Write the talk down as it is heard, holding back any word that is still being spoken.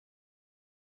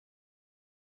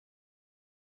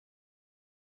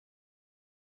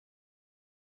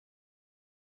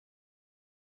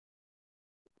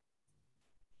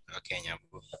Okay,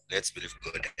 Nyabu, let's believe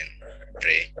God and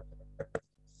pray.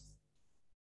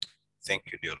 Thank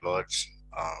you, dear Lord,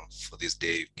 for this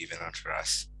day you've given unto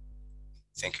us.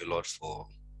 Thank you, Lord, for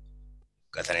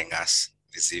gathering us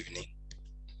this evening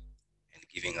and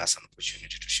giving us an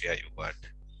opportunity to share your word.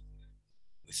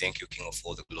 We thank you, King of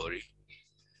all the glory,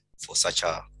 for such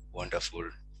a wonderful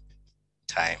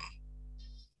time.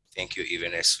 Thank you,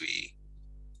 even as we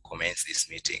commence this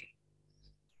meeting.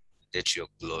 Let your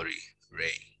glory reign.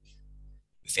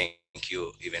 We thank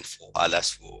you even for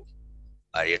others who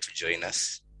are yet to join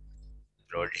us.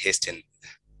 Lord, hasten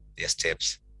their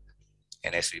steps.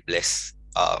 And as we bless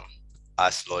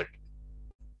us, Lord,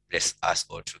 bless us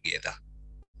all together.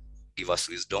 Give us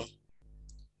wisdom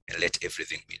and let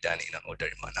everything be done in an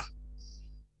orderly manner.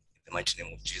 In the mighty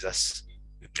name of Jesus,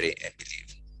 we pray and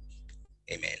believe.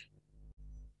 Amen.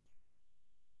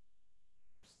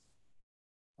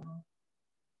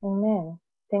 Amen.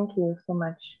 Thank you so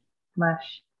much,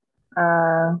 Mash.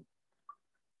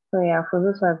 So yeah, for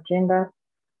those who have joined us,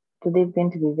 today is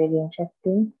going to be very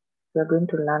interesting. We're going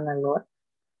to learn a lot.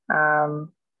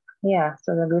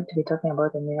 So we're going to be talking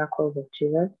about the miracles of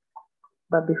Jesus.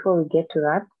 But before we get to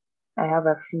that, I have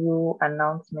a few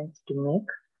announcements to make.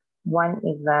 One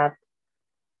is that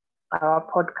our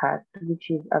podcast, which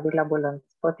is available on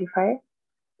Spotify,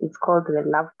 it's called The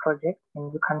Love Project,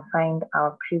 and you can find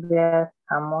our previous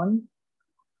sermons,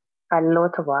 a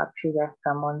lot of our previous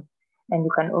sermons, and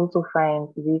you can also find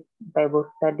these Bible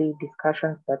study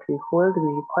discussions that we hold. We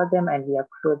record them and we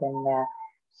upload them there.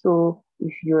 So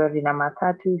if you're in a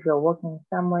matatu, if you're working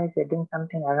somewhere, if you're doing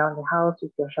something around the house,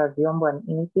 if you're vyombo and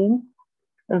anything,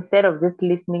 instead of just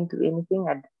listening to anything,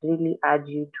 I'd really urge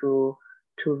you to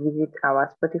visit our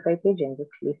Spotify page and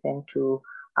just listen to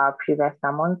our previous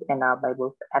sermons and our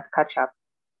Bible and catch up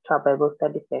to our Bible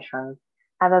study sessions.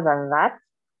 Other than that,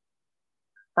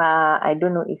 I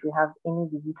don't know if you have any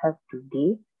visitors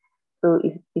today. So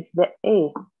if there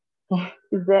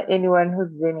is there anyone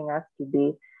who's joining us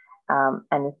today,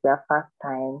 and it's their first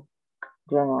time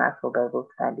joining us for Bible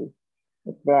study?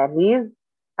 If there is,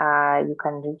 you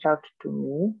can reach out to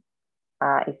me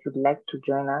if you'd like to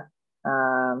join us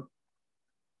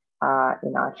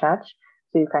in our church.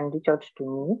 So you can reach out to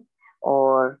me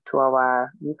or to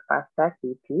our youth pastor,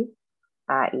 KT,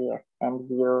 yes, and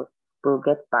we'll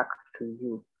get back to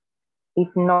you. If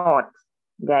not,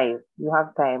 guys, you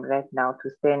have time right now to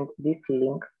send this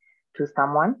link to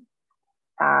someone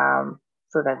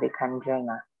so that they can join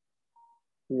us.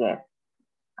 Yes.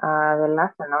 The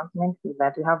last announcement is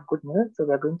that we have good news. So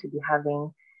we're going to be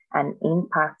having an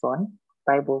in-person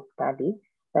Bible study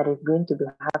that is going to be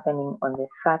happening on the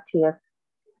 30th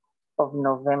of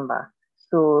November.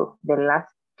 So the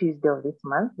last Tuesday of this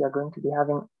month, we're going to be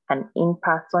having an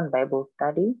in-person Bible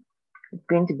study. It's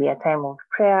going to be a time of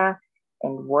prayer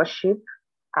and worship.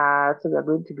 So we're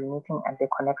going to be meeting at the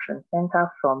Connection Center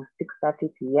from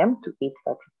 6:30 p.m. to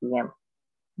 8:30 p.m.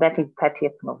 That is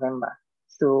 30th November.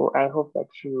 So I hope that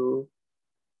you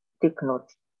take note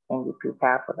and you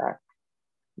prepare for that.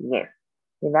 Yes.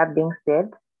 With that being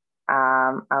said,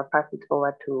 I'll pass it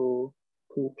over to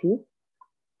Katie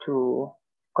to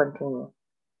continue.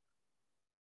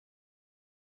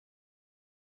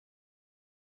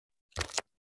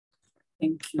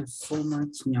 Thank you so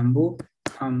much, Nyambu.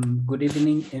 Good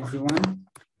evening, everyone.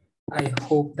 I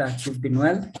hope that you've been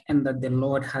well and that the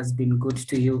Lord has been good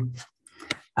to you.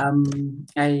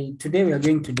 Today we are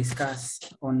going to discuss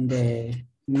on the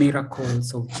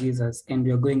miracles of Jesus, and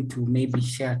we are going to maybe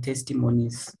share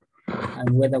testimonies and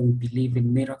whether we believe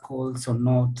in miracles or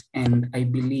not. And I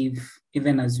believe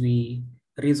even as we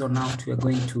reason out, we are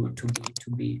going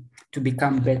to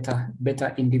become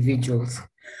better individuals.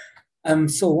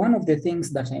 So one of the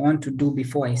things that I want to do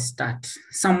before I start,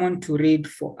 someone to read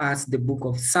for us the book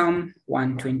of Psalm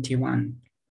 121.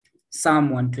 Psalm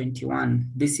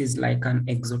 121. This is like an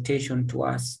exhortation to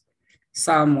us.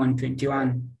 Psalm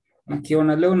 121.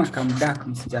 Mkiona leo na kamdak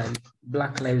msijali.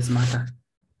 Black Lives Matter.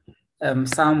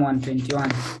 Psalm 121.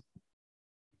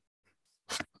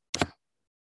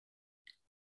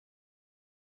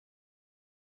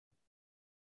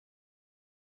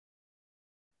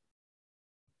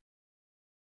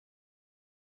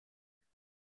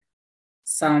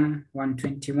 Psalm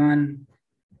 121.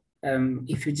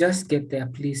 If you just get there,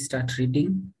 please start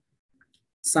reading.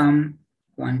 Psalm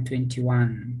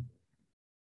 121.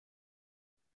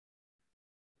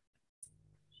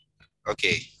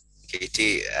 Okay, KT,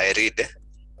 I read.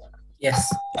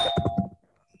 Yes.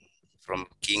 From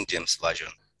King James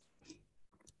Version.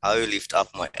 I will lift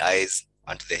up my eyes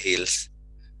unto the hills,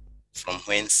 from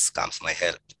whence comes my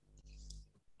help.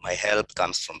 My help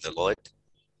comes from the Lord,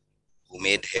 who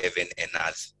made heaven and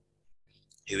earth.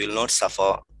 He will not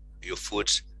suffer your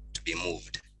foot to be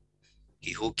moved.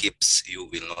 He who keeps you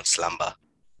will not slumber.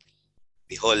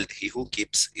 Behold, he who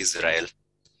keeps Israel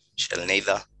shall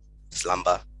neither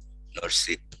slumber nor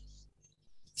sleep.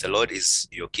 The Lord is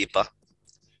your keeper.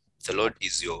 The Lord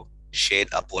is your shade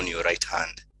upon your right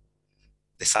hand.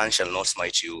 The sun shall not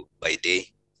smite you by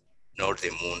day, nor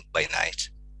the moon by night.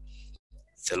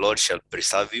 The Lord shall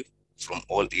preserve you from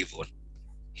all evil.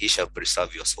 He shall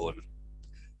preserve your soul.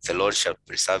 The Lord shall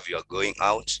preserve your going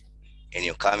out and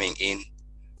your coming in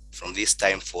from this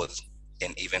time forth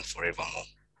and even forevermore.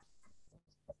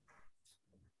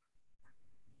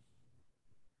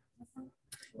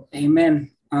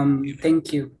 Amen.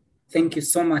 Thank you. Thank you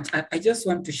so much. I just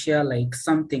want to share like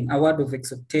something, a word of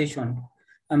exhortation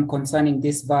concerning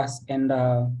this verse. And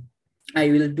I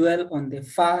will dwell on the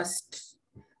first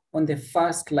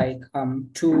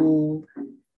two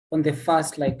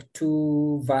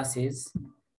verses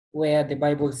where the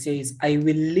Bible says, I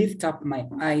will lift up my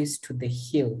eyes to the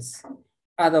hills.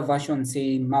 Other versions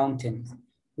say mountains.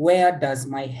 Where does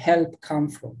my help come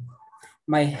from?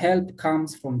 My help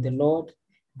comes from the Lord,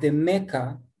 the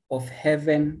maker of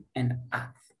heaven and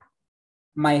earth.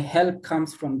 My help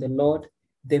comes from the Lord,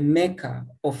 the maker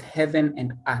of heaven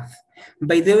and earth.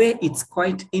 By the way, it's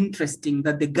quite interesting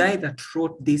that the guy that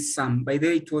wrote this psalm, by the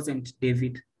way, it wasn't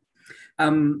David.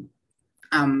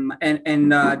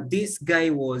 This guy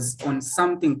was on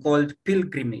something called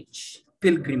pilgrimage.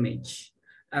 Hebu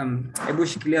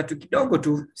shikilia tu kidogo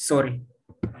tu, sorry.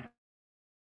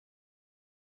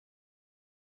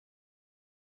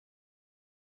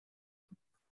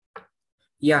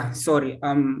 Yeah, sorry.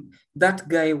 That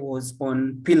guy was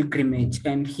on pilgrimage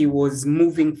and he was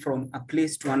moving from a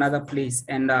place to another place.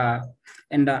 And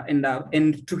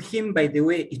to him, by the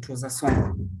way, it was a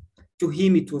song. To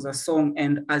him, it was a song.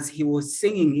 And as he was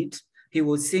singing it, he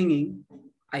was singing,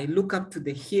 I look up to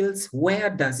the hills. Where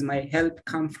does my help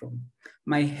come from?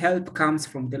 My help comes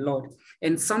from the Lord.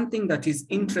 And something that is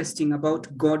interesting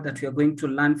about God that we are going to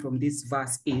learn from this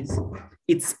verse is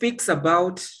it speaks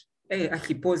about,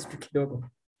 pause tu kidogo.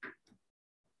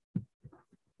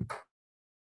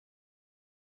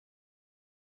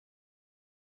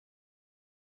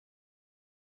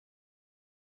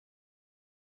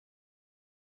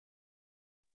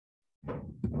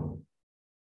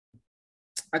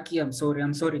 Aki, I'm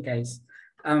sorry guys.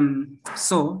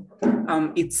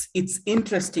 It's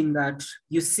interesting that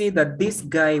you see that this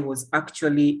guy was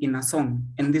actually in a song,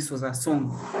 and this was a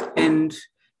song, and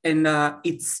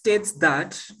it states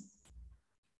that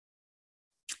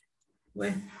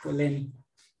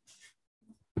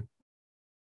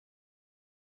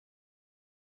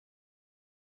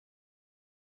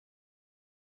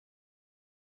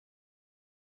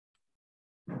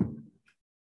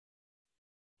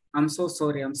I'm so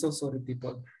sorry,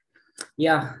 people.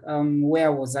 Yeah,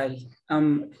 where was I?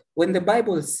 When the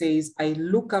Bible says, I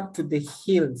look up to the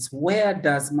hills, where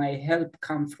does my help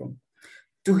come from?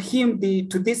 To him,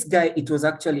 to this guy, it was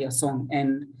actually a song.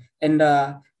 And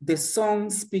the song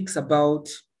speaks about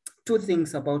two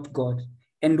things about God.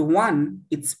 And one,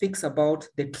 it speaks about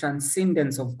the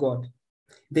transcendence of God.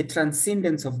 The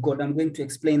transcendence of God. I'm going to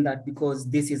explain that because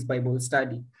this is Bible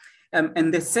study.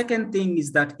 And the second thing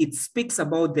is that it speaks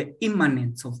about the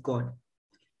immanence of God.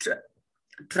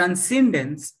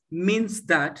 Transcendence means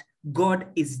that God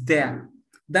is there.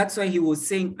 That's why he was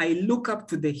saying, I look up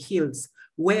to the hills.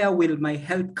 Where will my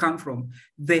help come from?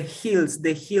 The hills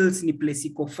ni place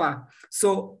iko far.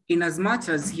 So in as much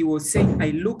as he was saying,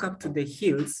 I look up to the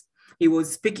hills, he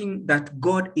was speaking that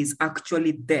God is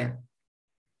actually there.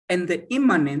 And the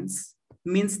immanence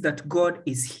means that God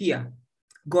is here.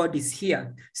 God is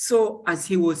here. So as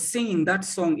he was singing that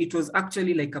song, it was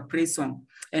actually like a praise song.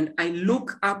 And I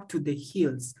look up to the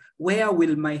hills. Where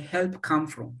will my help come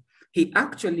from? He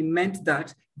actually meant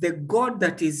that the God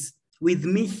that is with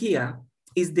me here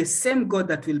is the same God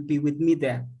that will be with me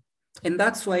there. And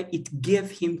that's why it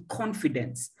gave him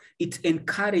confidence. It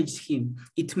encouraged him.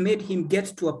 It made him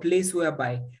get to a place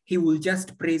whereby he will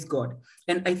just praise God.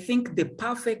 And I think the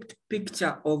perfect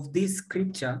picture of this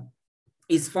scripture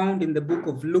is found in the book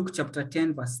of Luke chapter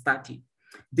 10, verse 30.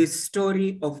 The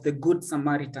story of the Good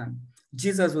Samaritan.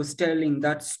 Jesus was telling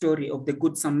that story of the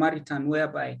Good Samaritan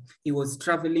whereby he was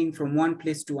traveling from one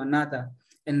place to another.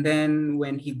 And then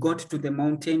when he got to the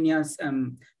mountainous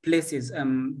places,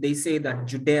 they say that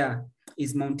Judea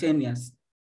is mountainous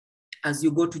as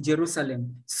you go to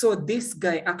Jerusalem. So this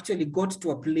guy actually got to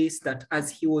a place that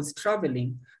as he was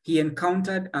traveling, he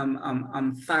encountered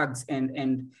thugs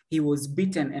and he was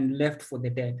beaten and left for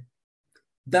the dead.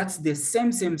 That's the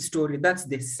same story. That's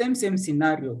the same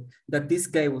scenario that this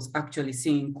guy was actually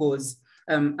seeing, because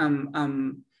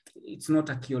it's not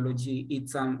archaeology,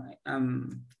 it's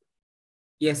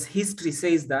yes, history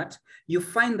says that you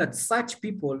find that such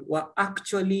people were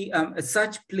actually,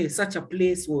 such a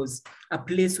place was a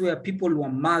place where people were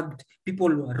mugged, people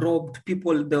were robbed,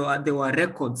 there were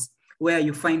records where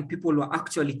you find people were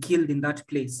actually killed in that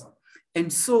place.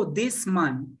 And so this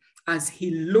man, as he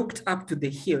looked up to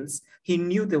the hills, he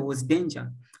knew there was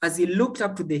danger. As he looked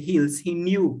up to the hills, he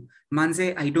knew,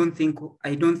 Manze, I don't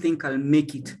think I'll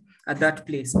make it at that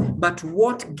place. But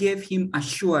what gave him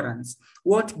assurance,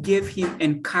 what gave him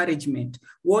encouragement,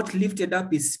 what lifted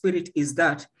up his spirit is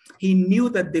that he knew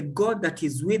that the God that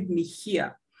is with me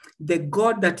here, the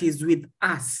God that is with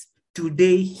us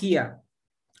today here,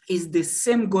 is the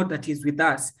same God that is with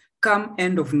us come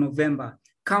end of November,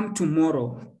 come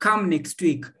tomorrow, come next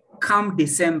week, come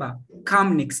December,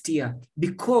 come next year,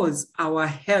 because our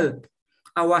help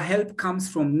comes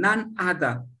from none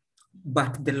other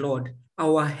but the Lord.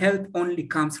 Our help only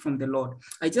comes from the Lord.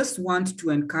 I just want to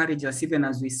encourage us, even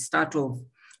as we start off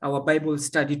our Bible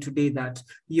study today, that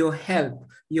your help,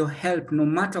 no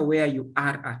matter where you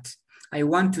are at, I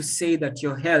want to say that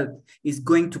your help is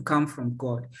going to come from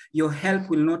God. Your help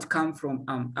will not come from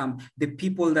the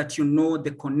people that you know,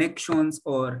 the connections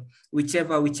or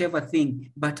whichever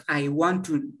thing. But I want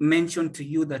to mention to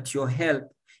you that your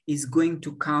help is going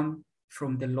to come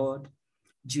from the Lord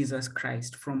Jesus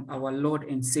Christ, from our Lord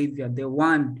and Savior, the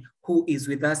one who is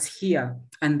with us here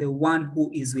and the one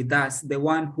who is with us, the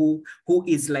one who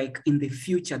is like in the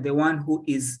future, the one who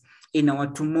is in our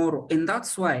tomorrow. And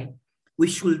that's why we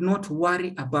should not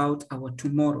worry about our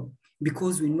tomorrow,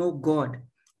 because we know God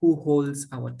who holds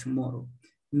our tomorrow.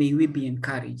 May we be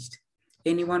encouraged.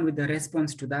 Anyone with a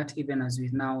response to that, even as we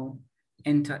now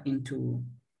enter into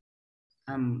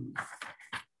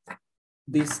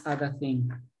this other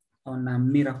thing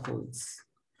on miracles?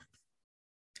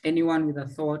 Anyone with a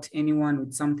thought, anyone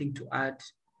with something to add?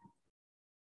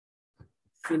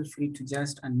 Feel free to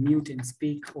just unmute and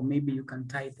speak, or maybe you can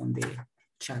type on the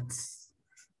chats.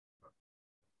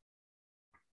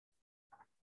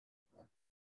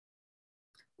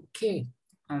 Okay,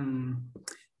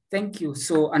 thank you.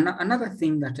 So another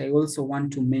thing that I also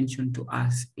want to mention to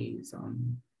us is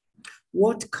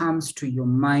what comes to your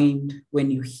mind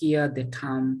when you hear the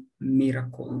term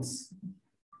miracles?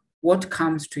 What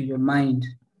comes to your mind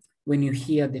when you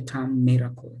hear the term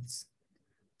miracles?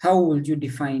 How would you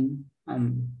define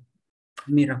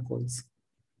miracles?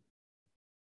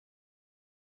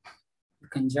 You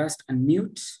can just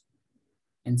unmute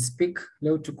and speak.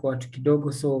 Leo tuko watu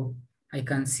kidogo, so I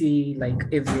can see like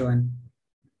everyone.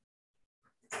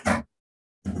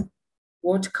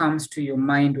 What comes to your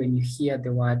mind when you hear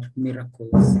the word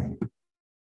miracles?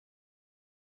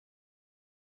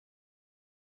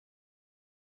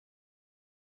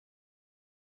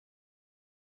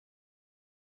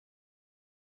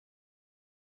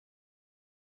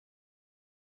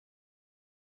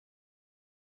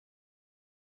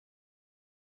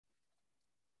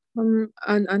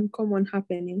 An uncommon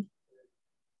happening.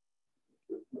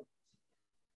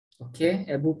 Okay,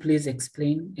 Ebu, please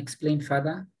explain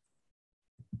further.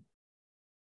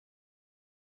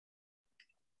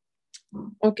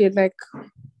 Okay, like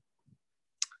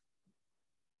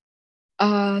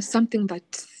something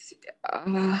that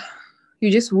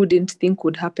you just wouldn't think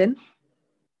would happen,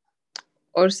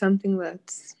 or something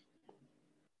that's,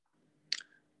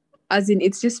 as in,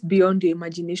 it's just beyond your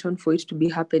imagination for it to be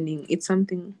happening. It's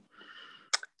something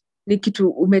ni kitu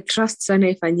umetrust sana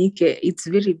ifanyike. It's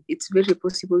very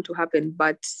possible to happen,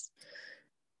 but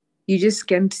you just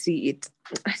can't see it.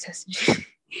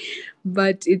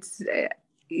 But it's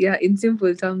yeah, in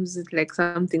simple terms, it's like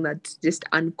something that's just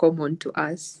uncommon to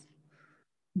us,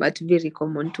 but very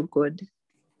common to God.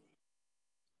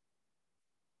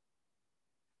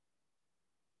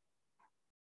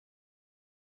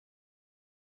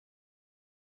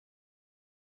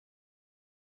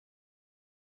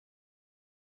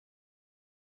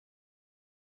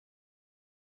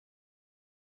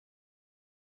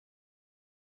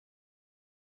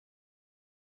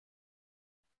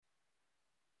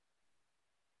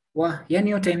 Yani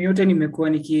hiyo time yote nimekuwa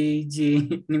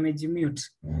nimejimute.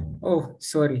 Oh,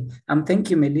 sorry.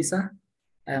 Thank you, Melissa.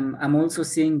 I'm also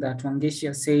seeing that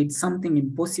Wangeshi said something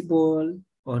impossible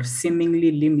or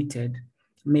seemingly limited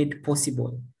made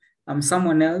possible.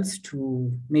 Someone else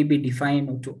to maybe define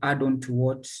or to add on to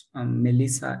what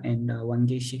Melissa and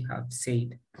Wangeshi have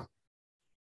said.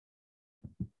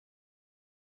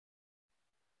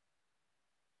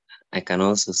 I can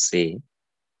also say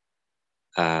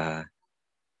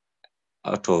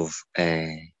out of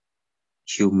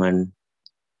human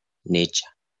nature,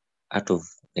 out of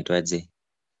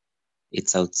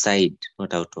it's outside,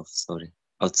 not out of,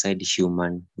 outside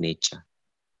human nature.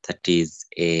 That is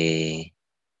a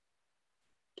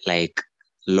like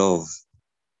law of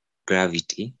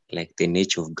gravity, like the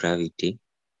nature of gravity.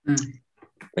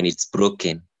 When it's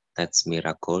broken, that's a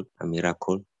miracle.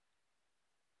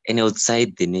 And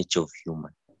outside the nature of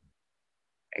human,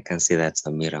 I can say that's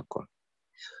a miracle.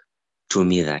 To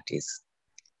me, that is.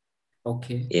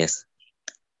 Okay. Yes.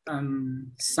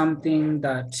 Something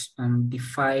that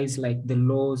defies like the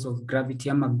laws of gravity,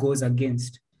 goes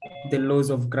against the laws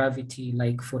of gravity.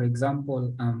 Like for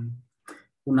example,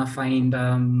 una find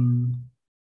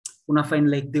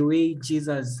like the way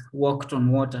Jesus walked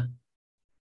on water,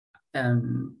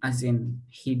 as in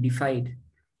he defied,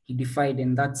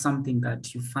 and that's something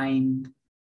that you find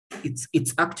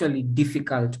it's actually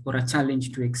difficult or a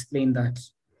challenge to explain that.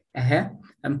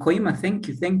 Koima, thank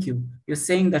you. You're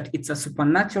saying that it's a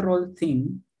supernatural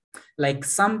thing, like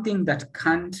something that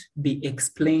can't be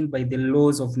explained by the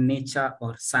laws of nature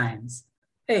or science.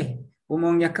 Hey,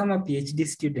 umeongea kama PhD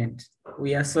student.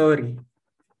 We are sorry.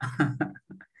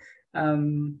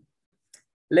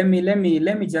 Let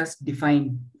me just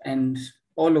define, and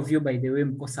all of you, by the way,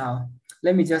 mko sawa.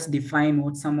 Let me just define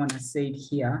what someone has said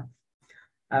here.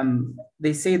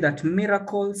 They say that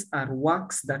miracles are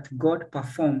works that God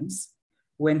performs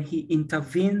when he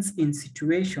intervenes in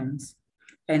situations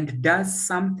and does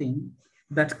something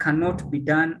that cannot be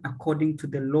done according to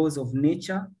the laws of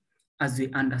nature as we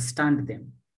understand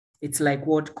them. It's like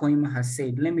what Koima has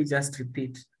said. Let me just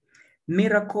repeat.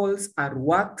 Miracles are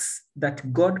works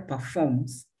that God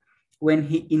performs when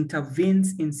he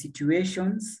intervenes in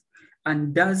situations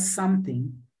and does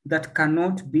something that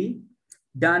cannot be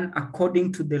done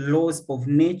according to the laws of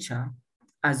nature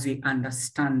as we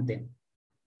understand them.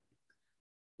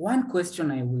 One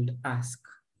question I would ask,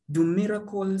 do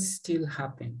miracles still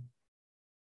happen?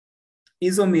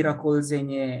 Izo miracles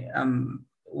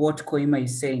what Koima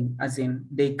is saying, as in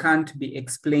they can't be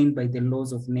explained by the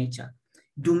laws of nature.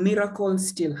 Do miracles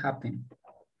still happen?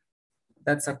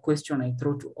 That's a question I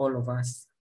throw to all of us.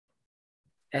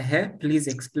 Please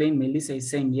explain. Melissa is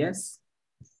saying yes.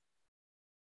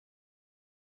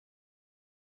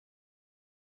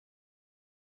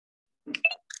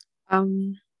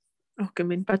 Okay,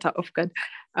 menpata off guard.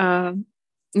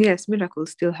 Yes,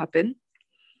 miracles still happen.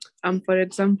 For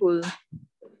example,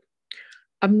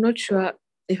 I'm not sure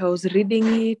if I was reading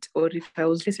it or if I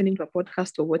was listening to a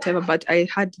podcast or whatever, but I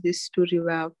had this story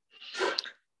where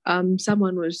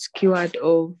someone was cured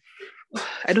of,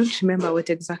 I don't remember what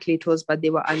exactly it was, but they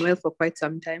were unwell for quite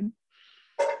some time.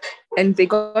 And they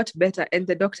got better, and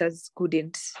the doctors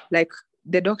couldn't. Like,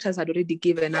 the doctors had already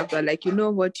given up. Like, you know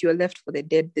what, you're left for the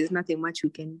dead. There's nothing much we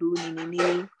can do.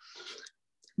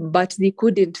 But they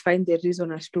couldn't find the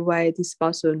reason as to why this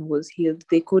person was healed.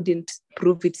 They couldn't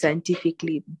prove it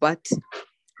scientifically, but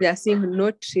they are seeing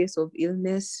no trace of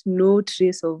illness, no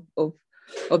trace of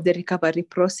the recovery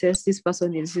process. This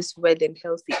person is just well and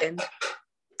healthy, and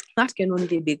that can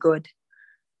only be God.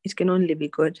 It can only be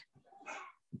God.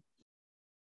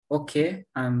 Okay,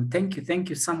 thank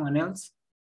you. Someone else?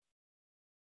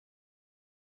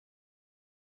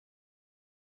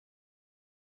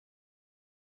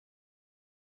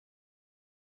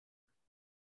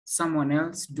 Someone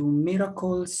else, do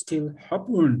miracles still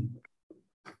happen?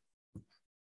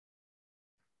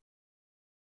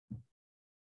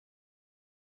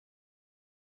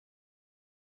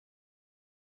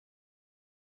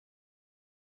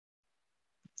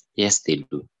 Yes, they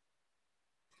do.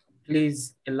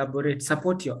 Please elaborate.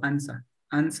 Support your answer.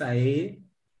 Answer.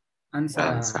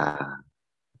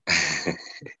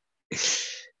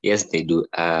 Yes, they do.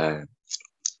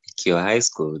 Your high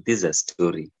school, this is a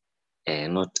story. A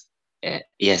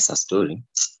story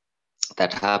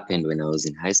that happened when I was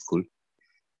in high school.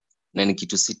 Na ni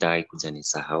kitu sitawahi kuja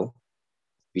nisahau,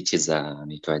 which is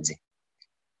nitwaje.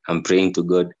 I'm praying to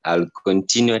God I'll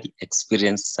continually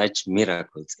experience such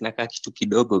miracles. Inakaa kitu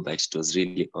kidogo, but it was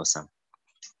really awesome.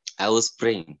 I was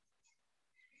praying.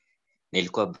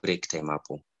 Nilikuwa break time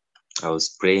hapo. I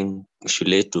was praying.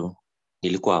 Shule yetu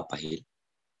nilikuwa hapa hill.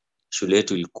 Shule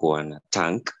yetu ilikuwa na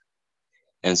tank,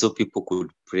 and so people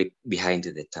could pray behind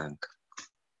the tank.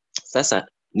 Sasa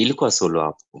nilikuwa solo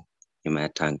hapo nyuma ya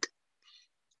tank.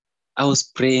 I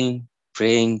was praying,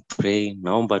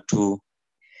 naomba tu.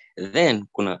 Then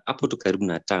kuna hapo tu karibu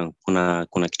na tank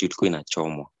kuna kitu ilikuwa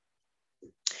inachomwa.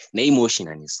 Na hii moshi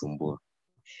inanisumbua.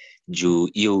 Juu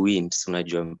hiyo wind,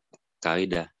 unajua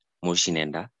kawaida moshi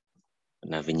inaenda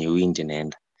na venye wind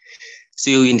inaenda. So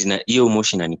hiyo wind na hiyo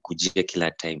moshi inanikujia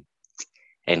kila time.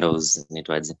 And I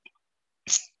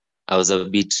was a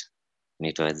bit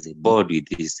bored with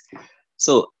this.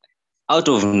 So out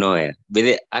of nowhere.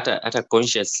 Hata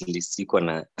consciously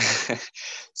sikuwa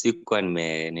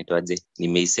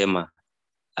nimeisema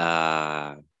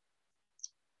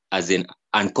as in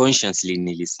unconsciously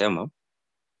nilisema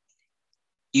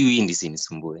hii windi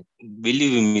sinisumbue.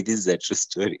 Believe me, this is a true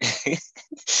story.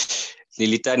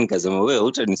 Nilitaa nikasema wewe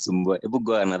utanisumbua, hebu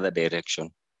go another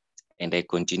direction, and I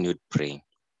continued praying.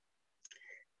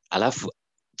 Alafu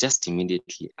just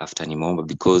immediately after nimeomba,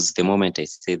 because the moment I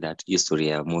say that, hiyo story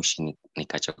ya moshi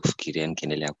nikacha kufikiria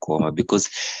nikiendelea kuomba, because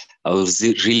I was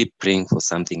really praying for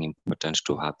something important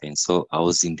to happen. So I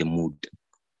was in the mood.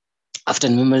 After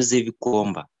nimemaliza hivi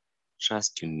kuomba,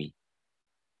 trust me,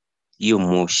 hiyo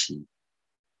moshi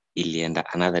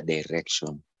ilienda another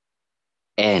direction.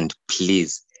 And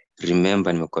please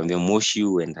remember, nimekuambia moshi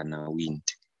huenda na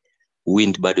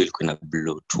wind bado ilikuwa ina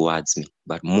blow towards me,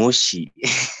 but moshi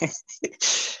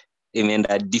imeenda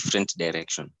a different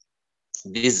direction.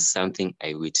 This is something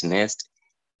I witnessed.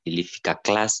 Ilifika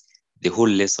class, the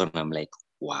whole lesson I'm like,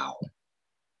 wow,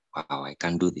 I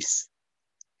can do this.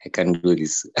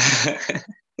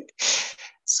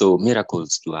 So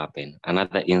miracles do happen.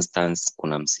 Another instance,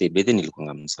 kuna msee, bedhe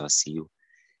nilikuwa msee wa CU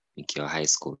nikiwa high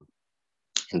school,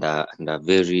 and a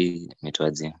very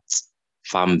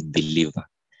firm believer.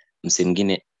 Msee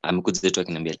mwingine amekuja zetu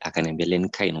akaniambia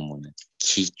Lenkai, namuona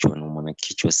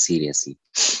kichwa seriously.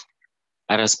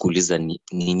 Hata sikuuliza ni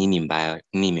nini mbaya,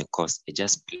 nini imekosa. I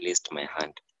just placed my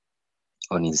hand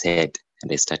on his head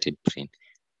and I started praying.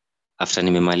 After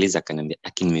nimemaliza akaniambia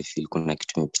nimefeel kuna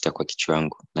kitu imepita kwa kichwa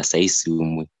yangu na sasa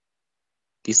siumwi.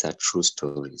 These are true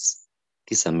stories.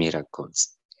 These are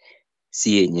miracles.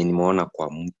 Si yenye nimeona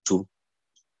kwa mtu,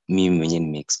 mimi mwenyewe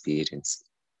nime-experience.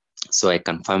 So I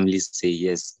can firmly say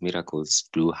yes, miracles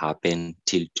do happen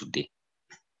till today.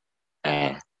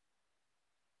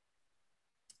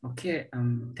 Okay,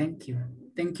 thank you,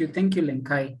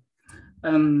 Lenkai.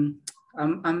 I'm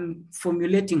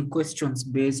formulating questions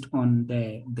based on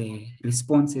the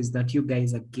responses that you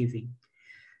guys are giving.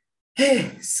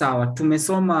 Hey, sawa,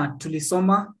 tulisoma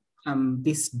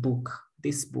this book,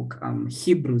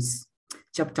 Hebrews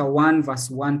chapter 1 verse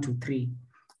 1 to 3,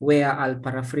 where I'll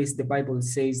paraphrase. The Bible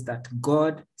says that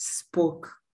God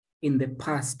spoke in the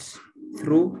past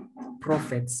through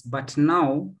prophets, but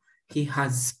now he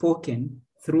has spoken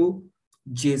through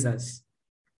Jesus,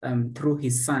 through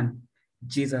his son,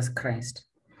 Jesus Christ.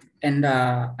 And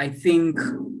I think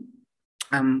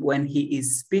when he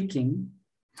is speaking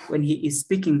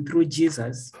through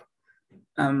Jesus,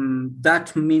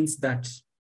 that means that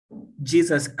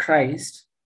Jesus Christ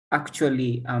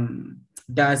actually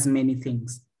does many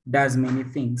things.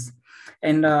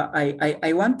 And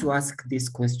I want to ask this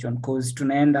question, because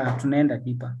tunaenda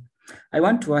deeper. I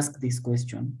want to ask this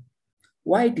question.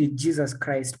 Why did Jesus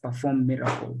Christ perform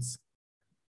miracles?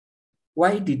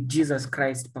 Why did Jesus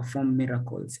Christ perform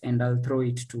miracles? And I'll throw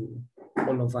it to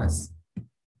all of us.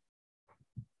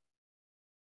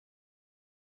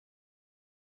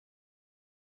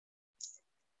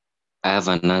 I have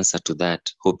an answer to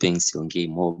that, hoping siongei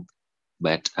mob,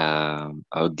 but I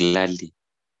would gladly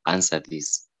answer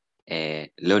this.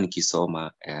 Leo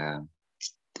nikisoma the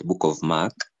book of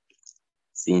Mark,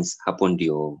 since hapo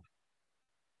ndio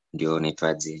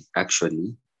netwaje,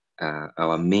 actually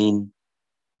our main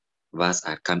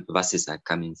verses are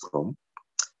coming from.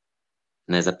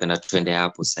 Naweza penda tuende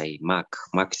hapo sai, Mark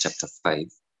chapter 5.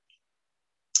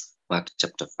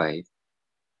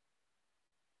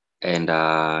 And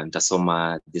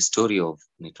nitasoma the story of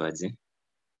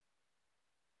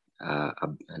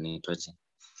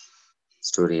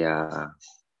story ya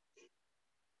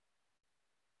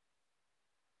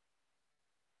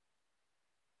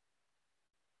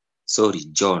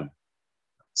John.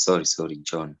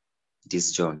 It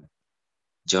is John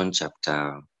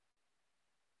chapter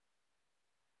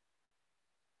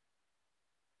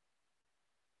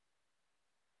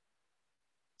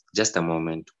just a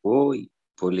moment.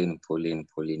 Pauline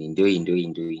ndio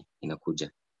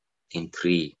inakuja in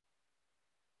 3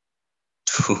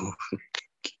 2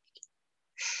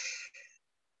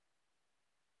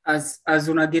 As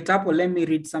una get hapo, let me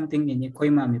read something yenye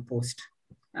Koima amepost.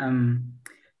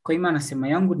 Koima anasema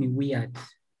yangu ni weird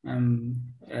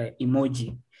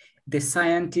emoji. The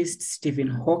scientist Stephen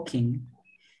Hawking,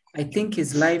 I think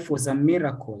his life was a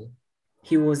miracle.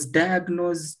 He was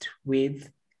diagnosed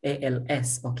with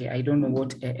ALS. Okay, I don't know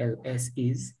what ALS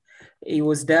is. He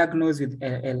was diagnosed with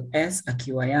ALS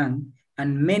akiwa young,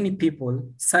 and many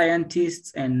people,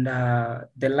 scientists and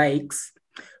the likes,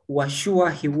 were sure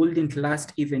he wouldn't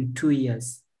last even 2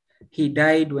 years. He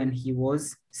died when he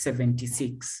was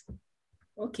 76.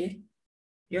 Okay,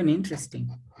 you're interesting.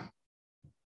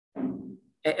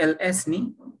 ALS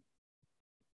ni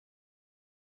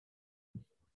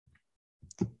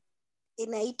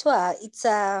it's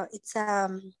a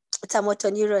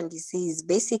motor neuron disease.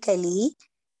 Basically,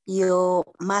 your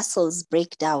muscles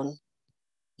break down.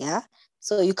 Yeah.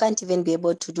 So you can't even be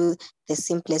able to do the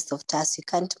simplest of tasks. You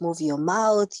can't move your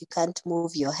mouth, you can't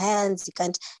move your hands, you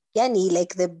can't, yani,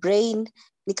 like the brain,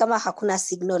 ni kama hakuna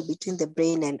signal between the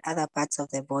brain and other parts of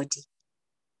the body.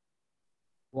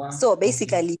 Wow. So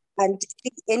basically, and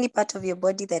any part of your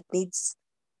body that needs,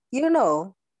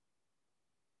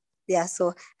 yeah.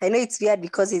 So I know it's weird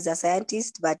because he's a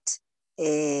scientist, but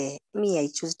me, I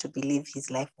choose to believe his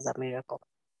life was a miracle.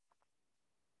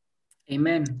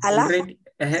 Amen. Alafu,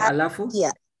 Alafu?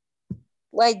 Yeah.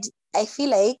 Why I feel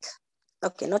like,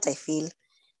 okay, not I feel.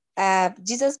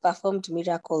 Jesus performed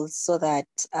miracles so that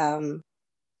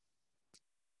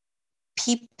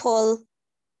people,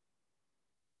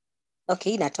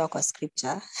 okay, inatoka kwa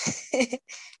scripture.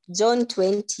 John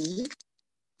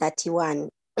 20:31.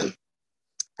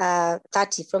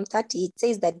 30, from 30, it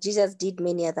says that Jesus did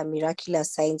many other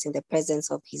miraculous signs in the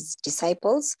presence of his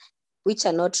disciples, which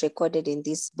are not recorded in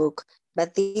this book,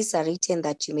 but these are written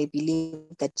that you may believe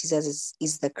that Jesus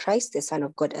is the Christ, the Son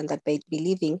of God, and that by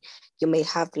believing you may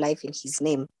have life in his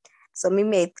name. So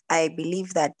I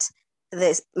believe that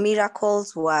the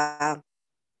miracles were,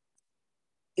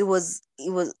 it was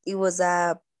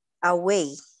a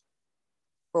way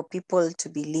for people to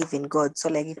believe in God. So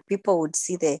like if people would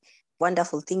see the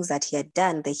wonderful things that he had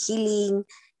done, the healing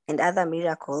and other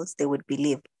miracles, they would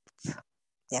believe.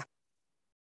 Yeah.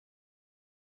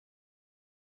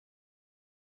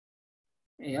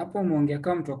 Hapo umeongea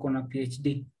kama mtu ako na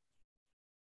PhD.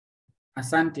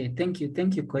 Asante. Thank you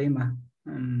Koima.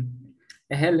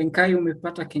 Lenkai,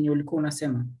 umepata kenye ulikuwa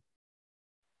unasema?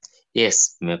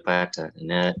 Yes, nimepata.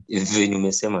 Na hivyo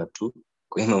nimesema tu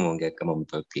Koima umeongea kama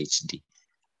mtu wa PhD.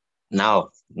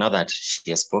 Now that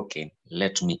she has spoken,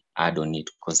 let me add on it,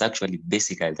 because actually,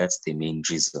 basically, that's the main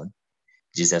reason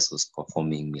Jesus was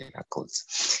performing miracles.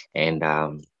 And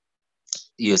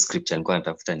your scripture nilikuwa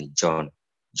natafuta ni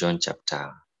John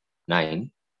chapter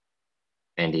 9,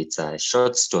 and it's a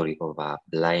short story of a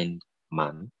blind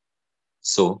man.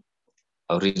 So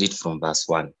I'll read it from verse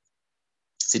 1.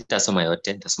 Sitasoma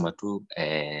yote, nitasoma tu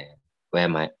where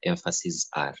my emphasis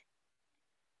are.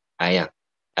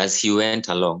 As he went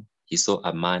along, he saw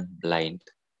a man blind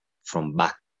from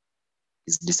birth.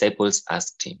 His disciples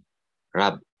asked him,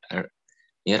 Rabbi,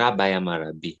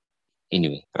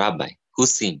 who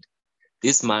sinned,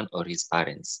 this man or his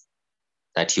parents,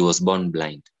 that he was born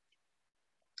blind?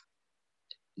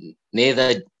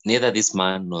 Neither this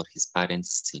man nor his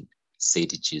parents sinned,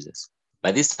 said Jesus.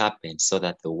 But this happened so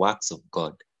that the works of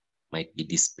God might be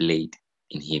displayed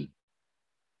in him.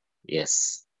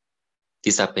 Yes.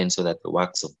 This happened so that the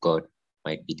works of God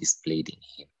might be displayed in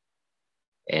him.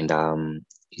 And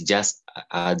it just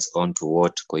adds on to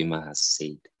what Koima has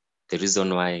said. The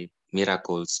reason why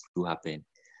miracles do happen,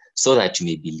 so that you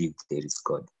may believe there is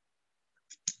God.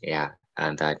 Yeah,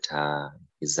 and that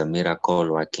is a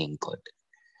miracle working God.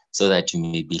 So that you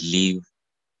may believe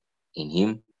in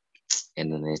him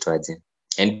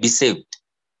and be saved.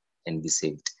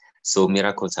 So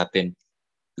miracles happen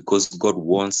because God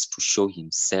wants to show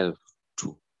himself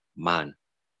to man,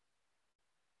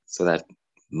 so that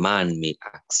man may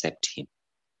accept him.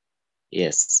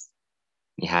 Yes.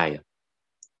 Nihaya.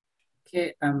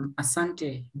 Okay,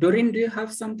 asante. Doreen, do you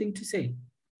have something to say?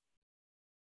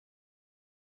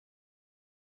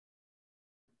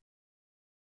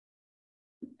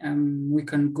 We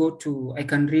can go to, I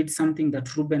can read something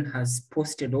that Ruben has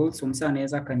posted also. Msa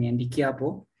anaweza kaniandikia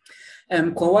hapo.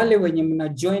 Kwa wale wenye mna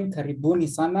join, karibuni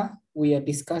sana. We are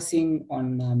discussing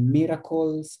on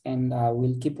miracles, and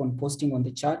we'll keep on posting on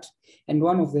the chat. And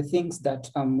one of the things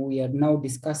that we are now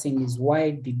discussing is,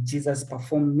 why did Jesus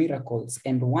perform miracles?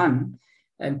 And one,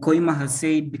 Koima has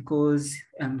said, because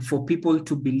for people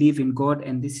to believe in God,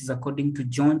 and this is according to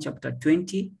John chapter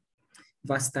 20,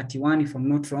 verse 31, if I'm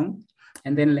not wrong.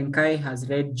 And then Lenkai has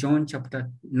read John chapter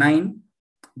 9,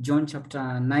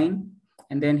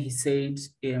 and then he said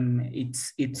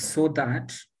it's so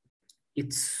that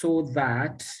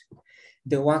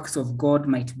the works of God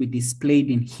might be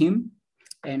displayed in him.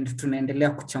 And tunaendelea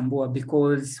kuchambua,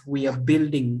 because we are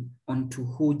building onto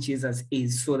who Jesus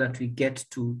is, so that we get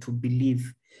to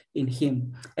believe in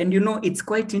him. And it's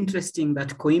quite interesting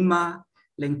that Koima,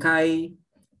 Lenkai,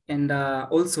 and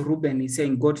also Ruben is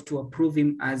saying God to approve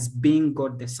him as being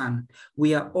God the Son.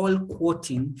 We are all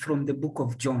quoting from the book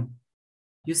of John.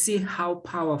 You see how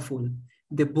powerful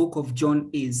the book of John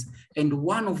is. And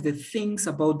one of the things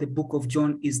about the book of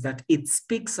John is that it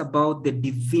speaks about the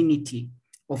divinity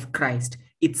of Christ.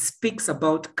 It speaks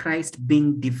about Christ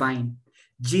being divine.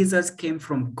 Jesus came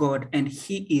from God, and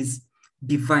he is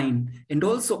divine. And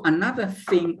also another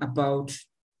thing about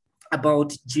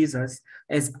Jesus,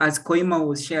 as Koima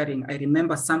was sharing, I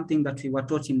remember something that we were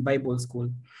taught in Bible school.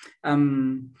 It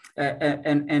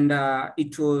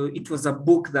was a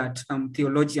book that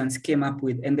theologians came up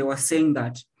with, and they were saying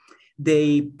that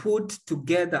they put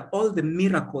together all the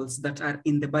miracles that are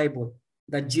in the Bible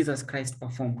that Jesus Christ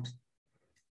performed.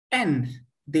 And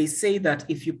they say that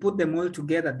if you put them all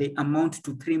together, they amount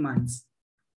to 3 months.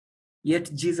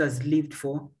 Yet Jesus lived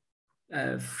for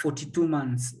 42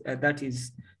 months. That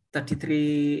is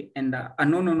 33 and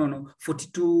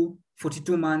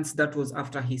 42 months. That was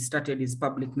after he started his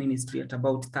public ministry at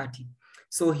about 30.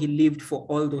 So he lived for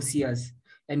all those years.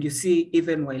 And you see,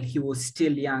 even while he was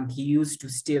still young, he used to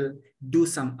still do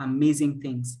some amazing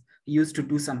things.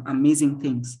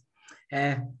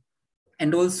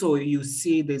 And also you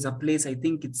see there's a place, I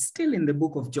think it's still in the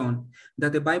book of John,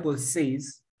 that the Bible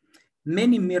says,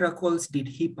 many miracles did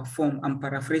he perform. I'm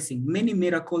paraphrasing. Many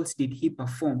miracles did he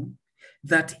perform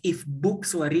that if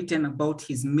books were written about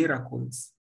his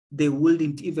miracles, they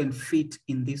wouldn't even fit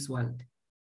in this world.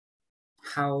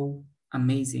 How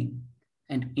amazing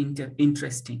and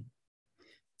interesting.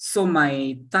 So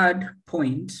my third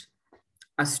point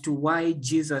as to why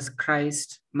Jesus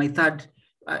Christ,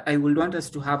 I would want us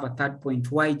to have a third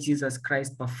point, why Jesus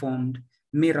Christ performed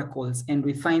miracles. And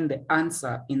we find the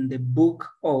answer in the book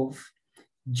of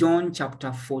John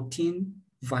chapter 14,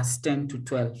 verse 10 to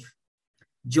 12.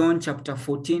 John chapter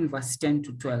 14, verse 10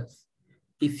 to 12.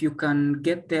 If you can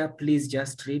get there, please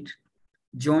just read.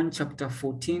 John chapter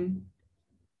 14,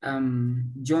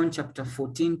 10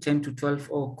 to 12.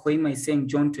 Oh, Koima is saying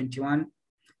John 21,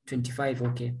 25.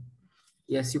 Okay.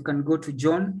 Yes, you can go to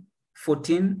John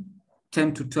 14,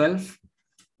 10 to 12.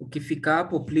 Ukifika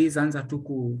hapo, please anza tu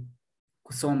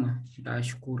kusoma.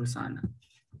 Nitashukuru sana.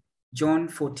 John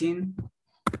 14.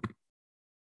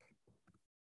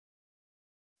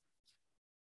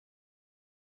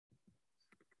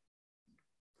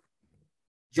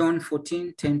 John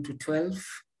 14, 10 to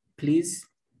 12, please.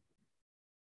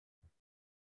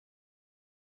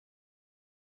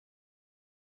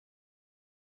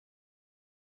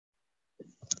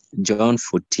 John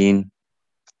 14,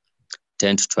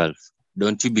 10 to 12.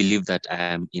 Don't you believe that I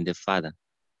am in the Father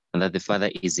and that the Father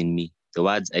is in me? The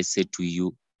words I say to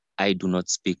you, I do not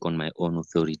speak on my own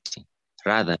authority.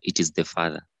 Rather, it is the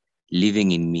Father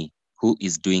living in me who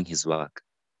is doing his work.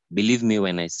 Believe me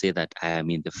when I say that I am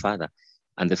in the Father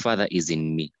and the Father is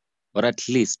in me, or at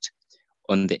least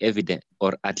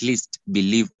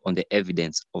believe on the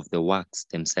evidence of the works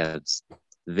themselves.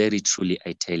 Very truly,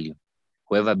 I tell you,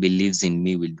 whoever believes in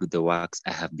me will do the works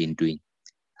I have been doing,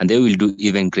 and they will do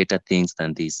even greater things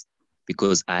than this,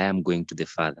 because I am going to the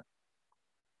Father.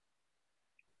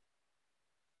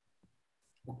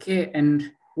 Okay,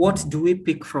 and what do we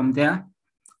pick from there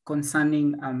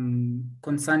concerning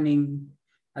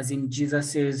as in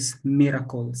Jesus's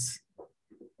miracles?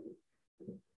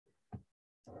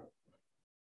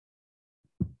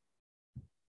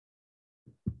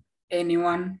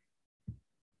 Anyone?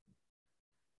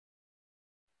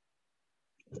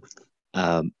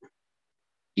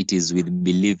 It is with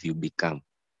belief you become.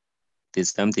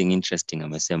 There's something interesting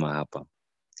amesema hapa.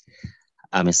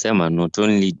 Amesema not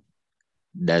only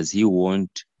does he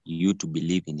want you to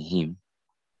believe in him,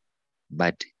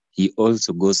 but he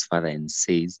also goes further and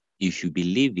says, if you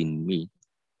believe in me,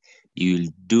 you will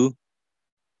do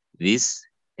this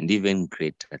and even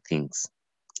greater things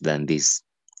than this,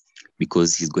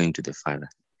 because he's going to the Father.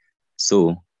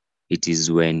 So it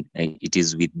is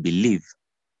with belief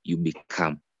you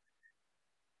become.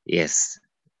 Yes,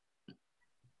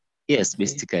 okay.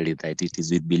 Basically that it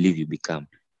is with belief you become.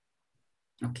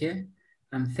 Okay,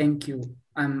 thank you.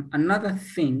 Another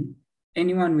thing,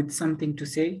 anyone with something to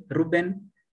say?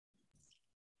 Ruben?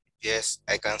 Yes,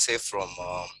 I can say from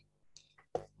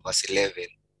verse 11,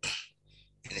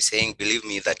 and he's saying, believe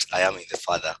me that I am in the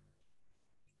Father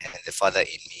and the Father in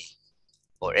me,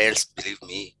 or else believe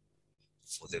me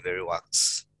for the very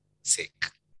works'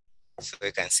 sake. So I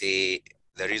can say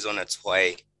the reason that's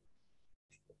why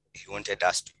he wanted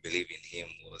us to believe in him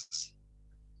was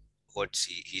what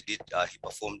he did. He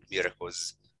performed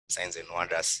miracles, signs and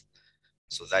wonders,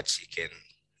 so that he can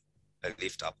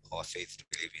lift up our faith to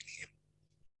believe in him.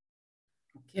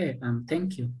 Okay,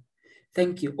 thank you.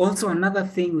 Thank you. Also, another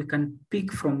thing we can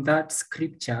pick from that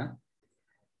scripture,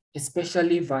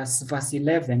 especially verse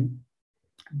 11,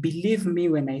 believe me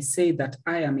when I say that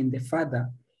I am in the Father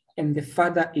and the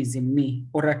Father is in me,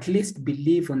 or at least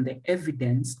believe on the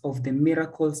evidence of the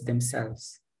miracles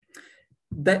themselves.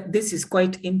 This is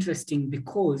quite interesting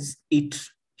because it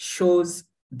shows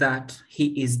that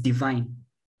he is divine.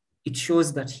 it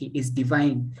shows that he is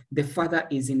divine. The Father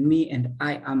is in me and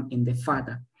I am in the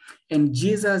Father. And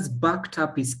Jesus backed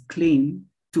up his claim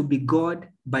to be God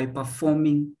by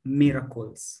performing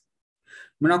miracles.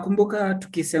 Mnakumbuka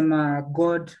tukisema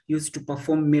God used to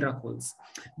perform miracles.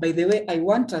 By the way, I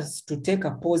want us to take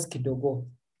a pause kidogo,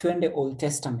 twende Old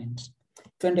Testament.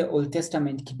 Twende Old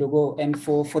Testament kidogo. And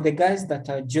for the guys that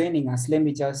are joining us, let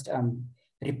me just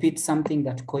repeat something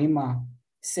that Koima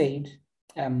said.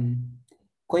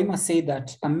 Koima said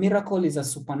that a miracle is a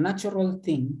supernatural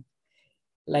thing,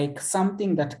 like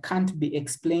something that can't be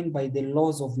explained by the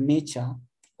laws of nature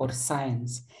or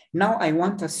science. Now I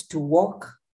want us to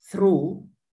walk through,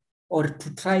 or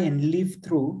to try and live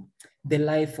through, the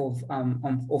life of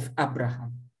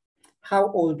Abraham. How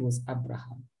old was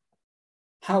Abraham?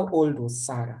 How old was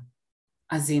Sarah?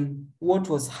 As in, what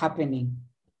was happening?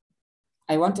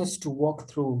 I want us to walk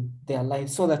through their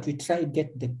lives so that we try to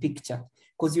get the picture.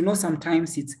 Because you know,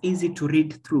 sometimes it's easy to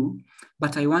read through,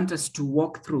 but I want us to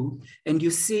walk through. And you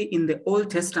see in the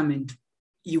Old Testament,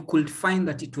 you could find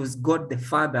that it was God the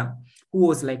Father who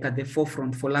was like at the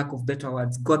forefront, for lack of better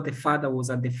words. God the Father was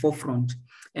at the forefront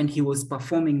and he was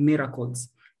performing miracles.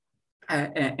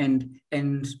 And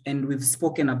we've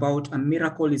spoken about a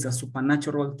miracle is a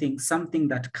supernatural thing, something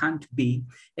that can't be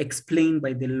explained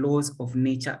by the laws of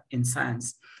nature and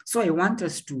science. So I want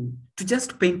us to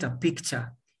just paint a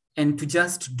picture and to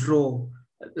just draw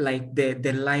like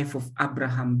the life of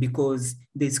Abraham, because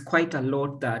there's quite a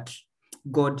lot that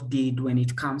God did when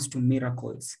it comes to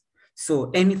miracles.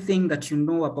 So anything that you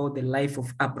know about the life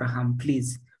of Abraham,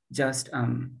 please just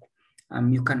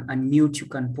you can unmute, you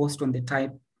can post on the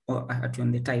type, or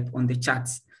on the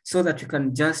chats, so that you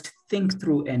can just think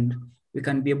through and we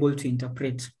can be able to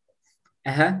interpret.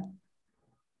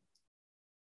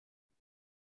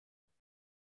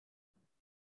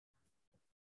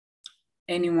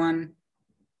 Anyone?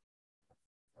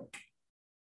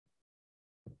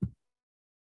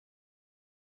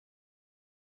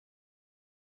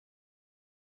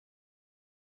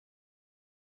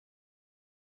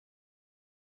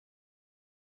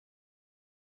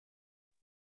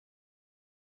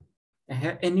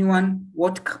 Anyone?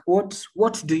 What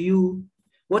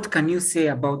can you say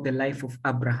about the life of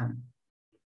Abraham?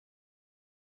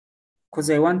 Because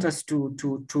I want us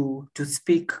to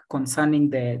speak concerning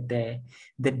the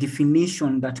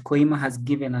definition that Koima has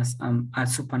given us, a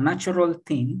supernatural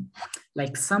thing,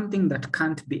 like something that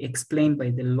can't be explained by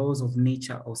the laws of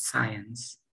nature or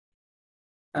science.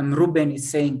 Reuben is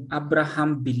saying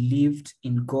Abraham believed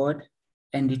in God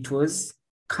and it was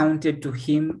counted to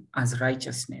him as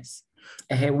righteousness.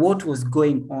 What was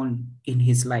going on in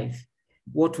his life?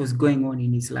 What was going on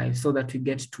in his life, so that we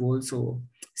get to also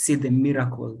see the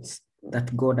miracles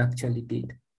that God actually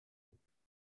did.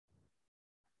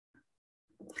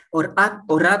 Or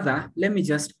rather, let me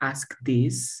just ask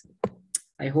this.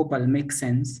 I hope I'll make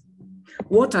sense.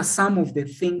 What are some of the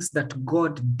things that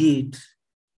God did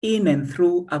in and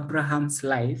through Abraham's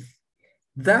life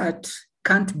that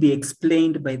can't be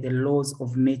explained by the laws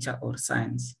of nature or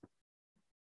science?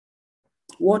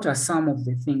 What are some of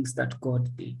the things that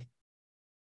God did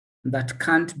that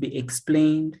can't be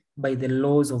explained by the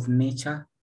laws of nature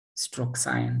 /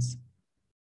 science?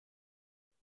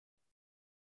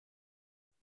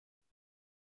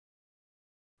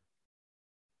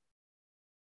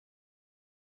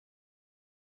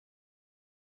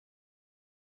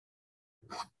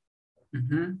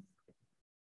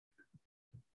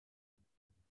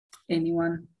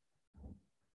 Anyone?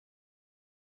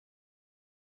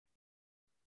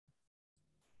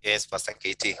 Yes, Pastor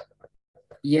Katie.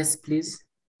 Yes, please.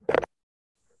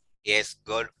 Yes,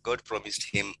 God promised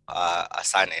him a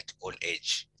son at old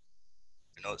age.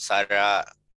 You know, Sarah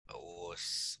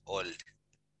was old,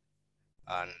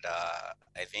 and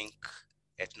I think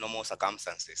at normal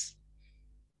circumstances,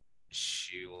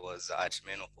 she was at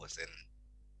menopause, and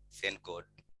thank God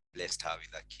blessed her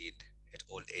with a kid at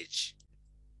old age.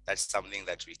 That's something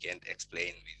that we can't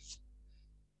explain with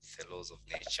the laws of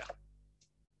nature.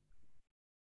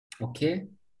 Okay.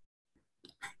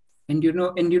 And you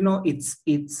know, it's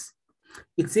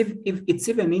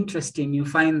even interesting. You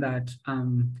find that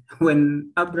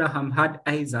when Abraham had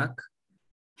Isaac,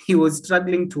 he was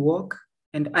struggling to walk,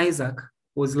 and Isaac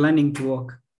was learning to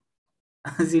walk.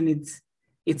 As in,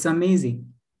 it's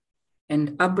amazing.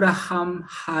 And Abraham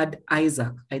had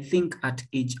Isaac, I think, at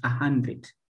age 100,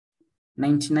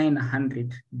 99,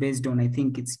 100, based on, I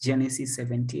think it's Genesis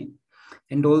 17.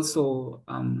 And also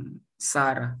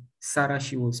Sarah,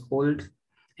 she was old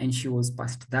and she was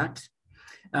past that.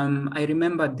 I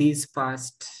remember this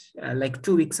past, like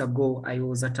 2 weeks ago, I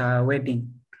was at a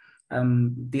wedding,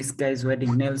 this guy's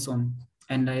wedding, Nelson.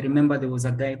 And I remember there was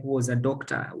a guy who was a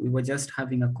doctor. We were just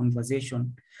having a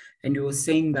conversation, and he was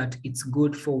saying that it's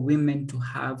good for women to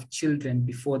have children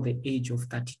before the age of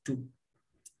 32.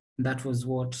 That was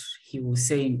what he was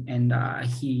saying. And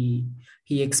he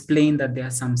explained that there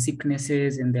are some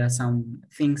sicknesses and there are some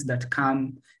things that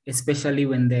come, especially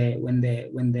when the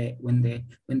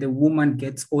woman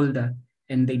gets older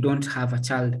and they don't have a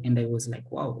child. And I was like,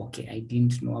 wow, okay, I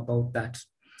didn't know about that.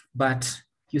 But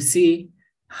you see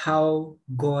how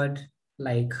God,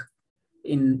 like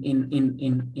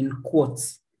in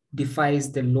quotes,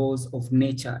 defies the laws of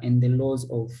nature and the laws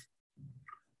of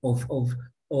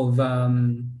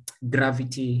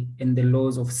gravity and the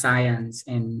laws of science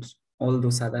and all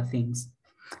those other things.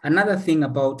 Another thing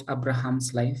about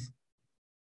Abraham's life,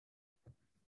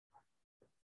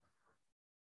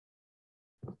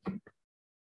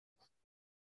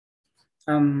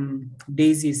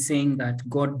 Daisy is saying that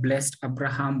God blessed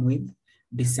Abraham with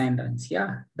descendants.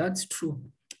 Yeah, that's true.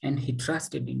 And he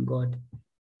trusted in God.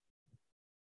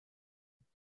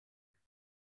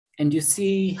 And you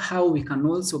see how we can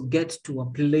also get to a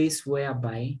place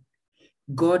whereby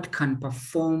God can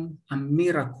perform a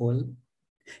miracle.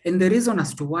 And the reason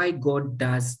as to why God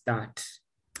does that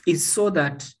is so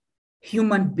that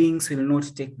human beings will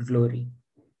not take glory.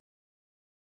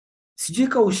 Sijui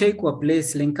ka ushai kwa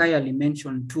place, Lenkai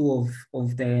mentioned two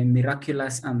of the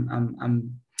miraculous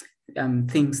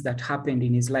things that happened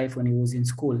in his life when he was in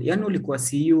school. Yani ulikuwa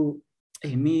CU,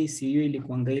 mi CU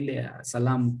ilikuanga ile ya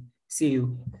salamu,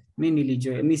 CU,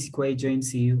 mi sikuwa join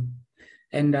CU.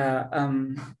 And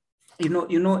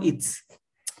you know it's,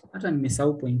 hata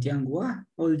nimesahau point yangu,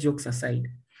 all jokes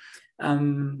aside.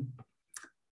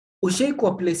 Ushai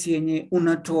kwa place yenye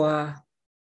unatoa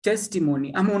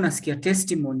testimony ama unasikia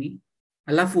testimony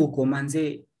alafu uko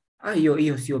manze,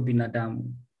 hiyo sio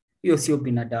binadamu. Hiyo sio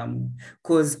binadamu.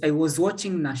 Because I was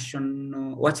watching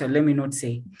let me not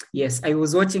say. Yes, I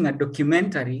was watching a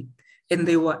documentary and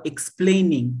they were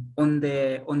explaining on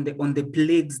the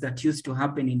plagues that used to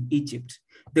happen in Egypt.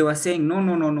 They were saying,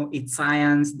 no, it's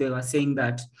science. They were saying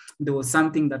that there was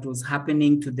something that was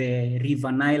happening to the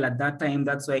River Nile at that time.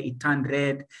 That's why it turned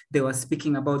red. They were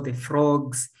speaking about the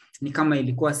frogs. Ni kama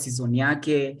ilikuwa season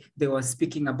yake. They were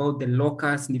speaking about the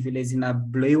locusts, ni vile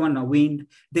zinabloiwa na wind.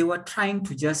 They were trying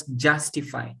to just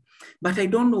justify. But I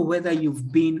don't know whether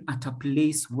you've been at a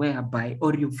place whereby,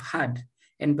 or you've had,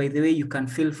 and by the way, you can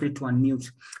feel free to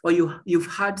unmute, or you've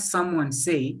heard someone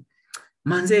say,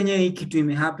 manzenye hii kitu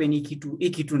imehappen, hii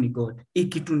kitu ni God, hii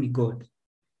kitu ni God,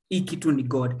 hii kitu ni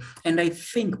God. And I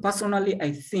think, personally,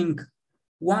 I think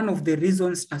one of the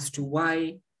reasons as to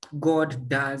why God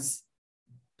does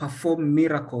perform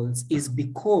miracles is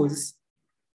because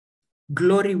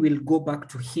glory will go back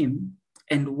to him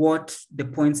and what the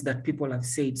points that people have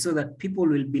said, so that people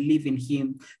will believe in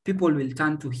him, people will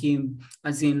turn to him,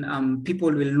 as in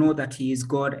people will know that he is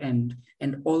God, and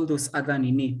all those other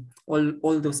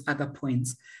all those other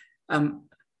points.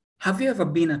 Have you ever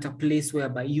been at a place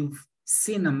whereby you've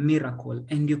seen a miracle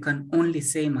and you can only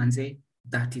say, manze,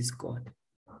 that is God?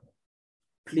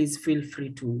 Please feel free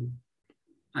to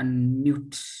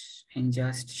unmute and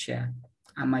just share.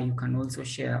 Ama you can also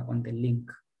share on the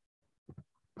link.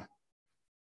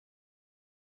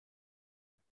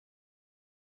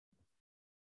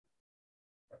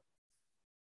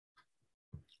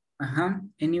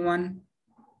 Anyone?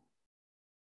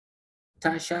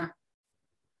 Tasha,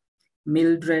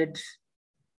 Mildred,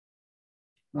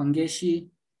 Wangeshi,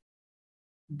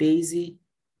 Daisy,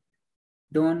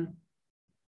 Dawn,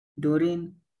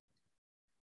 Doreen,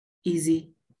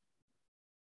 Easy,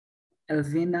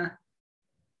 Elvina,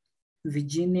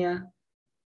 Virginia,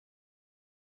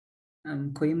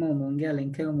 Koima umeongea,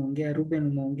 Lenke umeongea, Ruben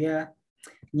umeongea,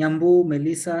 Nyambu,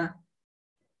 Melissa.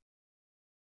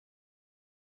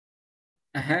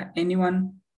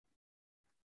 Anyone?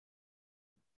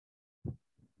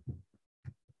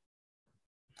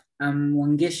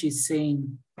 Wangeshi is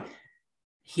saying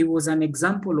he was an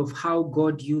example of how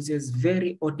God uses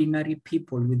very ordinary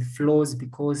people with flaws,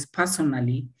 because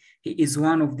personally, he is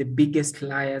one of the biggest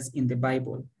liars in the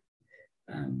Bible.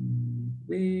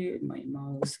 Where my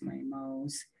mouse,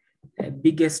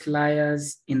 biggest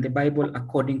liars in the Bible,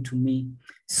 according to me.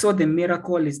 So the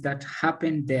miracle is that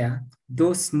happened there,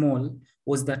 though small,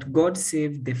 was that God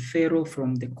saved the Pharaoh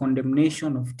from the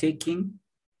condemnation of taking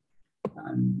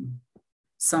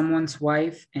someone's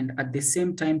wife, and at the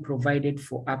same time provided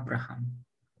for Abraham.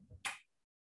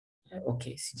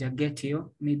 Okay, sijaget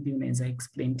hiyo. Maybe unaweza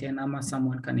explain tena, ama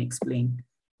someone can explain.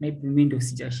 Maybe mimi ndo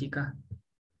sijashika.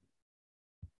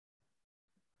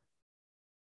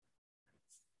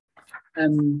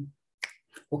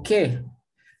 Okay,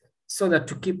 so that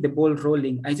to keep the ball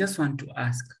rolling, I just want to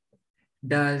ask,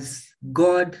 does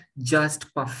God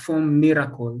just perform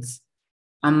miracles?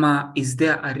 Ama, is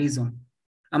there a reason?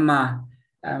 Ama,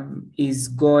 is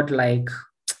God like,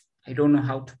 I don't know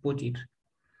how to put it.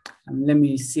 Let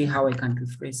me see how I can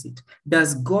rephrase it.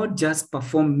 Does God just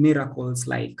perform miracles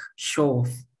like show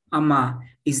off? Ama,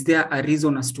 is there a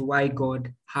reason as to why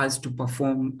God has to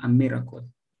perform a miracle?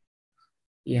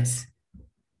 Yes.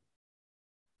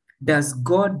 Does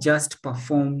God just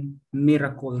perform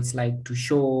miracles like to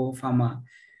show off?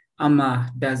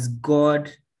 Ama does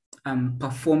God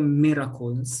perform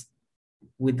miracles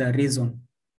with a reason?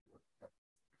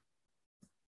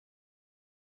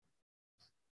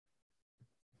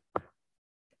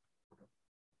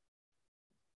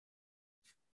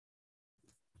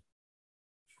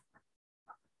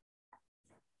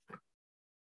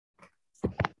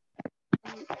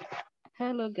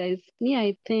 Hello guys, me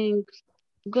I think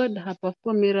God has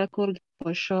performed miracles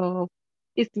for sure.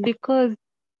 It's because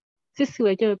sisi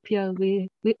wenyewe pia we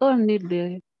all need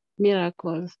the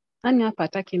miracles. Nani hapa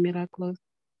hataki miracles?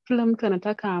 Kila mtu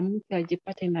anataka amke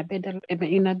ajipate in a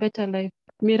better life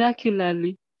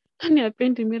miraculously. Nani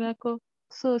hapendi miracle?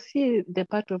 So see the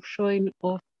part of showing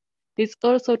off. It's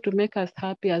also to make us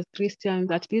happy as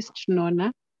Christians, at least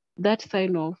tunaona that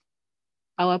sign of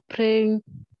our praying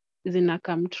zina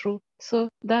come true. So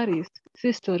that is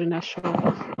this story na show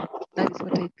off. That is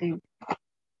what I think.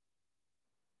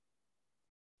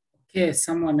 Okay,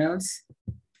 someone else?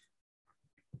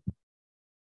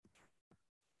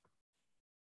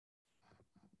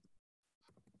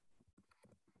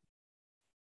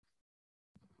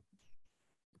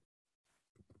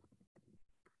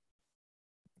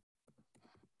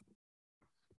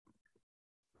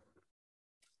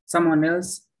 Someone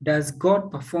else? Does God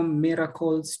perform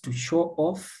miracles to show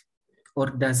off, or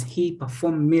does he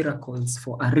perform miracles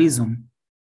for a reason?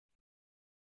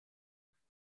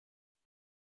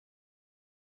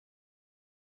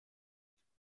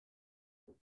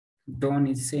 Dawn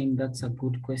is saying that's a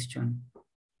good question.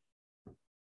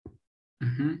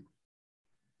 Let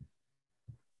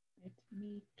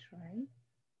me try.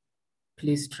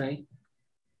 Please try.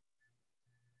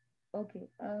 Okay.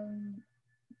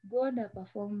 God has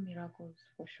performed miracles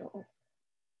for sure.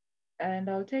 And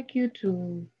I'll take you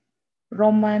to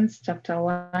Romans chapter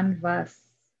 1, verse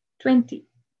 20.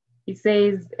 It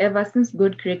says, ever since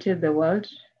God created the world,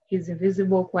 his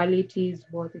invisible qualities,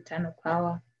 both eternal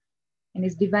power and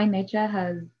his divine nature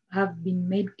have been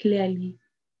made clearly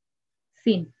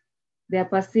seen. They are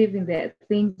perceived in the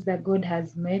things that God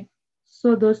has made,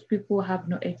 so those people have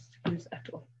no excuse at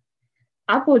all.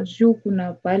 Hapo juu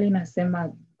kuna pali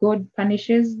nasema God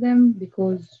punishes them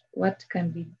because what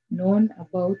can be known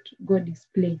about God is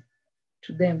plain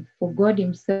to them, for God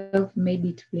himself made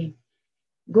it plain.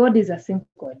 God is a simple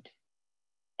God,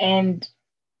 and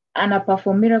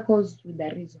perform miracles with a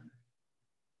reason.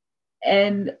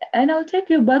 And I'll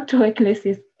take you back to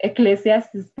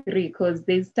Ecclesiastes 3, because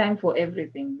there's time for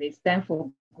everything. There's time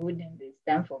for good and there's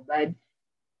time for bad.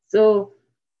 So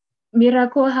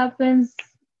miracle happens,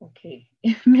 okay.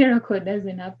 If miracle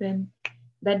doesn't happen,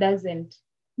 that doesn't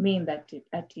mean that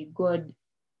God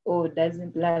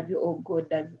doesn't love you, or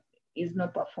God is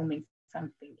not performing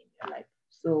something in your life.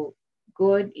 So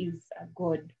God is a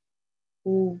God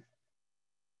who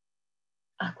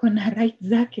akona right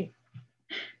zake.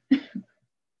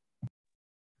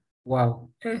 Wow.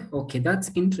 Okay,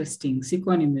 that's interesting.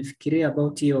 Sikuwa nimefikiria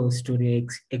about hiyo story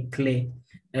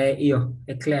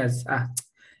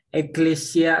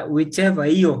Ecclesia, whichever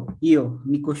hiyo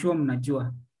niko sure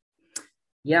mnajua.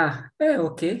 Yeah,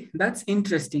 okay, that's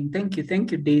interesting. Thank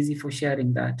you Daisy for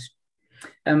sharing that.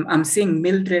 I'm seeing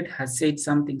Mildred has said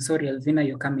something. Sorry, Alvina,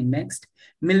 you're coming next.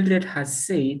 Mildred has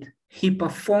said he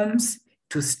performs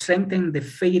to strengthen the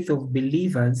faith of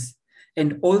believers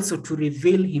and also to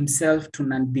reveal himself to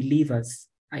non-believers,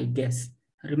 I guess.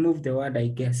 Remove the word, I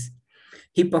guess.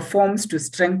 He performs to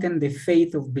strengthen the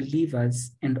faith of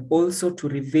believers and also to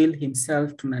reveal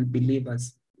himself to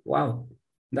non-believers. Wow,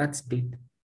 that's deep.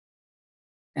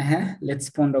 Let's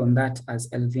ponder on that as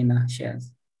Elvina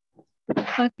shares.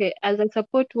 Okay, as I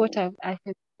support what I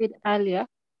have said earlier,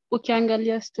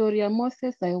 ukiangalia story ya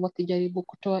Moses wakijaribu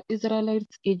kutoa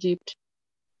Israelites Egypt,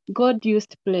 God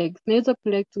used plagues. Na hizo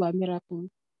plagues were miracles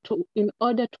in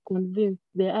order to convince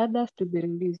the others to be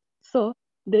released. So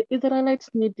the Israelites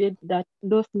needed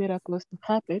those miracles to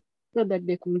happen so that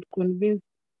they could convince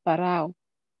Pharaoh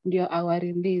ndio our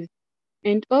release.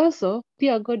 And also,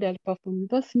 pia God had performed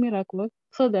those miracles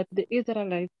so that the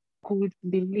Israelites could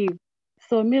believe.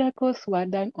 So miracles were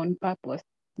done on purpose,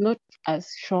 not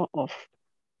as show off.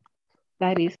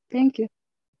 That is, thank you.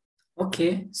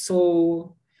 Okay,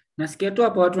 so nasikia tu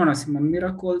hapo watu wanasema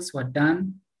miracles were done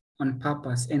on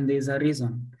purpose and there's a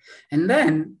reason. And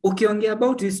then ukiongea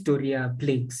about this story ya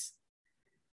plagues,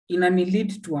 inani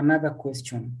lead to another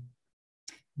question.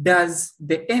 Does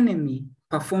the enemy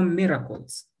perform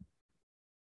miracles?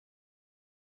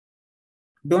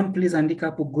 Don't please andika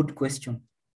hapo good question.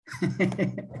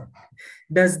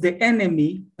 Does the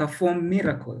enemy perform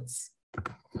miracles?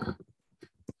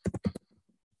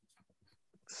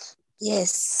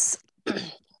 Yes.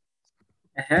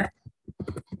 Uh-huh.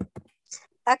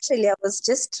 Actually, I was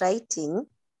just writing.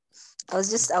 I was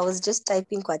just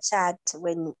typing kwa chat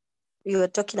when we were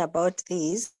talking about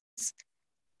this.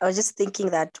 I was just thinking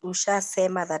that Usha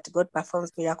Sema that God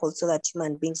performs miracles so that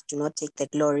human beings do not take the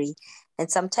glory.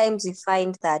 And sometimes we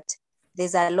find that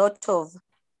there's a lot of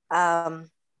wacha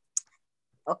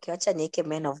nieke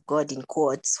men of God in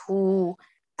quotes who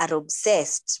are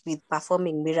obsessed with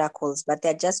performing miracles, but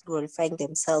they're just glorifying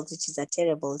themselves, which is a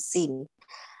terrible sin.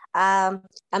 I'm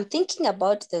thinking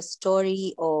about the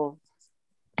story of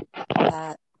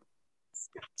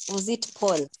was it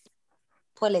Paul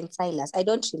and Silas? I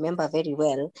don't remember very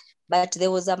well, but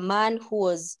there was a man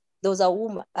there was a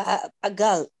woman, a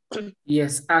girl.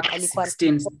 Yes, Act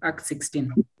 16. Act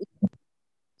 16.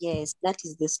 Yes, that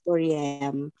is the story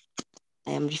I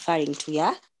am referring to.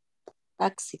 Yeah,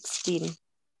 Act 16.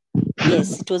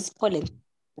 Yes, it was Paul and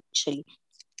actually.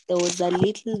 There was a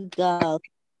little girl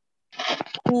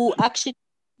who actually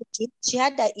she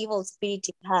had an evil spirit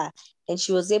in her, and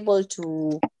she was able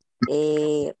to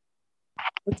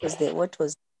what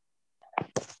was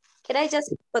can I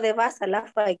just for the verse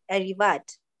I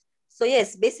revert? So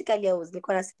yes, basically I was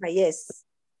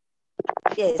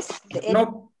yes.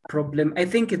 No problem. I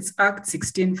think it's Act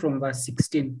 16 from verse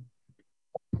 16.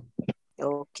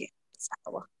 Okay.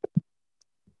 Sawa.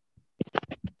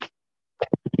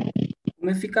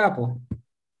 Umefika hapo?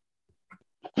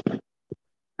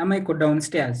 Ama iko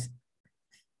downstairs?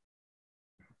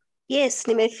 Yes,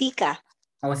 nimefika.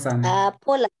 Awesome.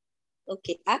 Paul,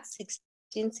 okay, Act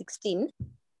 16:16.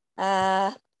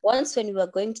 Once when we were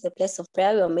going to the place of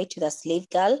prayer, we were met with a slave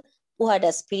girl who had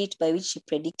a spirit by which she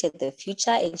predicted the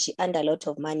future, and she earned a lot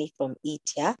of money from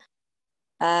it. Yeah.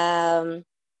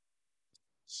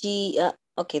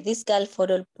 This girl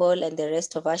followed Paul and the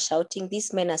rest of us, shouting,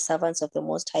 "These men are servants of the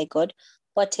Most High God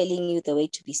who are telling you the way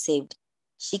to be saved."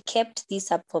 She kept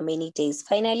this up for many days.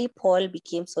 Finally, Paul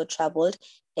became so troubled,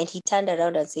 and he turned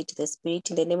around and said to the spirit,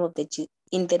 "In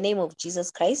the name of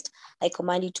Jesus Christ, I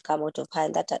command you to come out of her."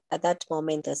 And at that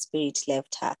moment, the spirit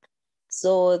left her.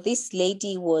 So this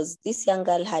young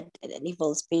girl had an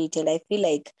evil spirit, and I feel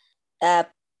like,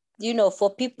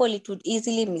 for people, it would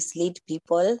easily mislead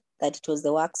people that it was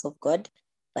the works of God,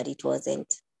 but it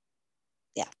wasn't.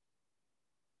 Yeah.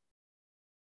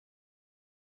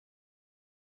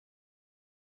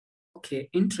 Okay,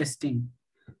 interesting.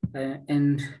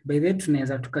 And by the way,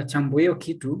 tunaweza tukachambua hiyo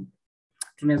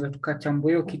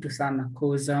kitu sana,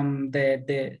 because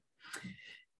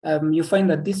you find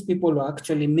that these people were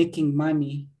actually making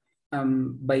money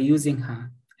by using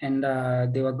her, and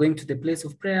they were going to the place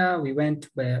of prayer. We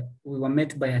were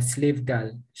met by a slave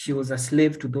girl. She was a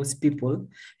slave to those people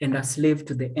and a slave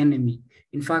to the enemy.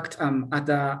 In fact,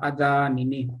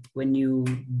 when you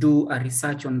do a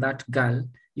research on that girl,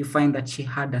 you find that she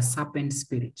had a serpent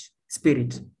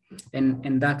spirit,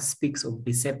 and that speaks of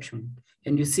deception.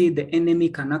 And you see, the enemy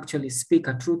can actually speak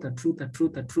a truth,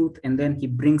 and then he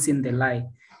brings in the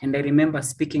lie. And I remember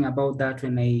speaking about that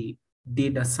when I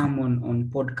did a sermon on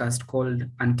podcast called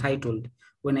Untitled,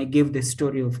 when I gave the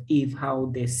story of Eve, how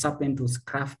the serpent was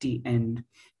crafty and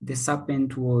the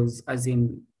serpent was, as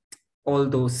in all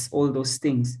those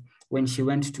things when she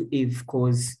went to Eve.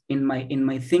 Because in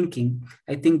my thinking,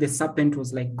 I think the serpent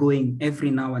was like going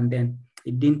every now and then.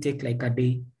 It didn't take like a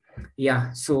day.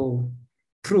 Yeah, so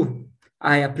true.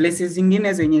 Aya, places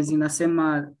zingine zenye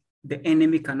zinasema the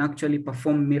enemy can actually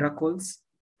perform miracles.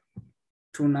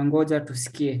 Tunangoja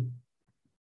tusikie.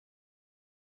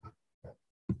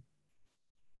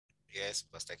 Yes,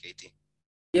 Pastor Katie.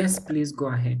 Yes, please go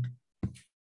ahead.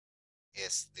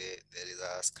 Yes, there is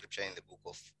a scripture in the book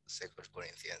of 2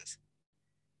 Corinthians,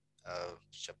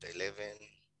 chapter 11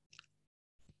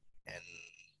 and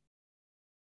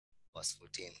verse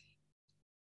 14.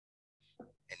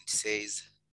 And it says,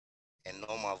 "And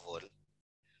no marvel,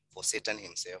 for Satan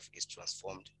himself is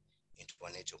transformed into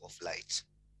a nature of light.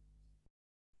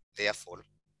 Therefore,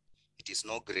 it is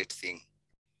no great thing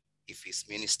if his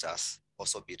ministers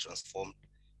also be transformed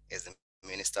as the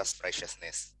ministers of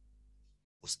righteousness,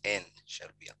 whose end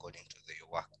shall be according to their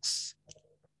works."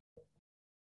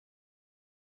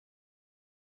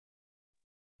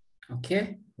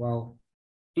 Okay, Wow.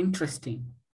 Interesting.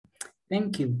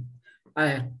 Thank you.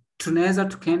 Tunaweza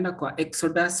tukaenda kwa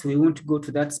Exodus. We won't go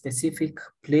to that specific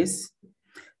place,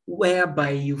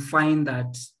 whereby you find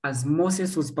that as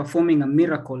Moses was performing a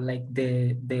miracle, like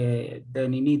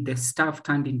the staff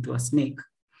turned into a snake,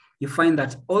 you find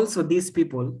that also these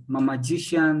people,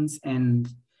 magicians and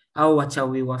au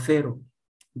wachawi wa Pharaoh,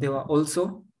 they were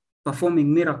also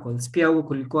performing miracles. Pia huko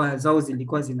kulikuwa zao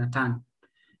zilikuwa zinatana.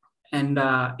 And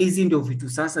hizi ndio vitu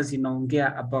sasa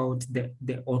zinaongea about the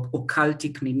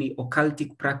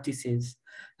occultic practices.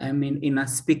 I mean, ina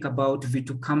speak about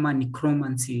vitu kama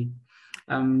necromancy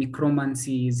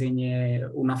zenye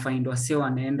unafaindwa sio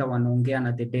wanaenda wanaongea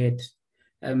na the dead.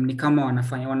 Ni kama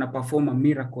wana perform a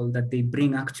miracle that they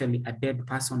bring actually a dead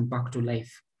person back to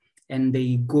life and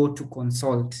they go to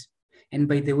consult. And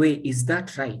by the way, is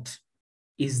that right?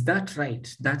 Is that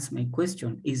right? That's my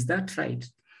question. Is that right?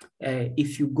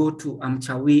 If you go to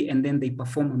Amchawi and then they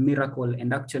perform a miracle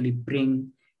and actually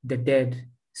bring the dead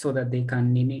so that they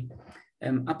can nini.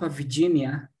 Upper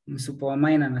Virginia, Msupa wa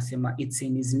Maina anasema it's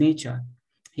in his nature.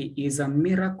 He is a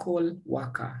miracle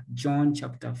worker. John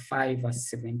chapter 5 verse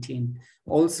 17.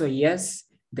 Also, yes,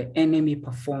 the enemy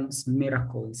performs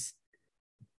miracles.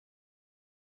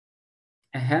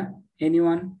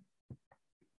 Anyone?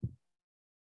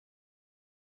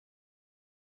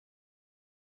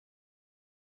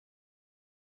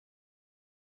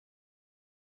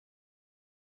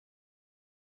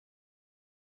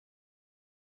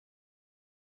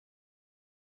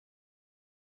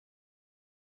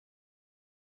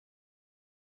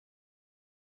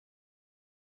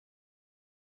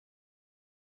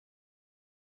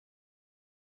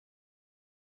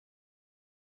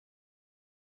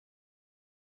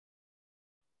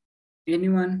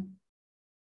 Anyone?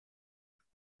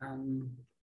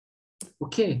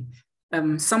 Okay.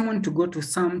 Someone to go to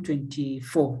Psalm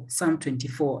 24. Psalm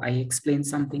 24, I explained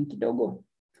something kidogo.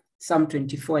 Psalm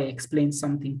 24, I explained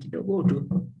something kidogo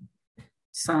too.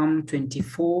 Psalm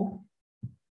 24.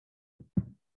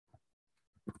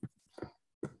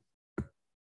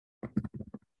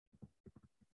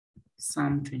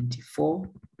 Psalm 24.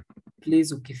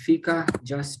 Please, ukifika,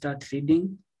 just start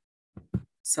reading.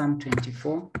 Psalm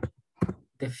 24.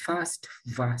 The first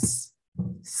verse,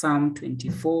 Psalm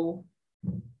 24,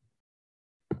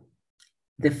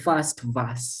 the first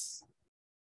verse,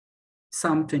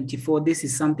 Psalm 24. This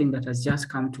is something that has just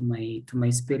come to my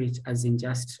spirit as in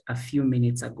just a few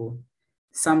minutes ago.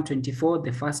 Psalm 24,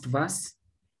 the first verse.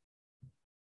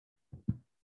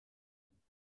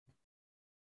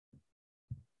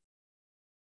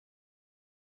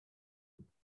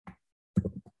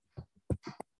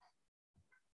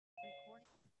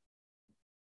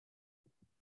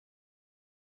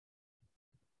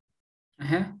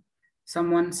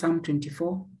 Someone, Psalm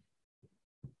 24.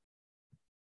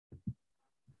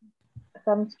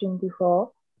 Psalms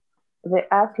 24. The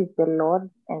earth is the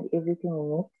Lord's and everything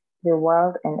in it, the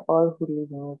world and all who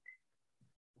live in it.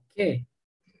 Okay.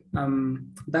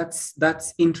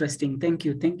 That's interesting. Thank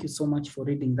you so much for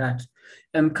reading that.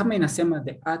 Kama inasema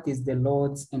the earth is the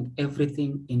Lord's and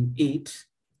everything in it,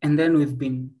 and then we've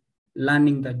been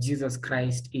learning that Jesus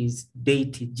Christ is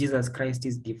deity, Jesus Christ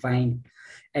is divine,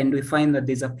 and we find that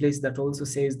there's a place that also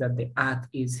says that the earth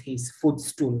is his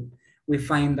footstool. We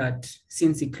find that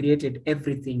since he created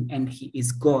everything and he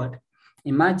is God,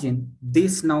 imagine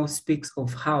this now speaks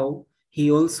of how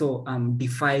he also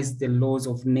defies the laws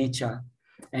of nature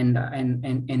and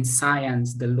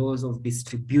science, the laws of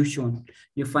distribution.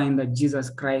 You find that Jesus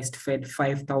Christ fed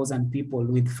 5,000 people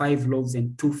with 5 loaves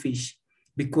and 2 fish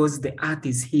because the earth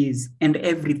is his and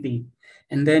everything.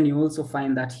 And then you also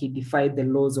find that he defied the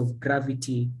laws of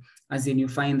gravity, as in you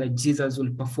find that Jesus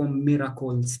will perform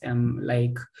miracles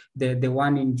like the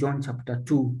one in John chapter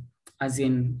 2, as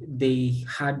in they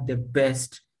had the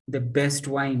best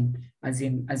wine, as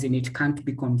in it can't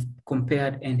be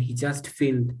compared, and he just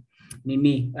filled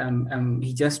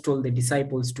he just told the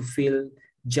disciples to fill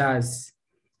jars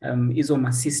hizo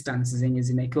assistants zenye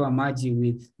zinaekewa maji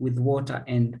with water,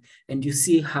 and you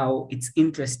see how it's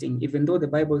interesting, even though the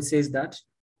Bible says that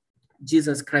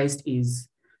Jesus Christ is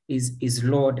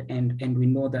Lord, and we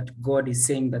know that God is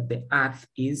saying that the earth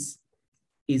is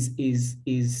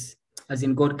as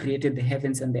in God created the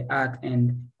heavens and the earth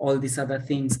and all these other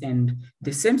things, and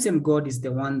the same God is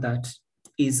the one that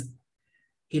is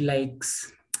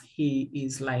he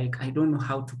is like, I don't know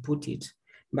how to put it,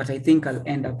 but I think I'll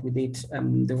end up with it.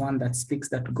 The one that speaks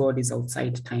that God is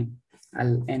outside time.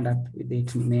 I'll end up with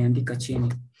it. Nimeandika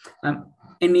chini.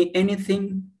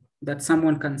 Anything that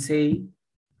someone can say?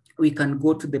 We can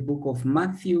go to the book of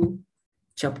Matthew,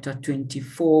 chapter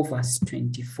 24, verse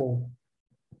 24.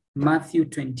 Matthew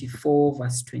 24,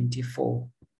 verse 24.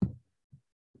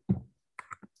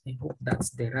 I hope that's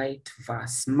the right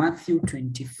verse. Matthew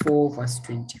 24, verse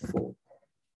 24.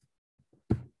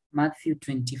 Matthew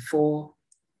 24,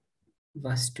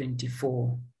 verse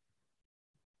 24.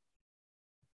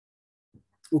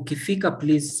 Ukifika,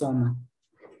 please soma.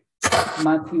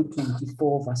 Matthew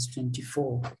 24, verse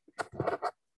 24.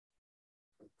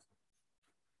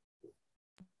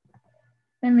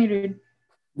 Let me read.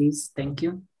 Please, thank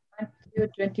you. Matthew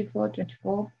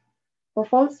 24:24. For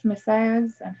false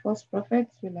messiahs and false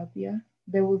prophets will appear.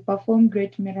 They will perform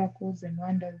great miracles and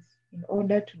wonders in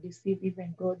order to deceive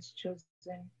even God's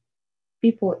chosen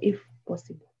people, if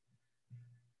possible.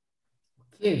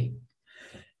 Okay.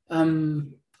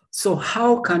 So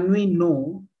how can we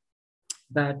know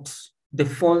that the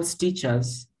false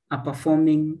teachers are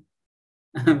performing,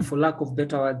 for lack of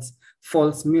better words,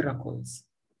 false miracles?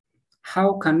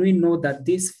 How can we know that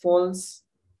these false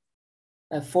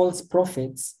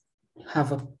prophets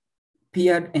have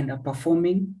appeared and are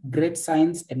performing great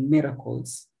signs and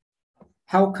miracles?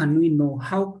 How can we know?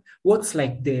 What's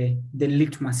like the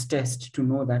litmus test to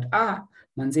know that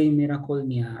manze miracle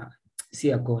niya see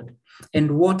a God?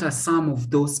 And what are some of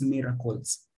those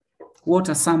miracles? What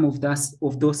are some of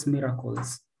those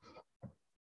miracles?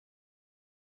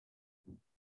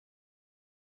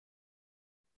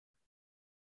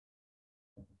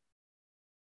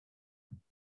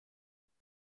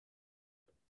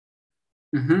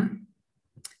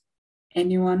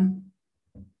 Anyone?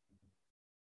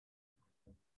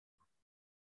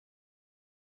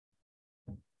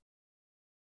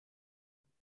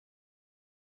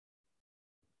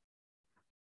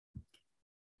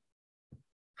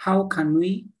 How can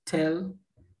we tell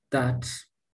that?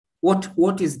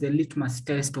 What is the litmus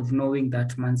test of knowing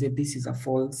that manze this is a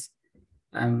false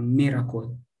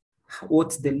miracle?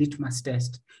 What's the litmus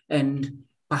test? And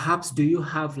perhaps do you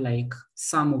have like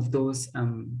some of those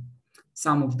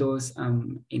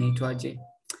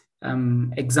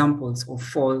examples of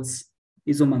false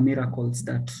miracles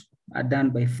that are done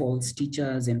by false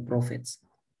teachers and prophets?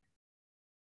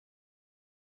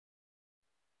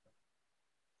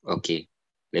 Okay,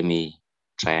 let me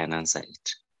try and answer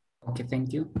it. Okay,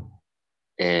 thank you.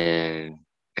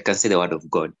 I can say the word of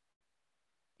God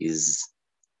is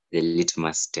the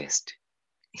litmus test.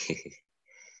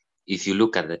 If you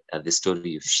look at the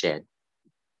story you've shared,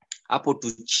 hapo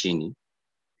tu chini,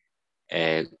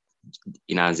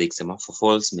 inaanza ikisema for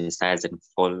false messiahs and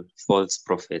false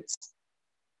prophets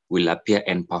will appear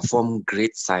and perform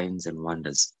great signs and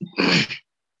wonders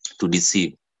to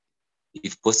deceive,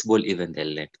 if possible, even the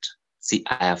elect. See,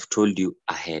 I have told you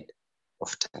ahead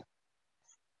of time.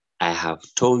 I have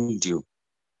told you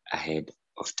ahead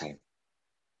of time.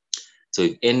 So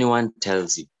if anyone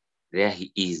tells you, there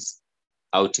he is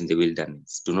out in the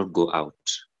wilderness, do not go out.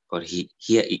 Or here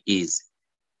he is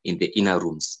in the inner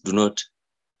rooms, do not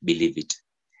believe it.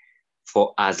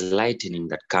 For as lightning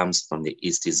that comes from the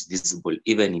east is visible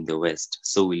even in the west,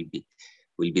 so will be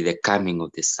the coming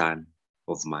of the Son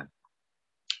of Man.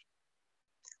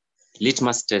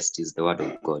 Litmus test is the word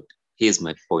of God. Here's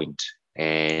my point,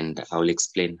 and I will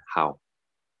explain how.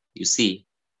 You see,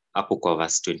 hapo kwa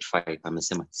verse 25,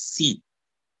 amesema, see,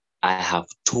 I have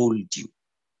told you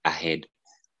ahead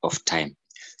of time.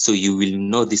 So you will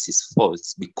know this is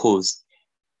false because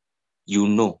you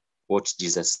know what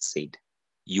Jesus said.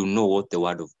 You know what the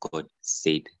word of God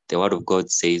said. The word of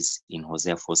God says in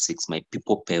Hosea 4:6, my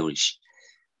people perish.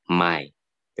 The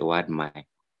word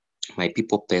my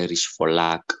people perish for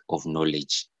lack of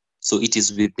knowledge. So it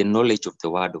is with the knowledge of the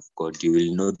word of God, you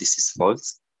will know this is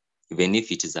false. Even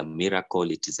if it is a miracle,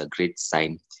 it is a great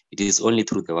sign. It is only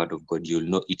through the word of God you'll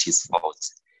know it is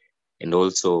false. And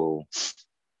also,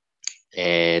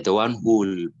 the one who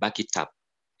will back it up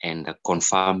and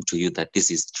confirm to you that this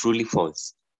is truly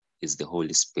false is the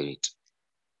Holy Spirit.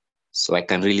 So I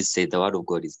can really say the word of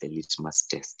God is the litmus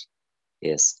test.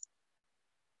 Yes.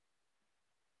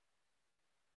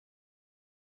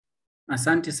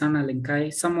 Asante sana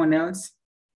Lenkai. Someone else?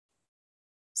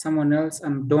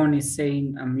 Dawn is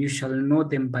saying, you shall know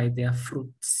them by their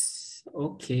fruits.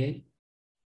 Okay.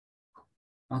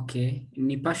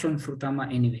 Ni passion fruit ama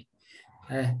anyway.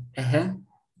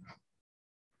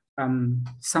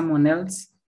 Someone else?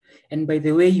 And by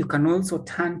the way, you can also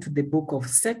turn to the book of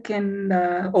 1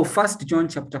 John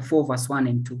chapter 4, verse 1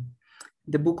 and 2.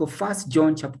 The book of 1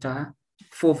 John chapter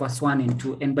 4, verse 1 and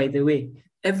 2. And by the way,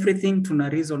 everything tuna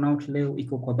reason out leo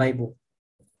iko kwa Bible.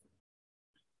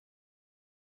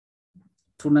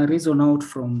 Tuna reason out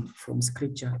from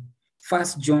scripture. 1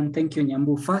 John, thank you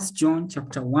Nyambu. 1 John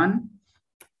chapter 1.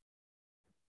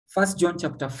 1 John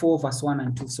chapter 4, verse 1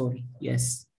 and 2, sorry.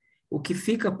 Yes.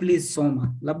 Ukifika please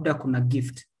soma, labda kuna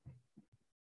gift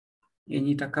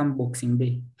yenye itakam Boxing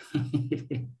Day.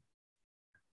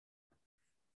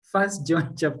 1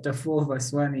 John chapter 4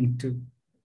 verse 1 and 2.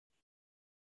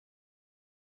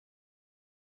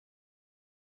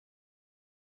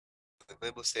 The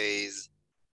Bible says,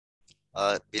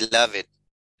 beloved,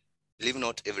 believe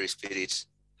not every spirit,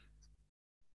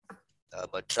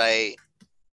 but try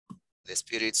the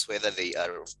spirits whether they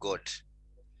are of God,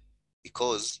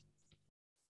 because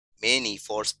many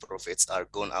false prophets are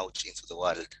gone out into the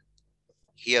world.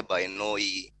 Hereby know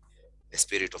ye the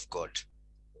Spirit of God.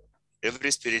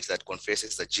 Every spirit that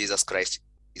confesses that Jesus Christ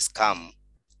is come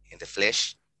in the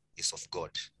flesh is of God.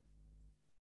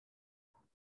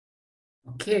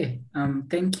 Okay,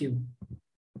 thank you.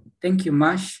 Thank you,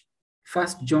 Mash.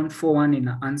 1 John 4:1 in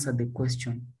answer the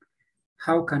question.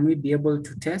 How can we be able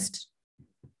to test?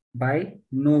 By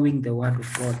knowing the word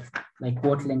of God, like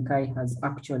what Lenkai has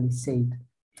actually said.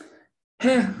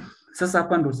 Hey, sasa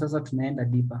hapa ndo sasa tunaenda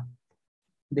deeper.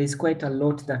 There's quite a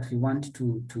lot that we want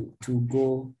to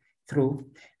go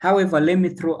through. However, let me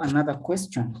throw another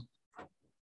question.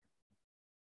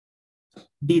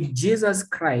 Did Jesus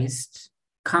Christ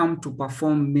come to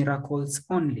perform miracles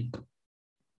only?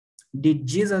 Did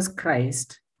Jesus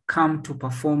Christ come to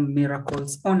perform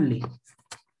miracles only?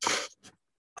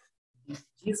 Did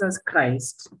Jesus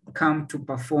Christ come to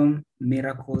perform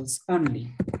miracles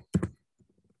only?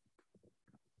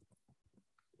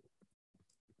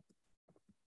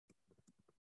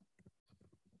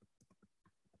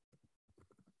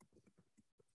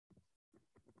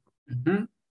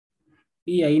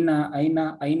 Hii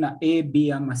aina A,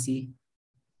 B ama C,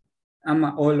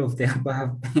 ama all of the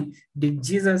above. Did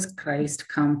Jesus Christ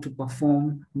come to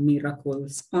perform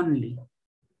miracles only?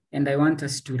 And I want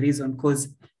us to reason, because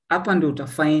hapa ndo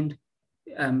utafind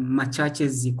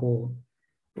machaches ziko,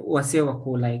 wase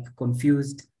wako like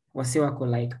confused, wase wako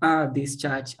like, this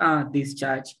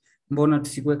church, mbona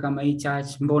tusikue kama hii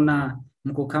church, mbona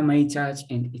mko kama hii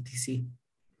church, and etc.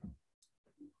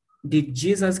 Did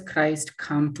Jesus Christ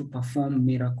come to perform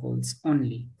miracles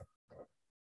only?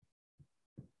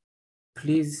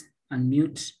 Please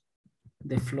unmute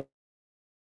the floor.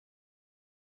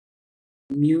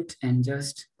 Mute and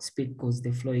just speak because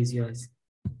the floor is yours.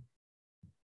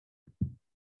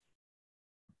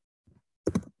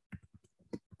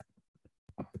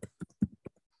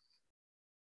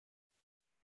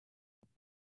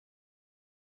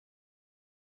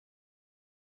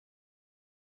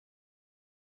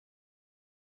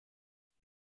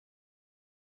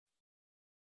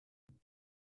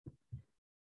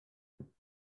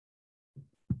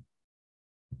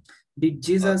 Did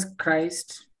Jesus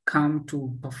Christ come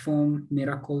to perform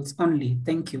miracles only?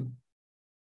 Thank you.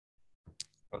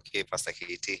 Okay, Pastor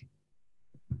Katie.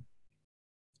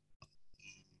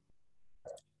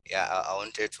 Yeah, I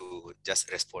wanted to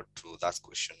just respond to that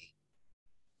question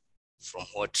from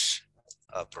what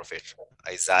Prophet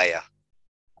Isaiah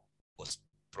was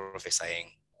prophesying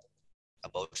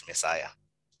about Messiah.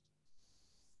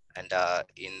 And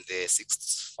in the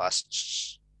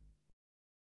 1st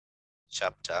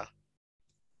chapter,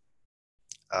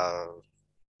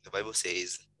 the Bible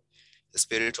says, the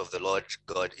Spirit of the Lord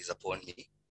God is upon me,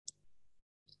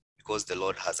 because the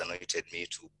Lord has anointed me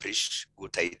to preach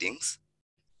good tidings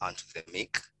unto the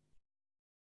meek.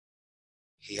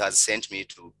 He has sent me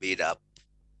to build up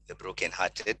the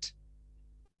brokenhearted,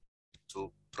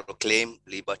 to proclaim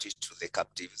liberty to the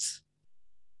captives,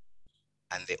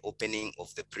 and the opening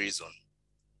of the prison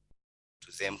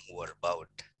to them who are bound,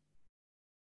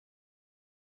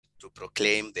 to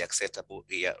proclaim the acceptable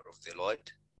year of the Lord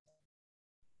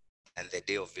and the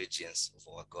day of vengeance of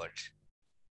our God,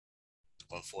 to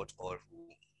comfort all who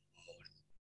mourn.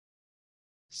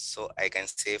 So I can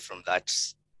say from that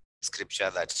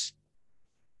scripture that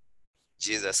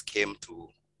Jesus came to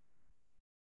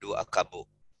do a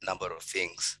number of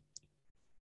things,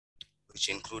 which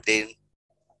included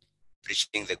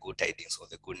preaching the good tidings or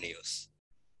the good news.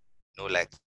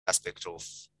 Like aspect of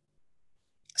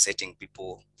setting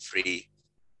people free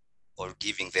or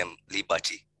giving them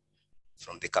liberty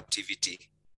from the captivity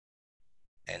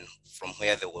and from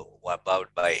where they were bound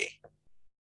by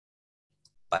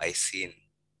sin.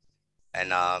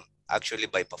 And actually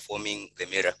by performing the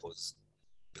miracles,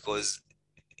 because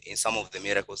in some of the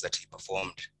miracles that he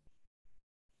performed,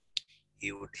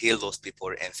 he would heal those people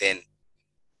and then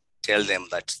tell them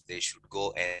that they should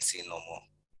go and sin no more.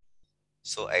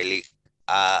 So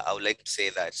I would like to say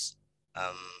that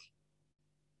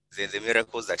the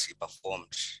miracles that he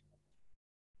performed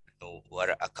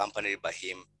were accompanied by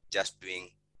him just doing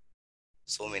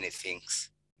so many things,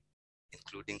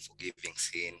 including forgiving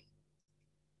sin,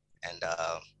 and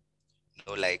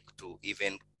like to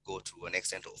even go to an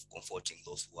extent of comforting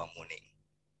those who are mourning.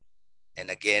 And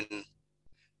again,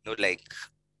 like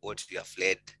what we have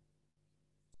led,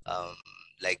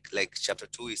 like chapter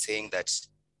 2 is saying that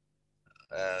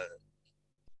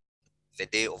the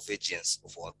day of vengeance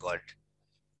of our God.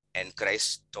 And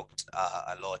Christ talked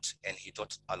a lot, and he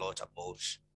taught a lot about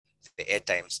the end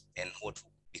times and what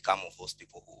will become of those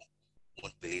people who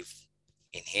won't believe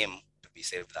in him to be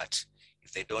saved, that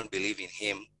if they don't believe in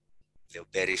him, they'll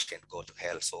perish and go to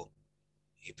hell. So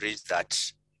he preached that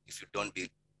if you don't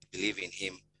believe in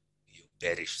him, you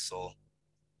perish. So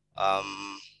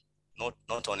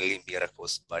not only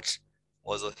miracles, but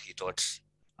also he taught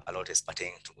a lot as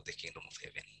pertaining to the kingdom of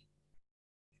heaven.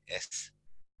 Yes.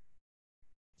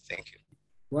 Thank you.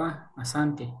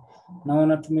 Asante.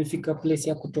 Naona tumefika place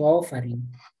ya kutoa offering.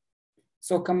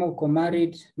 So kama uko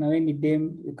married na wewe ni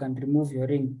dem, you can remove your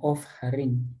ring off her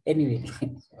ring. Anyway,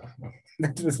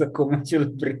 that was a commercial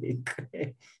break.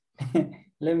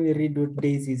 Let me read what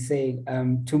Daisy is saying.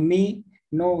 To me,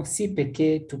 no, si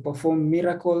peke to perform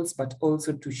miracles, but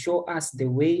also to show us the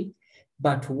way.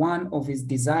 But one of his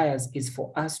desires is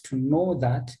for us to know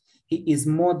that he is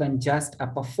more than just a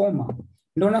performer.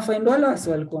 Ndo nafind wale wasi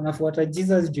walikuwa wanafuata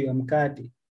Jesus juu ya mkate.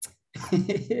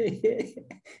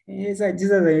 Yes,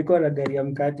 Jesus alikuwa na gari ya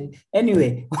mkate.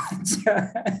 Anyway,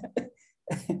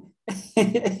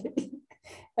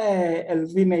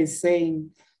 Elvina is saying,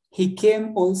 he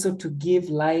came also to give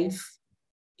life.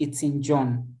 It's in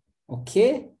John.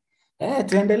 Okay?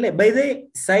 Tuendelee. By the way,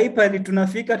 saipa ni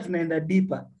tunafika tunaenda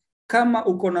deeper. Kama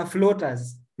uko na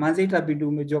floaters, manze itabidi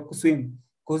umejua kuswim.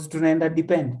 Because tunaenda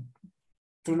depend.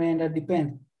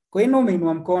 Kwa hiyo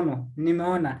umeinua mkono,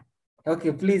 nimeona.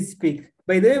 Okay, please speak.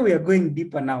 By the way, we are going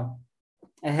deeper now.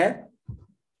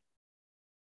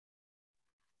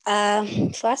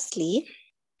 Firstly,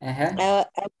 I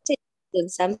wanted to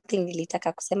something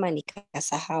nilitaka kusema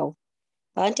nikasahau.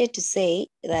 I wanted to say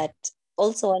that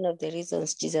also one of the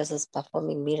reasons Jesus was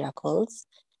performing miracles,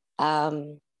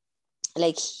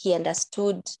 like he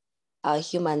understood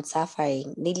human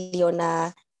suffering.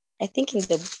 Niliona, I think in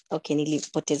the, okay,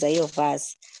 nilipoteza hiyo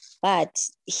verse, but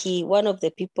one of the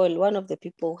people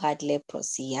who had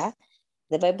leprosy, yeah?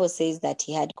 The Bible says that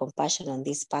he had compassion on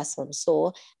this person.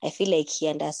 So I feel like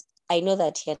I know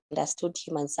that he understood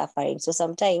human suffering. So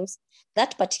sometimes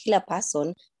that particular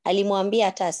person, alimwambia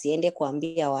hata asiende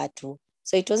kuambia watu.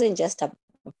 So it wasn't just a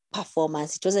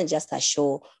performance. It wasn't just a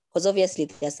show. Because obviously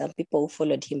there are some people who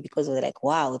followed him because they're like,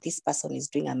 wow, this person is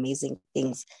doing amazing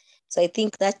things. So I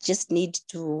think that just need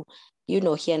to,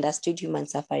 he understood human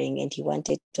suffering and he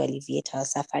wanted to alleviate our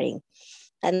suffering.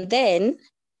 And then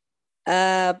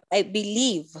I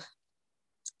believe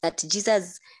that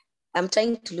Jesus, I'm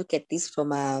trying to look at this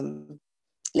from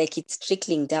like it's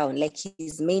trickling down, like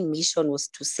his main mission was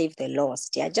to save the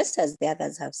lost, yeah, just as the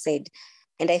others have said.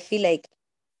 And I feel like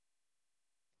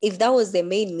if that was the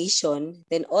main mission,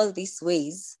 then all these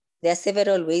ways, there are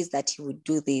several ways that he would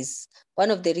do this.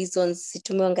 One of the reasons,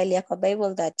 tumeangalia kwa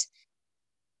Bible, that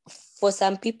for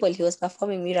some people he was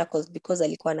performing miracles because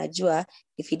alikuwa anajua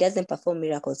if he doesn't perform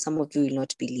miracles, some of you will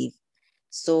not believe.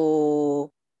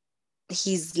 So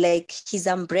his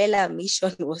umbrella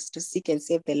mission was to seek and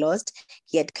save the lost.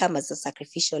 He had come as a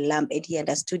sacrificial lamb and he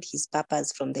understood his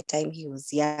purpose from the time he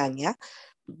was young, yeah?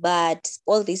 But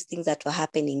all these things that were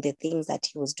happening, the things that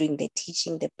he was doing, the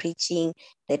teaching, the preaching,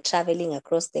 the traveling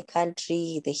across the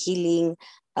country, the healing,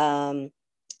 and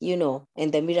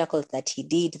the miracles that he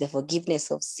did, the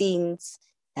forgiveness of sins,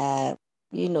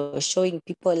 showing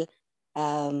people,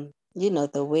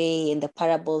 the way, and the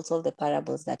parables, all the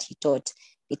parables that he taught.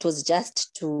 It was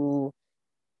just to,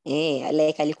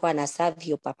 like alikuwa na serve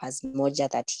your purpose moja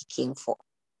that he came for.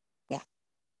 Yeah.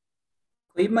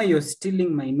 Koima, you're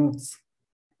stealing my notes.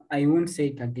 I won't say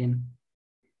it again.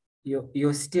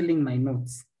 You're stealing my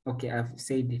notes. Okay, I've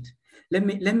said it. Let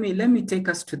me take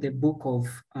us to the book of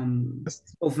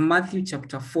Matthew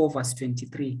chapter 4 verse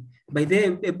 23. By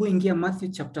the way,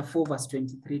 Matthew chapter 4 verse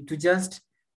 23 to just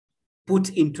put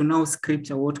into now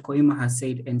scripture what Koima has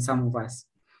said and some of us.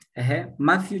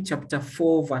 Matthew chapter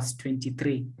 4 verse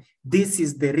 23. This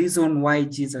is the reason why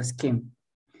Jesus came.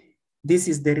 This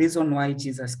is the reason why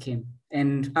Jesus came.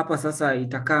 And hapa sasa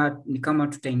itakaa ni kama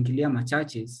tutaingilia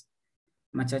machaches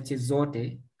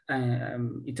zote,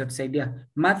 itatusaidia.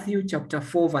 Matthew chapter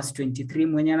 4 verse 23,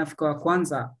 mwenye anafika wa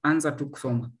kwanza anza tu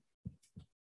kusoma.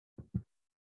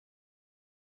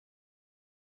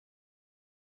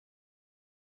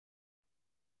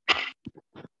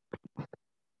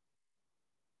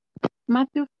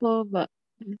 Matthew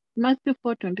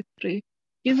 4:23.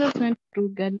 Jesus went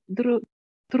through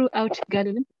throughout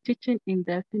Galilee, teaching in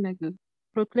their synagogue,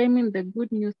 proclaiming the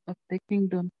good news of the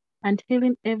kingdom, and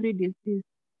healing every disease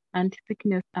and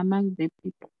sickness among the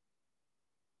people.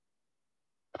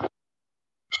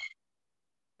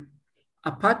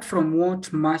 Apart from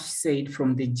what Marsh said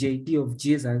from the JD of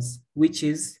Jesus, which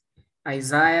is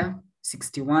Isaiah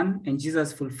 61, and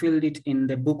Jesus fulfilled it in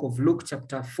the book of Luke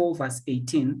chapter 4, verse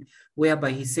 18,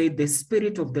 whereby he said, "The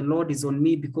Spirit of the Lord is on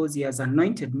me because he has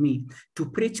anointed me to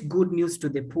preach good news to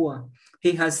the poor.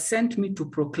 He has sent me to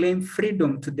proclaim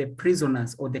freedom to the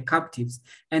prisoners or the captives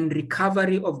and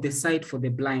recovery of the sight for the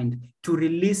blind, to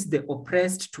release the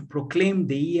oppressed, to proclaim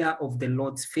the year of the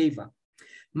Lord's favor."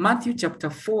 Matthew chapter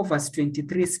 4, verse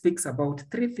 23 speaks about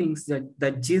three things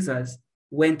that Jesus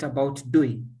went about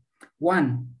doing.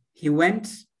 1, he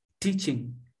went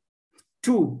teaching.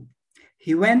 2,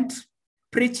 he went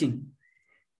preaching.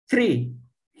 3,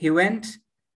 he went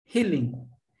healing.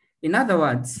 In other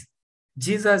words,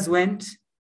 Jesus went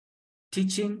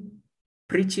teaching,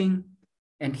 preaching,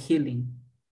 and healing.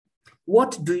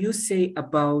 What do you say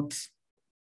about,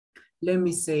 let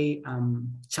me say,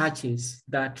 churches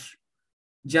that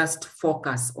just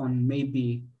focus on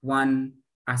maybe one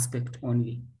aspect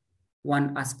only,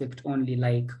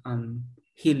 like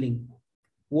healing?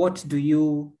 What do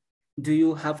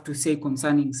you have to say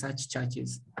concerning such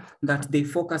churches that they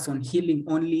focus on healing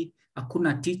only,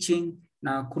 hakuna teaching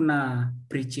na hakuna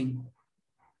preaching?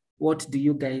 What do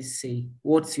you guys say?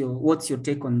 What's your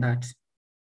take on that?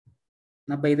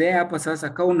 Na by the way, hapa sasa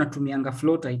kama unatumianga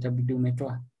floater itabidi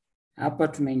umetoa. Hapa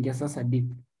tunaingia sasa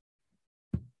deep.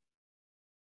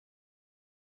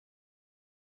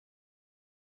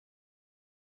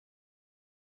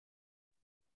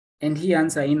 And he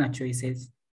answer ina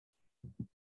choices.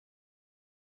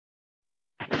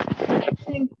 I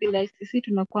think pillars sisi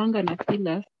tunakuanga na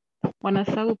pillars,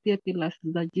 wanasahau pia pillars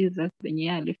za Jesus venye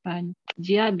yeye alifanya.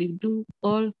 Jia alido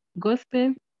all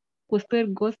gospel, gospel,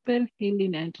 gospel,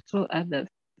 healing and so others.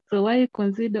 So why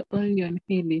consider only on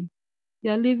healing?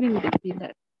 You are leaving the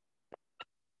pillars.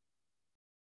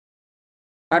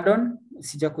 Pardon?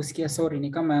 Sijakusikia, sorry,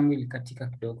 ni kama yangu ilikatika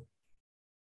kidogo.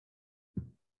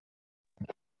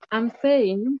 I'm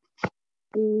saying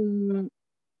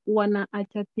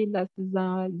wanaacha pillars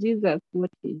za Jesus,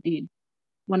 what he did.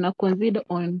 Wana consider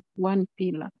on one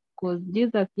pillar because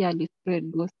Jesus here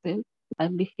alispread gospel,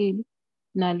 aliheal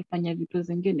na alifanya vitu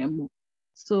zingine more.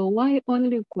 So why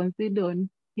only consider on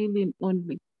healing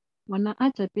only?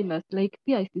 Wanaacha pillars like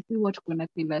pia ICC what kuna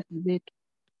pillars zetu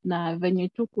na venye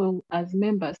tuko as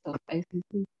members of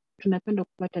ICC tunapenda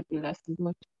kupata pillars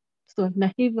zote. So na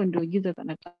hivyo ndio Jesus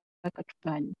anataka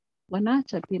tufanye.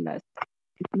 Wanaacha pillars,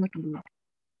 it's not good.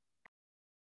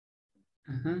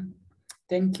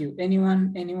 Thank you.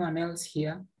 Anyone else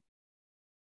here?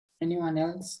 Anyone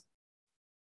else?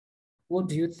 What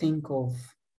do you think of?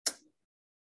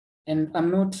 And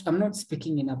I'm not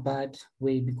speaking in a bad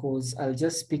way because I'll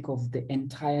just speak of the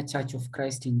entire Church of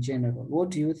Christ in general. What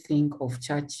do you think of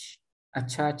a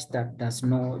church that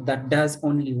does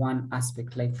only one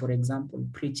aspect, like for example,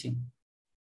 preaching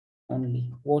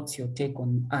only? What's your take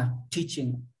on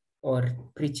teaching or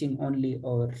preaching only,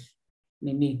 or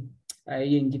nini?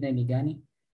 Ingine ni gani?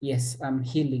 Yes,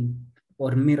 healing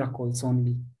or miracles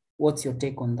only. What's your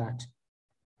take on that?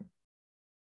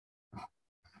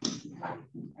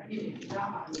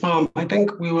 I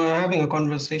think we were having a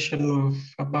conversation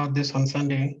about this on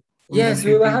Sunday. Yes,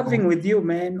 we were having with you,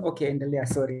 man. Okay, endelea,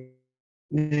 sorry.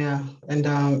 Yeah, and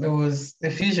it was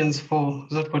Ephesians 4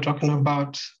 that we're talking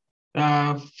about,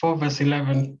 4 verse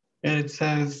 11. And it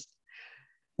says,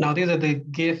 "Now these are the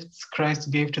gifts Christ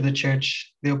gave to the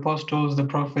church, the apostles, the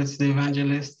prophets, the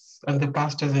evangelists, and the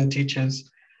pastors and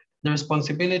teachers. The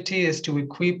responsibility is to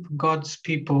equip God's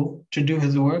people to do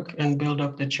his work and build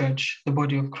up the church, the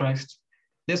body of Christ.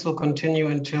 This will continue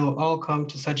until all come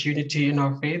to such unity in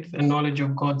our faith and knowledge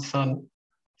of God's Son,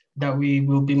 that we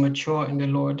will be mature in the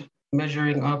Lord,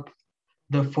 measuring up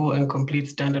the full and complete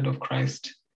standard of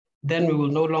Christ. Then we will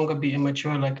no longer be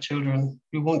immature like children.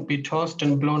 We won't be tossed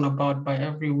and blown about by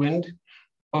every wind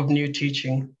of new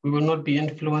teaching. We will not be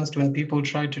influenced when people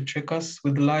try to trick us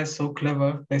with lies so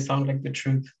clever they sound like the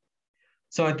truth."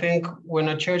 So I think when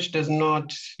a church does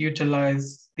not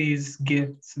utilize these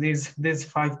gifts, these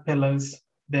 5 pillars,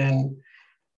 then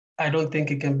I don't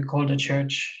think it can be called a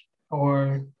church.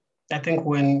 Or I think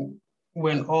when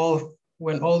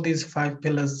all these 5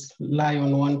 pillars lie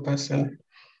on one person,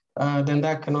 then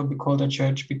that cannot be called a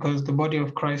church, because the body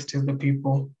of Christ is the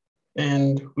people.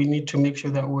 And we need to make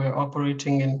sure that we're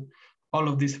operating in all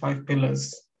of these 5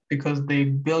 pillars, because they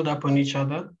build up on each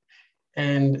other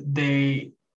and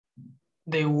they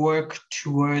they work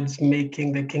towards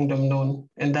making the kingdom known.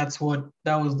 And that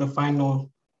was the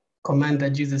final command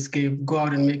that Jesus gave: go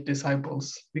out and make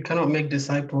disciples. We cannot make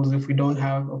disciples if we don't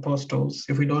have apostles,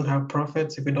 if we don't have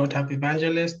prophets, if we don't have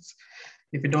evangelists,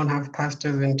 if we don't have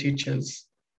pastors and teachers.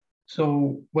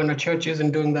 So when a church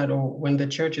isn't doing that, or when the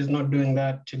church is not doing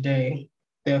that today,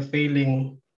 they're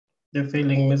failing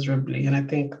miserably. And I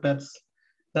think that's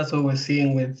what we're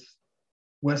seeing with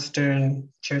Western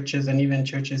churches and even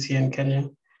churches here in Kenya.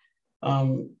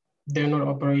 They're not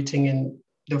operating in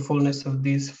the fullness of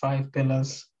these 5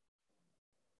 pillars.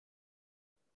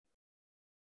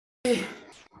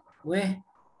 Wacha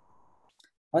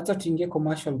tuingie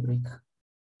commercial break.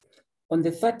 On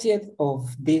the 30th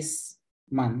of this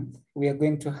month, we are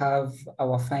going to have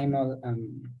our final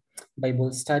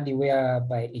Bible study,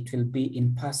 whereby it will be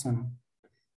in person.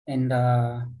 And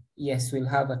yes, we'll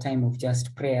have a time of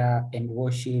just prayer and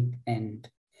worship and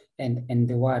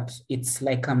the word. It's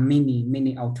like a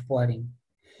mini outpouring.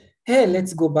 Hey,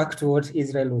 let's go back to what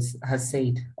Israel has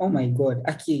said. Oh my God,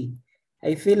 Aki,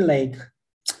 I feel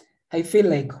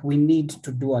like we need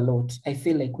to do a lot. I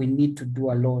feel like we need to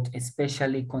do a lot,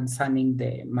 especially concerning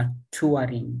the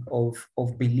maturing of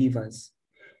believers.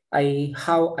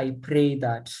 How I pray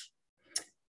that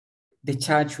the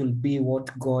church will be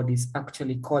what God is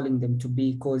actually calling them to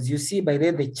be. Because you see, by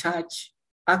the church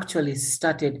actually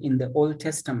started in the Old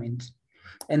Testament,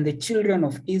 and the children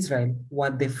of Israel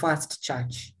were the first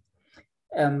church.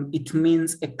 It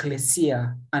means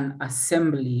ecclesia, an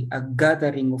assembly, a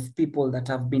gathering of people that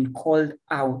have been called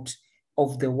out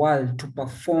of the world to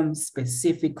perform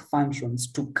specific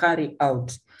functions, to carry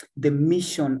out the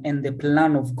mission and the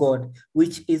plan of God,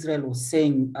 which Israel was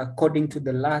saying, according to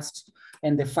the last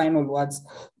and the final words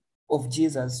of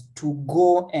Jesus, to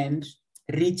go and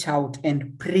reach out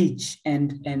and preach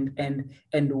and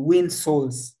win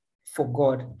souls for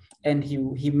God. And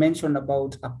he mentioned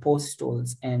about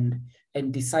apostles and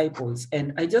disciples.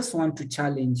 And I just want to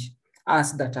challenge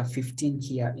us that are 15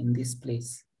 here in this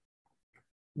place.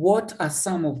 What are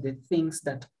some of the things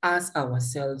that us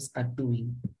ourselves are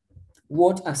doing?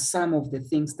 What are some of the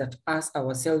things that us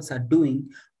ourselves are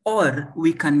doing, or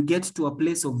we can get to a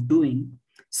place of doing,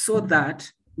 so that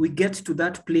we get to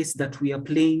that place that we are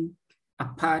playing a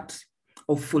part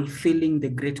of fulfilling the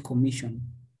Great Commission?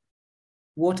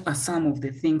 What are some of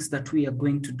the things that we are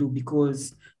going to do?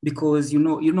 Because you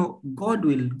know God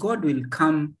will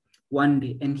come one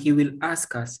day and he will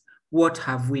ask us, what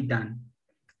have we done?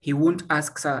 He won't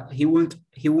ask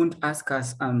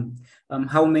us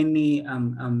how many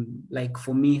like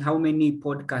for me, how many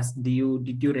podcasts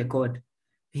did you record?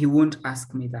 He won't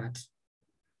ask me that.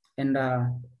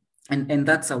 And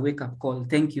that's a wake-up call.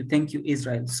 Thank you,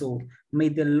 Israel. So may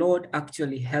the Lord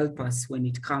actually help us when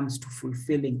it comes to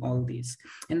fulfilling all this.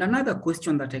 And another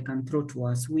question that I can throw to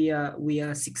us, we are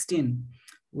 16.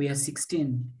 We are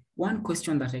 16. One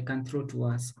question that I can throw to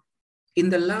us, in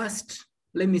the last,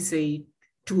 let me say,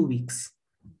 2 weeks,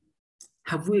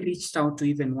 have we reached out to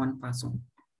even one person?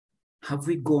 Have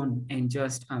we gone and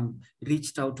just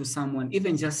reached out to someone,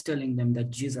 even just telling them that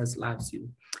Jesus loves you?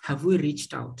 Have we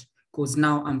reached out? Because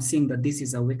now I'm seeing that this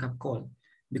is a wake-up call,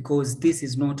 because this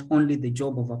is not only the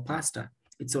job of a pastor,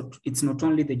 it's not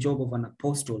only the job of an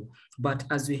apostle, but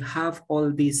as we have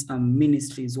all these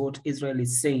ministries, what Israel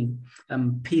is saying,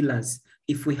 pillars,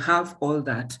 if we have all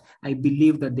that, I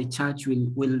believe that the church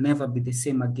will never be the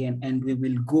same again, and we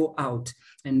will go out.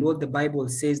 And what the Bible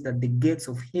says, that the gates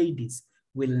of Hades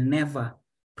will never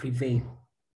prevail.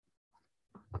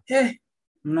 Hey,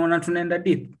 mnaona tunaenda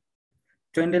deep.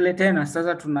 Tuendele tena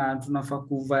sasa, tunafaa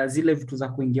kuvaa zile vitu za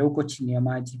kuingia huko chini ya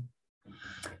maji.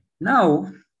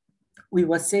 Now, we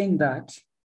were saying that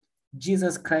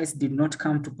Jesus Christ did not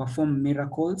come to perform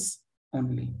miracles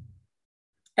only.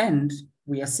 And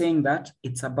we are saying that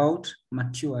it's about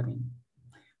maturing.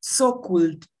 So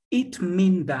could it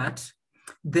mean that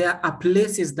there are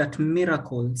places that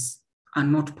miracles are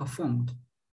not performed?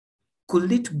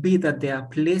 Could it be that there are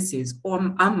places,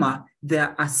 or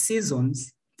there are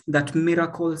seasons that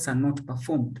miracles are not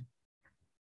performed?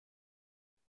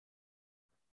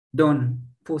 Don,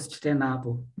 post tena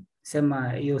hapo.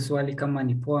 Sema hiyo swali kama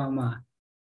ni poa ama.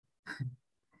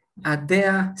 Are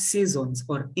there seasons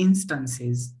or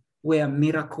instances where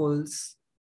miracles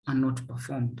are not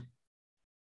performed?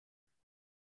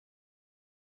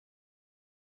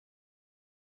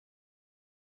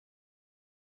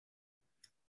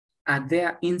 Are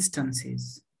there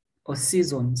instances or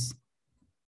seasons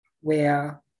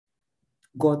where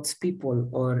God's people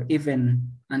or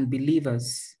even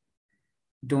unbelievers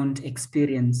don't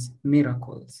experience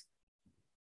miracles?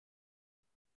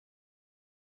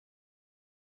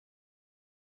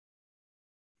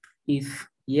 If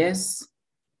yes,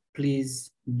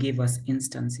 please give us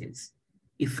instances.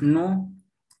 If no,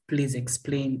 please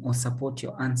explain or support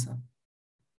your answer.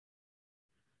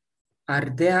 Are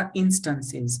there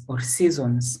instances or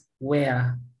seasons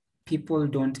where people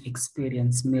don't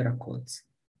experience miracles?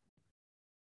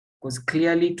 Because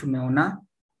clearly tumeona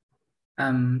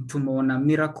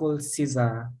miracles si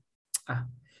za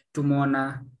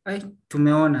tumeuona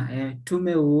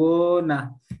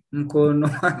mkono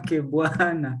wake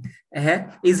Bwana.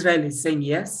 Israel is saying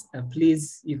yes.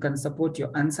 Please, you can support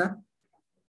your answer.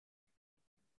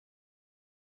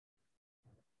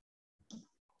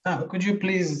 Could you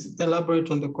please elaborate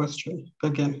on the question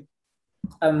again?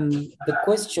 The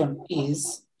question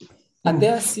is, are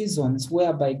there seasons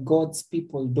whereby God's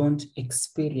people don't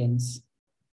experience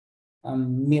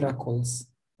miracles,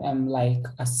 like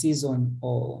a season,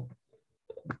 or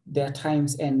there are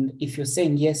times? And if you're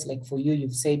saying yes, like for you,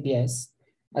 you've said yes,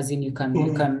 as in you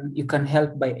can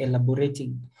help by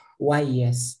elaborating why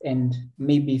yes, and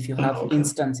maybe if you have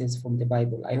instances from the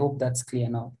Bible. I hope that's clear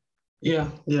now. Yeah.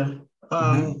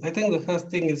 I think the first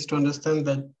thing is to understand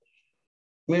that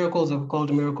miracles are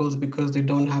called miracles because they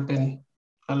don't happen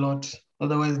a lot.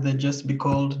 Otherwise, they'd just be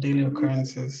called daily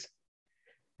occurrences.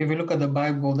 If you look at the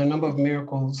Bible, the number of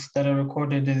miracles that are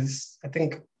recorded is, I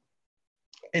think,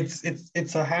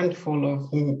 it's a handful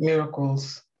of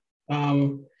miracles.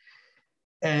 And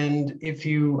I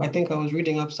think I was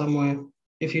reading up somewhere,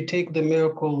 if you take the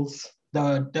miracles that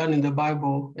are done in the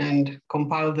Bible and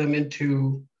compile them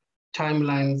into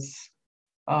timelines,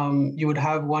 you would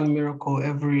have one miracle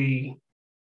every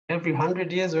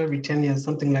 100 years or every 10 years,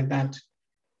 something like that.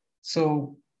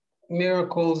 So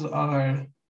miracles are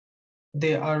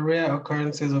rare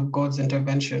occurrences of God's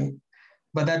intervention,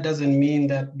 but that doesn't mean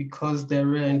that because they're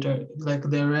rare,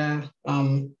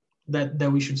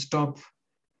 that we should stop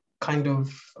kind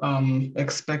of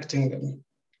expecting them.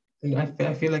 And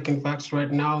I feel like, in fact,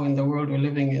 right now in the world we're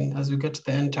living in, as we get to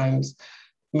the end times,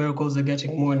 miracles are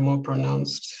getting more and more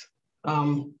pronounced.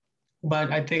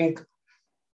 But I think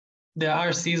there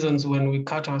are seasons when we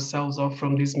cut ourselves off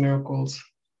from these miracles,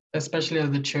 especially as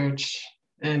the church.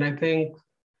 And I think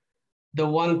the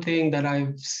one thing that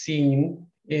I've seen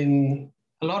in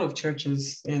a lot of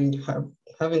churches and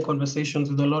having conversations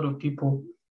with a lot of people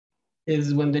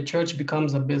is when the church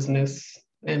becomes a business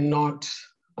and not,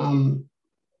 when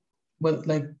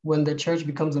the church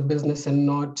becomes a business and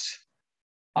not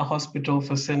a hospital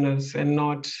for sinners, and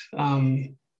not,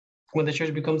 when the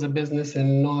church becomes a business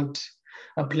and not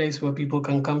a place where people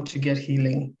can come to get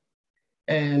healing.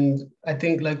 And I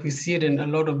think, like, we see it in a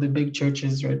lot of the big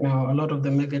churches right now, a lot of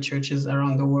the mega churches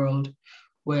around the world,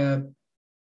 where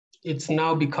it's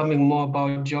now becoming more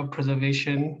about job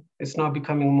preservation. It's now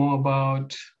becoming more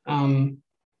about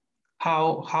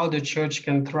how the church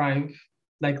can thrive,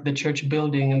 like the church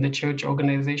building and the church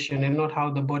organization, and not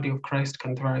how the body of Christ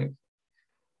can thrive.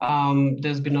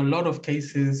 There's been a lot of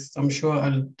cases, I'm sure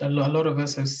a lot of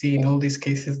us have seen all these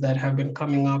cases that have been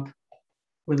coming up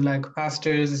with, like,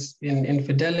 pastors in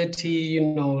infidelity,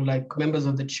 like members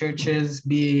of the churches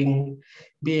being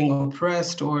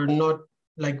oppressed or not,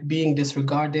 like, being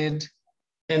disregarded.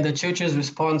 And the church's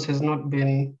response has not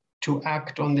been to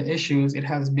act on the issues. It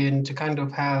has been to kind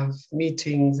of have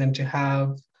meetings and to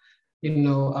have,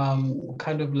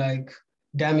 kind of like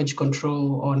damage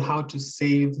control on how to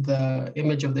save the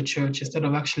image of the church, instead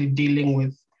of actually dealing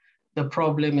with the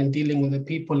problem and dealing with the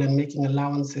people and making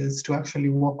allowances to actually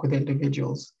work with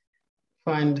individuals.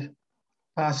 Find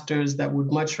pastors that would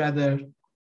much rather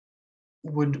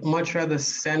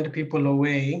send people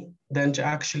away than to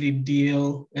actually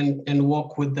deal and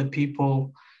work with the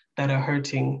people that are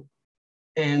hurting.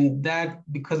 And that,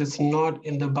 because it's not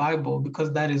in the Bible,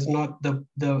 because that is not the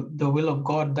will of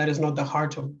God, that is not the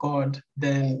heart of God,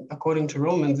 then according to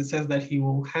Romans, it says that he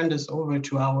will hand us over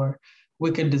to our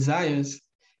wicked desires.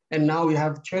 And now we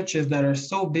have churches that are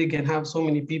so big and have so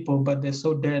many people, but they're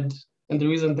so dead. And the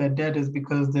reason they're dead is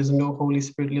because there's no Holy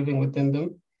Spirit living within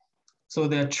them. So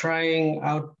they're trying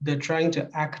to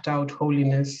act out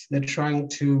holiness. They're trying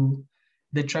to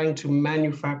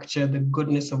manufacture the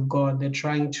goodness of God. They're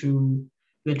trying to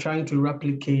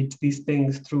replicate these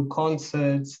things through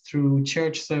concerts, through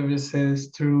church services,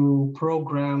 through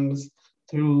programs,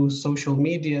 through social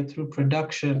media, through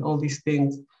production, all these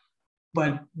things.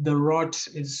 But the rot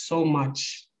is so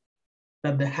much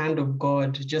that the hand of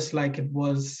God, just like it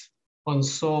was on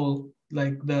Saul,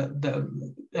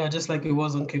 just like it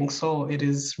was on King Saul, it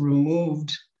is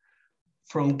removed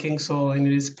from King Saul and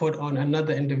it is put on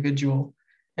another individual.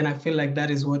 And I feel like that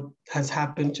is what has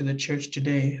happened to the church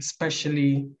today,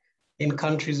 especially in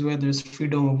countries where there's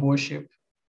freedom of worship.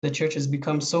 the church has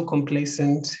become so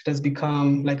complacent. It has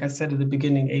become, like I said at the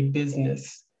beginning, a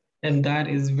business. And that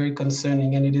is very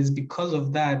concerning. And it is because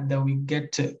of that that we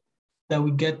get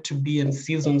to be in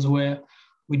seasons where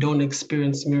we don't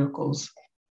experience miracles.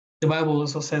 The Bible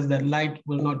also says that light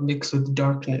will not mix with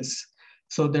darkness.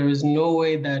 So there is no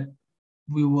way that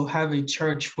we will have a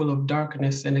church full of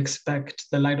darkness and expect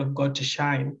the light of God to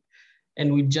shine.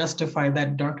 And we justify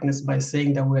that darkness by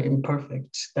saying that we're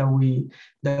imperfect, that we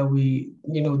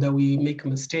make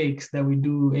mistakes, that we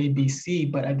do A, B, C.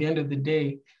 But at the end of the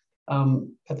day,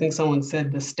 I think someone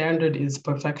said the standard is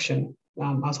perfection.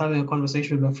 I was having a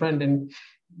conversation with a friend, and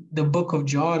the book of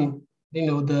John,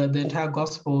 the entire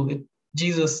gospel,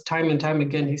 Jesus, time and time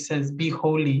again, he says, be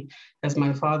holy as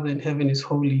my Father in heaven is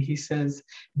holy. He says,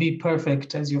 be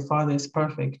perfect as your Father is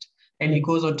perfect. And he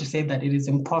goes on to say that it is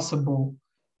impossible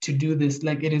to do this.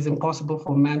 Like, it is impossible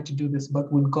for man to do this,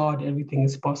 but with God, everything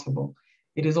is possible.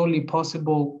 It is only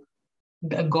possible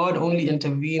that God only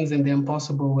intervenes in the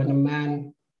impossible when a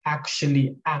man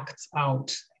actually acts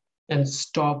out and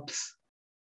stops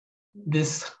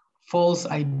this false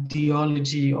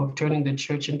ideology of turning the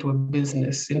church into a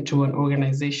business, into an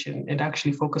organization, and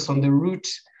actually focus on the root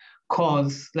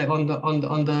cause, like on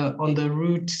the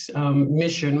root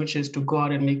mission, which is to go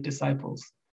out and make disciples.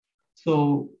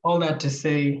 So all that to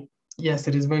say, yes,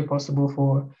 it is very possible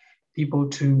for people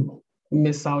to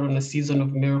miss out on a season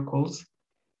of miracles.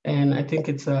 And I think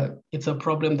it's a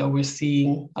problem that we're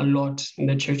seeing a lot in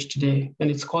the church today.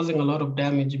 And it's causing a lot of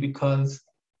damage because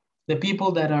the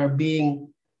people that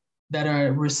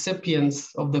are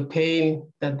recipients of the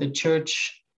pain that the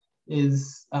church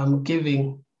is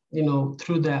giving,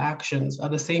 through their actions, are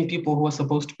the same people who are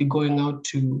supposed to be going out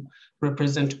to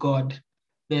represent God.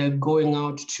 They're going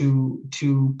out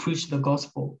to preach the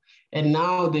gospel. And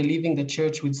now they're leaving the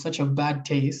church with such a bad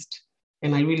taste.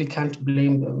 And I really can't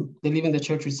blame them. They're leaving the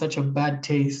church with such a bad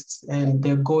taste, and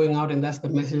they're going out, and that's the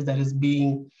message that is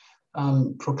being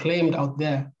proclaimed out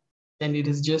there. And it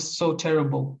is just so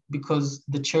terrible because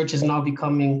the church is now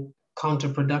becoming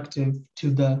counterproductive to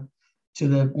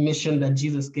the mission that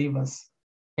Jesus gave us.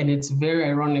 And it's very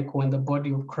ironic when the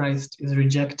body of Christ is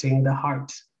rejecting the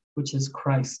heart, which is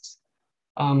Christ.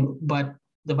 But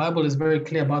the Bible is very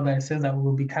clear about that. It says that we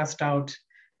will be cast out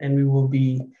and we will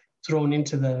be thrown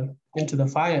into the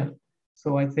fire.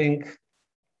 So I think,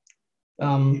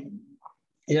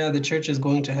 the church is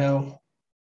going to hell,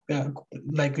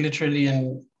 like literally,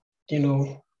 and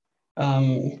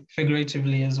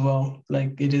figuratively as well.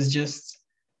 Like, it is just,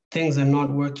 things are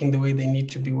not working the way they need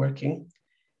to be working.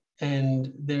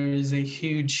 And there is a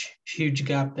huge, huge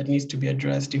gap that needs to be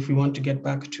addressed if we want to get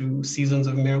back to seasons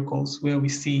of miracles, where we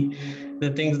see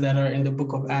the things that are in the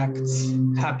book of Acts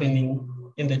happening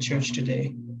in the church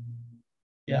today.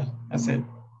 Yeah, that's it.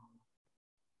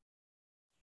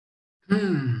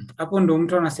 Hapo ndo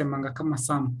mtu anasemanga kama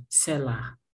Sam,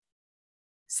 Selah.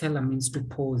 Selah means to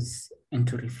pause and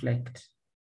to reflect.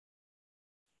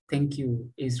 Thank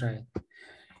you, Israel.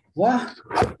 Wow.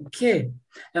 Okay.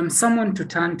 Someone to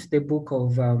turn to the book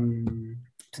of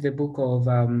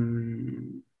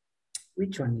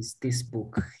which one is this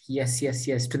book? Yes.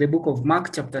 To the book of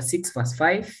Mark chapter 6 verse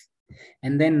 5,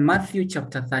 and then Matthew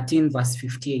chapter 13 verse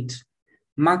 58.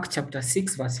 Mark chapter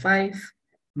 6 verse 5,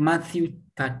 Matthew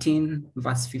 13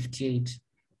 verse 58.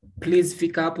 Please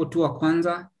fika hapo tu wa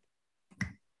kwanza,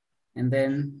 and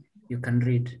then you can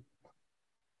read.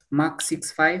 Mark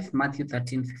 6:5, Matthew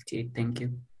 13:58. Thank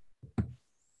you.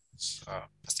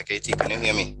 Pastor KT, can you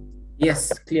hear me?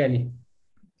 Yes, clearly.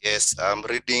 Yes, I'm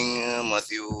reading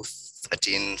Matthew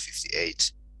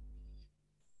 13:58.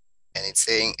 And it's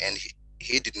saying, and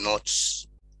he did not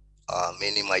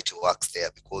many mighty works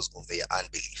there because of their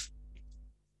unbelief.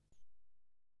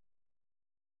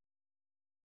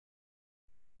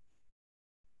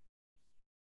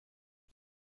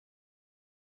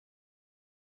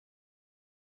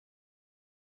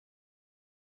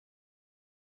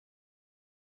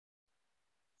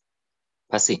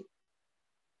 Pasi.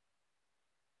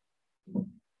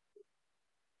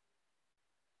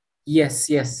 Yes,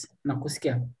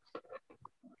 nakusikia.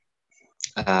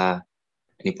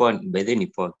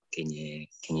 Nipo kenye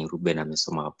Ruben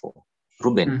amesoma hapo.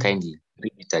 Ruben, kindly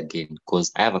read it again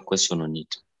because I have a question on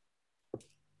it.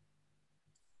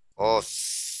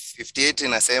 58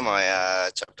 inasema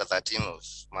ya chapter 13 of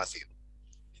Matthew.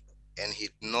 And he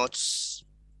did not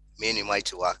many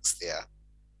mighty works there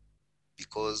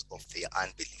because of their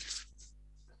unbelief.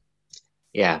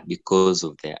 Yeah, because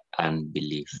of their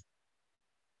unbelief.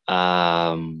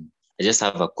 I just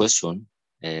have a question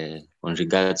on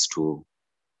regards to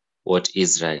what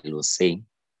Israel was saying.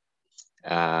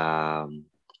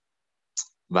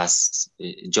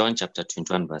 John chapter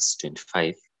 21 verse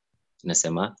 25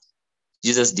 inasema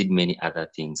Jesus did many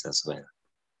other things as well.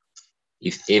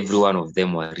 If every one of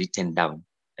them were written down,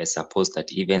 I suppose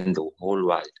that even the whole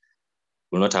world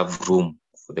will not have room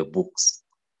for the books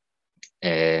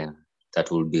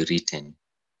that will be written.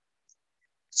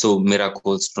 So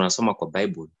miracles tunasoma kwa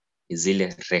Bible ni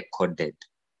zile recorded,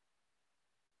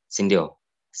 si ndio?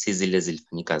 Si zile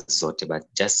zilifanyika zote, but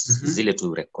just zile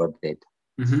tu recorded.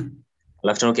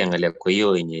 Alafu tena ukiangalia kwa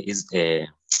hiyo yenye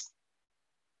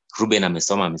Ruben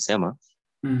amesema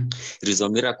the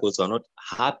reason miracles are not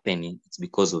happening, it's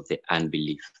because of the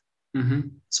unbelief.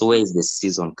 So where is the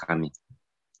season coming?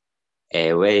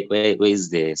 Where is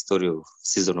the story of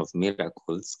season of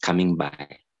miracles coming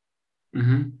by?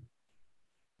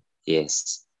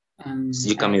 Yes.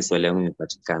 Sijui kama hiyo swali yangu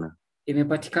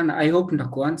imepatikana. I hope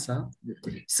ndakuansa.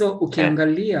 So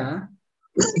ukiangalia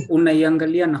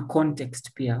unaiangalia na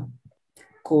context pia,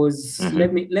 because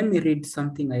let me read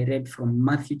something I read from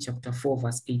Matthew chapter 4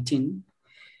 verse 18.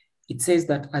 It says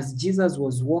that as Jesus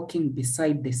was walking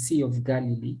beside the Sea of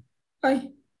Galilee,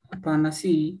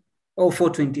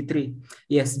 4:23.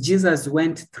 Yes, Jesus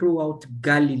went throughout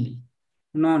Galilee.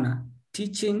 Unaona,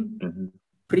 teaching,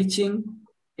 preaching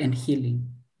and healing.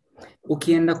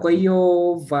 Ukienda kwa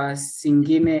hiyo verse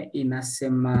ingine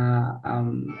inasema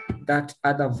that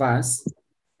other verse,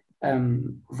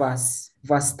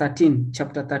 verse 13,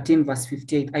 chapter 13 verse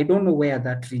 58. I don't know where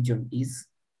that region is.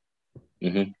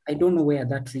 I don't know where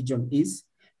that region is,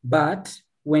 but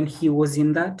when he was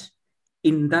in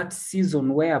that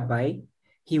season whereby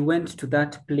he went to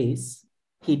that place,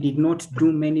 he did not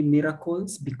do many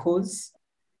miracles because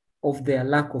of their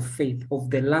lack of faith, of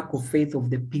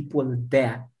the people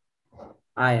there.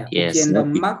 Yes, ukienda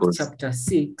Mark chapter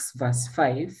 6 verse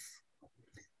 5,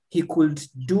 he could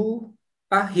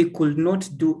not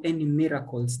do any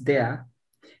miracles there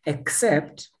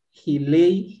except he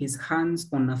lay his hands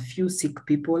on a few sick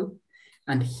people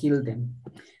and heal them.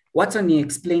 Wacha ni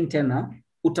explain tena,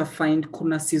 utafind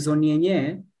kuna season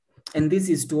yenye, and this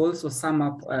is to also sum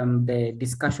up the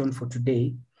discussion for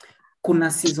today.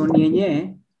 Kuna season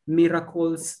yenye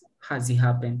miracles has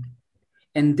happened,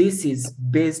 and this is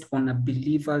based on a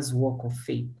believer's walk of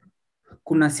faith.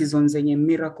 Kuna season zenye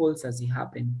miracles has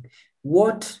happened.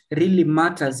 What really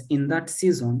matters in that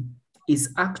season is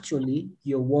actually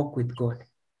your walk with God.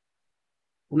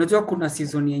 Unajua kuna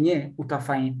season yenye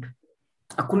utafind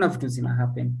hakuna vitu zina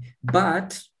happen,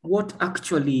 but what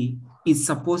actually is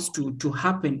supposed to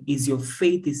happen is your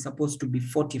faith is supposed to be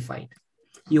fortified.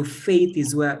 Your faith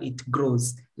is where it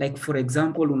grows. Like for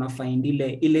example, unafind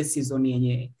ile season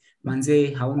yenye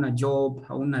manze hauna job,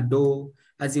 hauna do,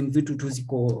 as in vitu tu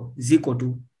ziko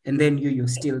tu, and then you're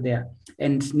still there.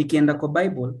 And nikienda kwa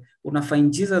Bible,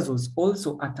 unafind Jesus was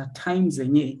also at a time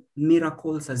zenye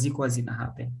miracles hazikuwa zina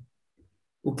happen.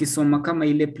 Ukisoma kama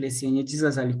ile place yenye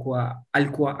Jesus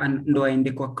alikuwa ndo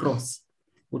aende kwa cross,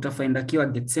 utafind akiwa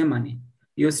Gethsemane,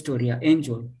 hiyo story ya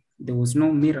angel, there was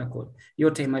no miracle. Hiyo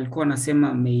time alikuwa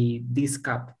anasema may this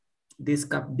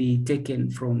cup be taken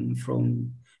from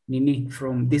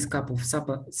this cup of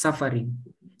suffering.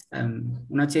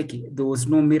 Unacheki, there was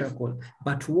no miracle,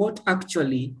 but what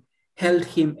actually held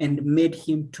him and made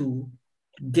him to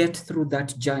get through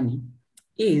that journey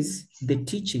is the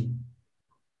teaching,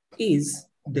 is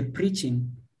the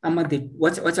preaching,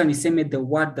 wacha niseme the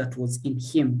word that was in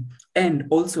him, and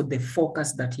also the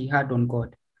focus that he had on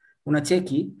God.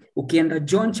 Unacheki, ukienda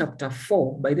John chapter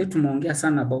 4, by the way tumeongea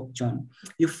sana about John,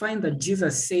 you find that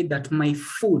Jesus said that my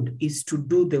food is to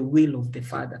do the will of the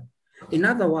Father. In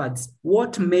other words,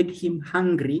 what made him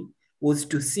hungry was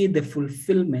to see the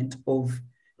fulfillment of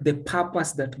the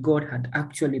purpose that God had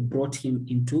actually brought him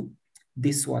into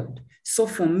this world. So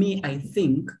for me, I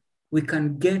think we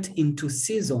can get into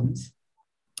seasons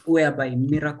whereby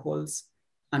miracles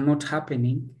are not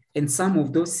happening, and some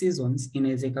of those seasons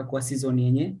inaweza kuwa season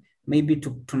yenye maybe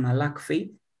tuna lack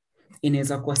faith,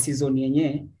 inaweza kuwa season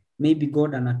yenye maybe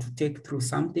God anatu take through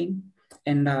something,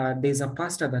 and there's a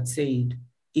pastor that said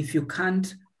if you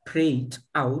can't pray it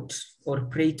out or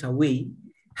pray it away,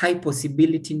 high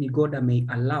possibility ni God may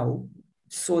allow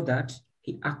so that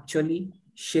he actually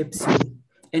shapes you.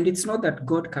 And it's not that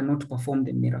God cannot perform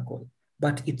the miracle,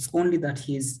 but it's only that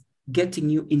he's getting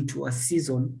you into a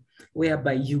season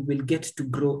whereby you will get to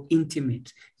grow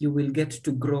intimate. You will get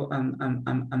to grow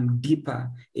deeper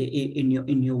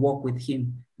in your walk with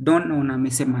him. Don't know na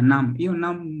mesema nam. Iyo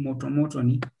nam moto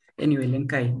ni. Anyway,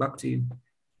 Lenkai, back to you.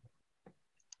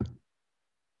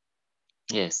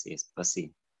 Yes,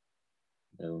 Pasi.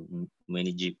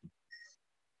 Umenijibu.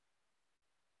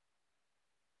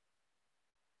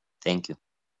 Thank you.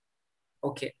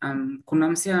 Okay, kuna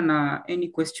msia na any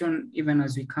question even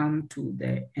as we come to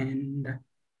the end?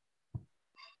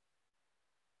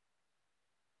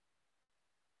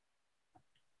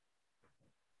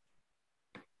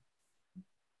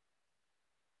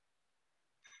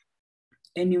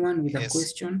 Anyone with a Yes.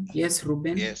 question? Yes,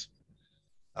 Ruben? Yes.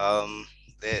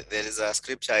 There is a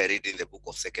scripture I read in the book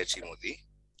of 2 Timothy.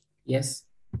 Yes.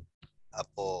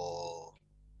 Apo,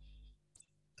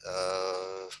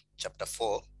 chapter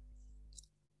 4,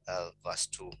 verse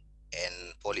 2.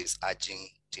 And Paul is urging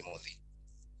Timothy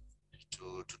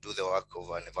to do the work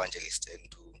of an evangelist and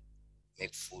to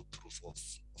make full proof of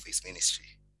his ministry.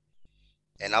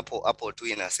 And Apo tu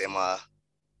inasema,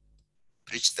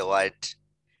 preach the word,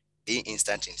 be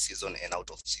instant in season and out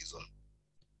of season.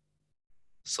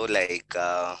 So like,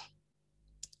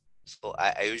 so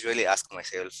I usually ask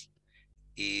myself,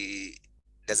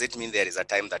 does it mean there is a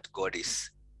time that God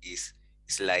is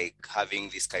like having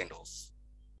this kind of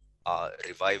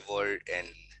revival, and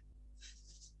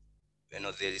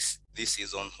there is this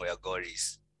season where God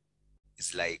is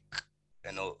like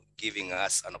giving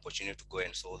us an opportunity to go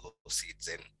and sow those seeds,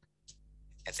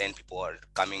 and then people are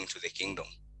coming to the kingdom,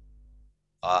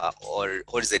 or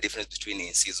what is the difference between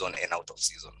in season and out of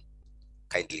season?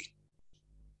 Kindly.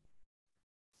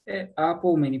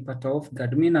 Hapo umenipata off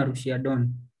guard. Mimi narushia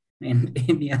Don and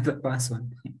any other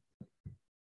person.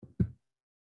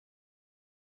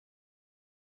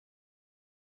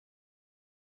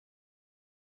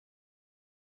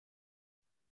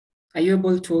 Are you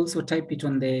able to also type it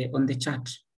on the chat?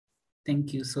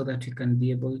 Thank you, so that we can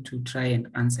be able to try and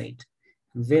answer it.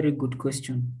 Very good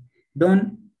question.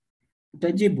 Don,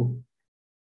 utajibu?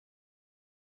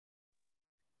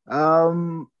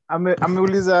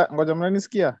 Ameuliza, ngoja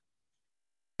mnanisikia?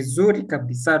 Vizuri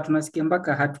kabisa, tunasikia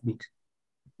mpaka heartbeat.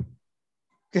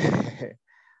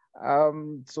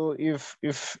 So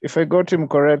if I got him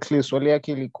correctly, swali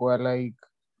yake ilikuwa like,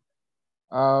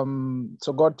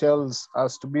 so God tells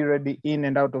us to be ready in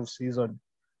and out of season.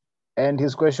 And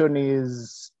his question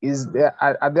is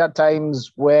are there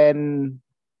times when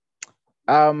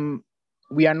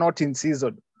we are not in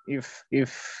season, if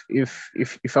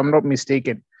I'm not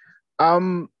mistaken?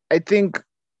 I think,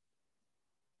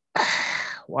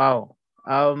 wow.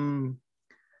 I'll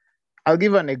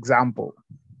give an example,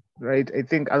 right? I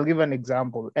think I'll give an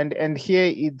example. And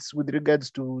here it's with regards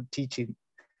to teaching,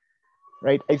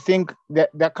 right? I think that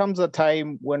there comes a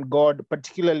time when God,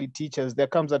 particularly teachers, there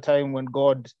comes a time when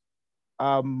God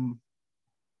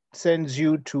sends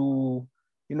you to,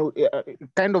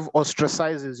 kind of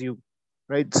ostracizes you,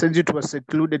 right? Sends you to a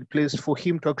secluded place for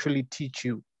him to actually teach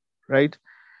you, right?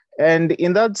 And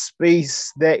in that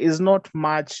space, there is not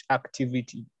much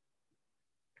activity,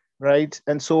 right?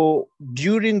 And so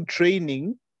during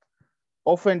training,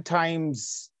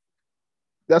 oftentimes,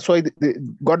 that's why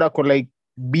God could like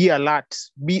be alert,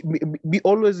 be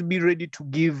always be ready to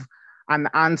give an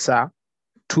answer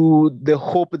to the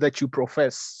hope that you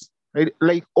profess, right?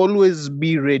 Like always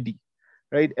be ready,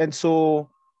 right? And so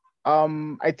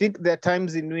I think there are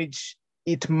times in which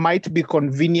it might be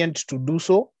convenient to do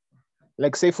so.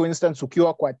 Like say for instance,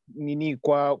 ukiwa kwa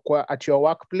at your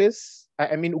workplace,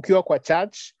 I mean ukiwa kwa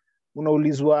church,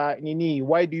 unaulizwa nini,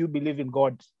 why do you believe in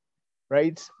God,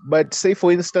 right? But say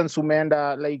for instance,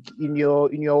 umeenda like in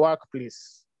your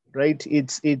workplace, right?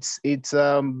 It's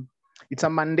a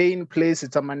mundane place,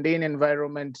 it's a mundane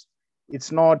environment,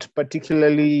 it's not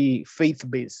particularly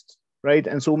faith-based, right?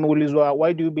 And so umeulizwa,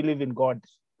 why do you believe in God,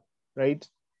 right?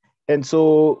 And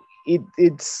so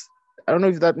it's I don't know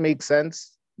if that makes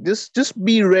sense. Just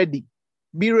be ready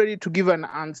to give an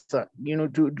answer,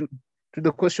 to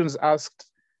the questions asked,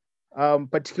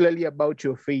 particularly about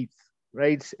your faith,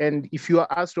 right? And if you are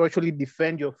asked to actually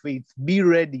defend your faith, be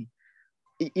ready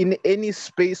in any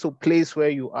space or place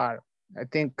where you are. I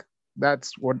think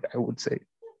that's what I would say.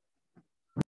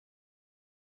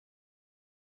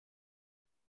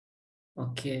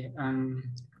 Okay,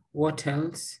 what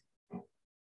else?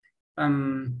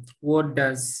 What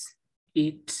does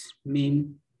it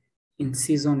mean in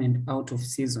season and out of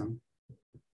season?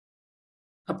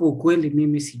 Hapo ukweli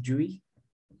mimi sijui,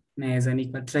 naweza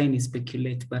nikatry ni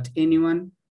speculate, but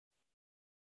anyone?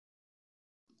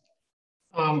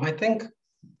 I think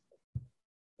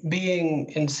being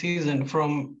in season,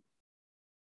 from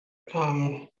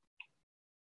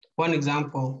one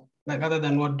example, like other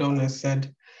than what Don has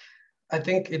said, I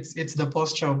think it's the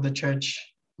posture of the church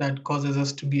that causes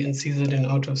us to be in season and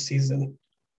out of season.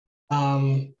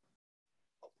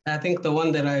 I think the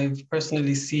one that I've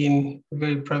personally seen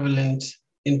very prevalent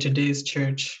in today's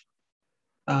church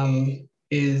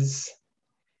is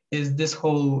this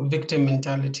whole victim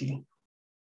mentality.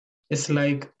 It's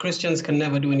like Christians can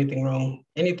never do anything wrong.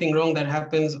 Anything wrong that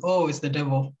happens, oh, it's the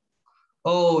devil.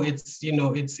 Oh, it's, you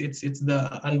know, it's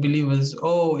the unbelievers.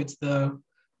 Oh, it's the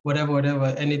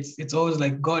whatever. And it's always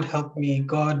like, God help me,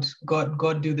 God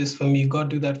do this for me, God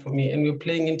do that for me. And we're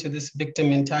playing into this victim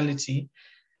mentality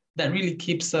that really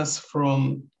keeps us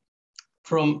from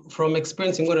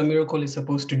experiencing what a miracle is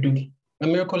supposed to do. A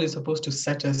miracle is supposed to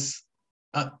set us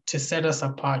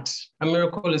apart. A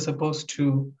miracle is supposed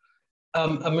to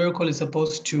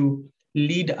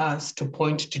lead us to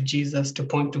point to Jesus, to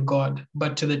point to God.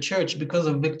 But to the church, because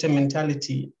of victim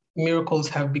mentality, miracles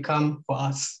have become for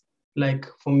us, like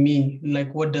for me,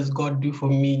 like what does God do for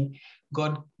me?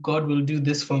 God will do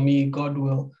this for me. God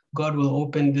will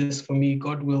open this for me.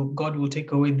 God will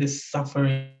take away this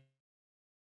suffering.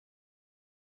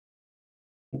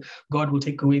 God will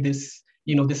take away this,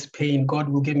 you know, this pain. God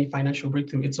will give me financial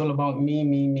breakthrough. It's all about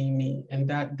me. And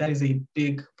that is a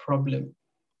big problem.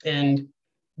 And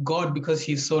God, because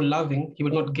he's so loving, he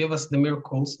would not give us the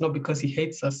miracles, not because he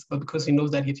hates us, but because he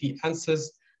knows that if he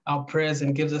answers our prayers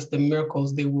and gives us the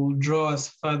miracles, they will draw us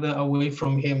further away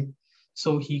from him.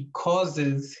 So he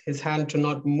causes his hand to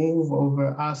not move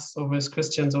over us, over as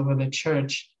Christians, over the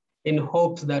church, in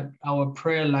hopes that our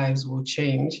prayer lives will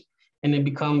change. And it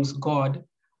becomes, God,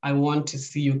 I want to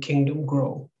see your kingdom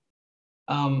grow.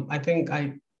 I think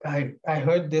I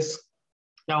heard this.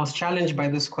 I was challenged by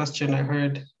this question I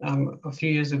heard a few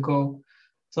years ago.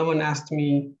 Someone asked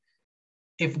me,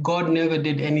 if God never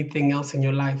did anything else in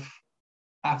your life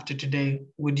after today,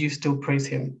 would you still praise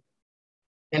him?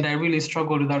 And I really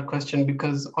struggled with that question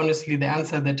because honestly, the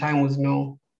answer at the time was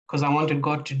no, because I wanted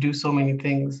God to do so many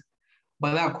things.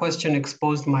 But that question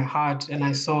exposed my heart and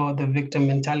I saw the victim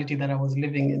mentality that I was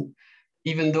living in.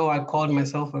 Even though I called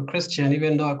myself a Christian,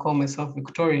 even though I called myself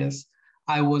victorious,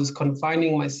 I was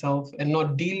confining myself and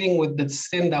not dealing with the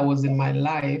sin that was in my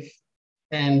life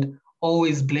and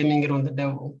always blaming it on the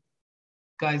devil.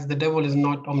 Guys, the devil is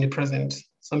not omnipresent.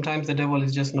 Sometimes the devil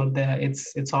is just not there.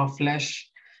 It's our flesh,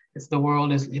 it's the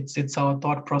world, it's our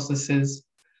thought processes.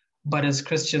 But as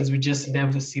Christians, we just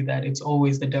never see that. It's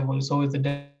always the devil. It's always the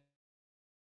devil.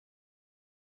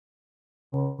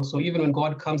 So even when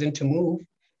God comes in to move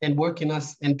and work in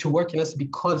us and to work in us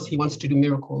because he wants to do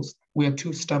miracles, we are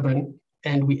too stubborn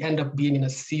and we end up being in a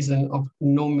season of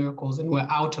no miracles and we're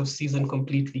out of season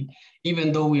completely,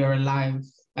 even though we are alive.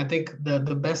 I think the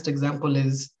best example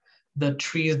is the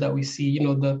trees that we see, you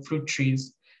know, the fruit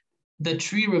trees. The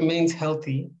tree remains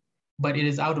healthy, but it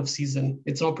is out of season.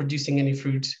 It's not producing any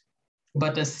fruit.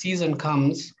 But a season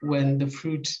comes when the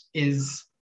fruit is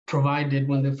provided,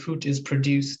 when the fruit is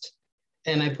produced.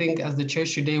 And I think as the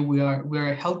church today,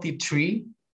 we're a healthy tree,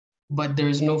 but there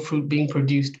is no fruit being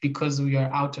produced because we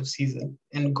are out of season.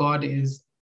 And God is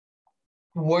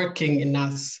working in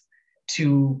us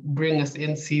to bring us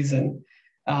in season.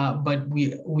 But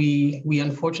we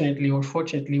unfortunately or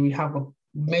fortunately, we have a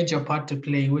major part to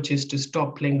play, which is to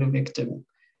stop playing the victim.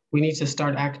 We need to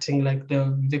start acting like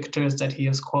the victors that he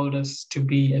has called us to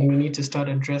be. And we need to start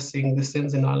addressing the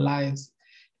sins in our lives.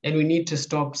 And we need to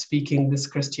stop speaking this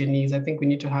Christianese. I think we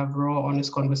need to have raw,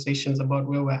 honest conversations about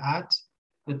where we're at,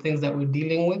 the things that we're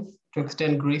dealing with, to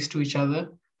extend grace to each other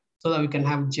so that we can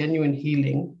have genuine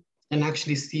healing and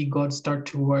actually see God start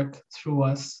to work through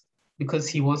us because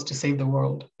he wants to save the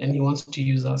world and he wants to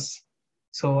use us.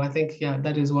 So I think, yeah,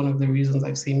 that is one of the reasons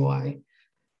I've seen why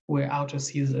we're out of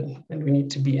season and we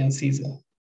need to be in season.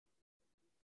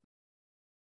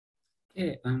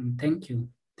 Okay, thank you.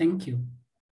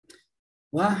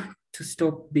 Well, to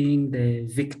stop being the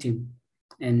victim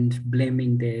and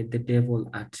blaming the devil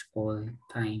at all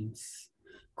times.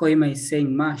 Koima is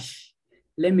saying, Mash,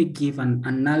 let me give an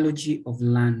analogy of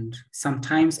land.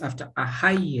 Sometimes after a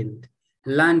high yield,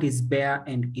 land is bare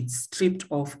and it's stripped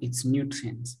of its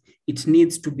nutrients. It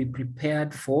needs to be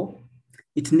prepared for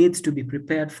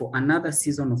another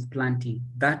season of planting.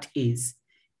 That is,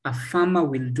 a farmer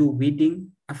will do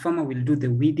the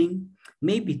weeding,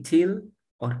 maybe till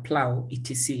or plow,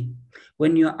 etc.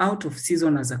 When you're out of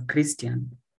season as a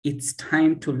Christian, it's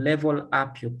time to level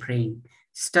up your praying,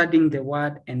 studying the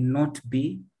word and not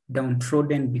be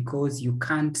downtrodden because you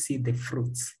can't see the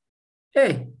fruits.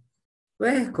 Hey,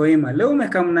 Koima, leo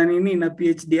umekamna nini na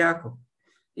PhD yako?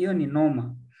 Hiyo ni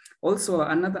noma. Also,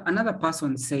 another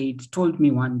person told me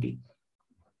one day,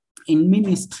 in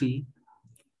ministry,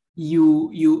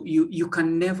 you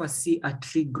can never see a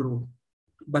tree grow,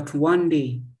 but one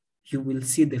day you will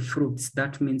see the fruits.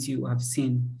 That means you have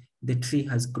seen the tree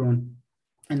has grown.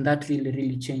 And that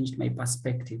really changed my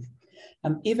perspective.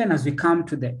 Even as we come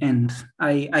to the end,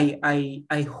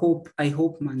 I hope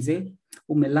Manze,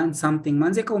 umelearn something,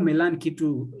 manzeka umelearn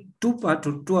kitu, tupa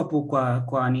tu hapo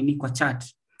kwa nini, kwa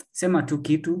chat, sema tu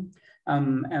kitu,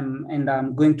 and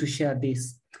I'm going to share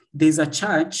this. There's a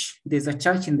church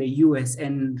in the US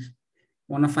and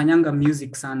wanafanyanga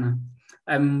music sana.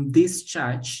 This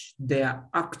church, they are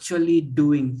actually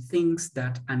doing things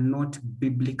that are not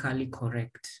biblically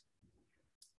correct.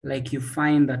 Like you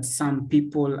find that some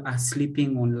people are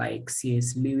sleeping on like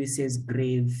C.S. Lewis's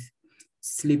grave,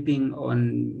 sleeping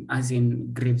on as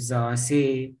in graves,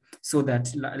 say, so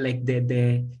that like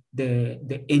the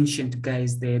ancient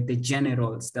guys, the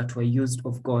generals that were used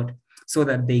of God, so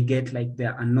that they get like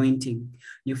their anointing.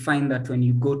 You find that when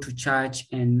you go to church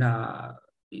and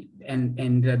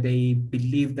they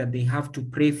believe that they have to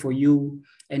pray for you,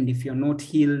 and if you're not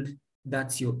healed,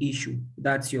 that's your issue.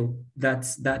 That's you.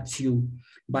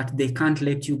 But they can't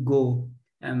let you go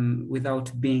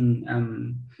without being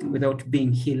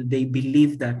healed. They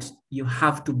believe that you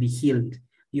have to be healed.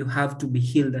 You have to be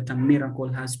healed, that a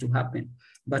miracle has to happen.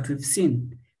 But we've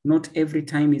seen not every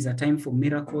time is a time for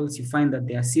miracles. You find that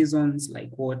there are seasons, like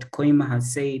what Koima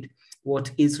has said, what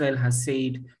Israel has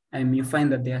said. You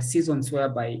find that there are seasons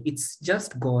whereby it's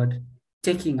just God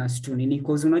taking us to nini,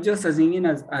 because just as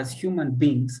human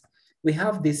beings, we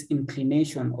have this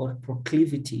inclination or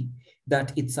proclivity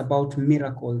that it's about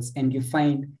miracles, and you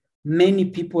find many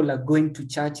people are going to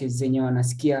churches zenye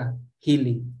wanasikia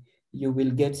healing. You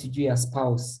will get sijui a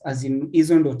spouse, as in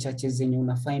hizo ndo churches zenye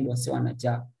unafind wase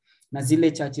wanajaa, na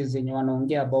zile churches zenye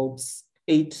wanaongea about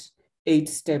eight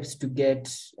steps to get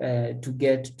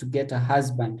a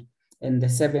husband, and the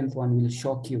seventh one will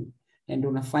shock you, and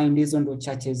unafind hizo ndo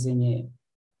churches zenye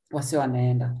wase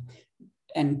wanaenda.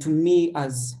 And to me,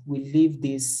 as we leave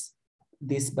this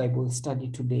Bible study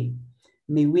today,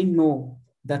 may we know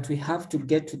that we have to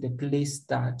get to the place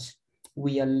that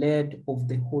we are led of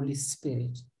the Holy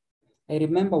Spirit. I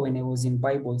remember when I was in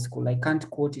Bible school, I can't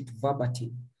quote it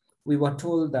verbatim. We were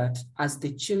told that as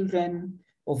the children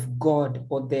of God,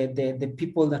 or the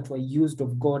people that were used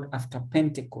of God after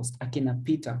Pentecost, Akina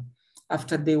Peter,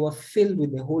 after they were filled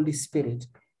with the Holy Spirit,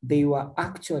 they were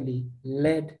actually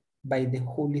led by the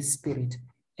Holy Spirit.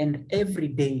 And every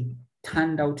day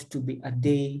turned out to be a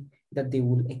day that they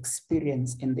will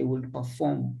experience and they will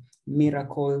perform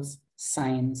miracles,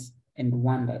 signs, and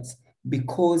wonders,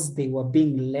 because they were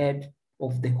being led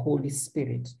of the Holy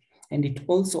Spirit. And it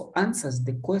also answers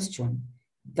the question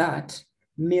that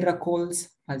miracles,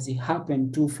 as it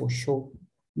happened to for sure,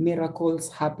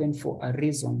 miracles happen for a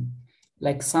reason.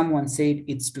 Like someone said,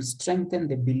 it's to strengthen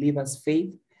the believer's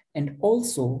faith, and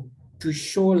also to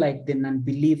show like the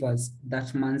non-believers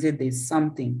that manze, there's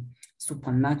something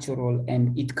supernatural,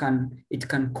 and it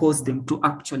can cause them to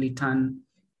actually turn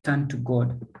to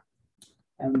God.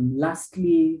 And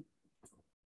lastly,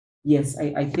 yes,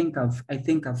 I think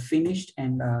I've finished,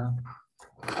 and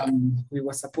we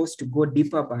were supposed to go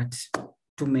deeper, but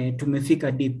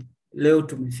tumefika deep. Leo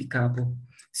tumefika hapo.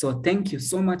 So thank you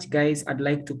so much, guys. I'd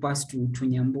like to pass to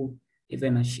Nyambu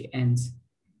even as she ends.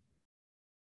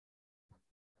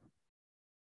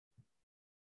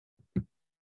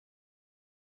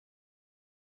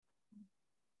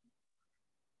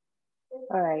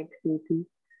 All right, Sweetie.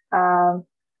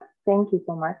 Thank you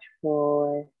so much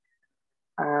for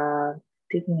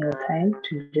taking your time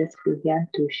to just be here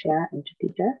to share and to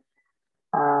teach us.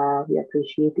 We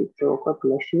appreciate it, so God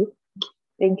bless you.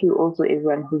 Thank you also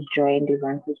everyone who's joined,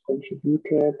 everyone who's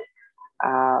contributed.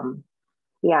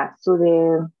 Yeah, so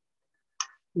the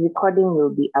recording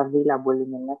will be available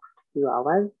in the next few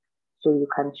hours, so you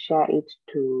can share it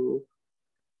you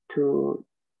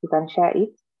can share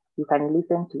it, you can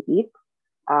listen to it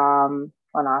on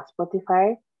our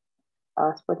Spotify.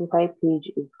 Our Spotify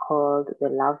page is called The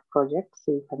Love Project,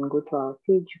 so you can go to our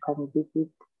page, you can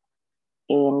visit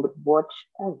and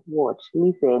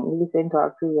listen to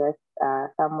our previous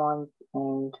sermons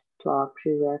and to our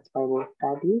previous Bible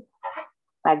studies.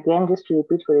 Again, just to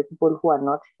repeat for the people who are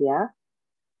not here,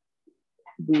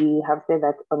 we have said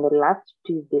that on the last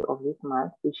Tuesday of this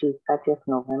month, which is 30th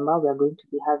November, we are going to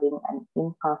be having an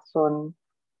in-person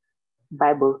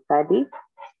Bible study.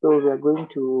 So we are going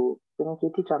to it's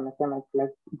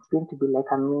going to be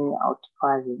like a mini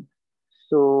outpouring.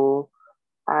 So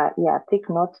take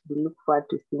note. We look forward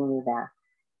to seeing you there.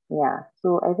 Yeah,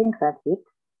 so I think that's it.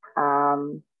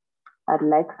 I'd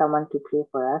like someone to pray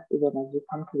for us even as we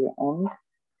come to the end.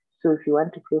 So if you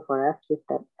want to pray for us, just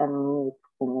unmute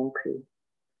and then pray.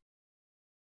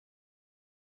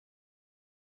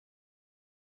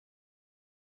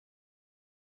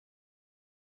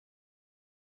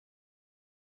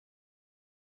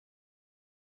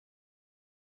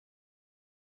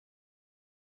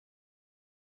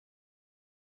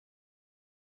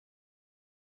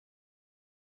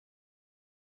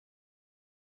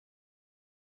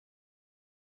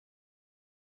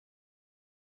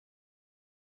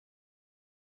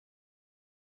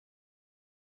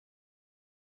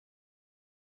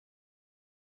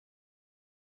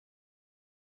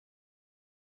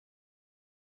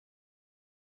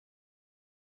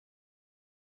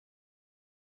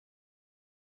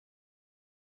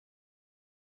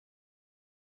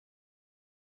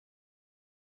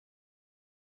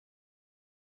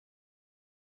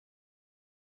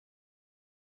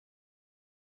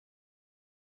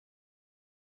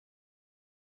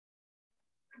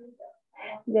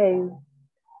 Guys,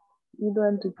 you don't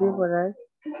want to pray for us?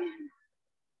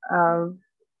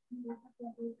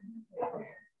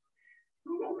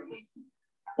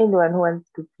 Anyone who wants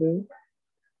to pray?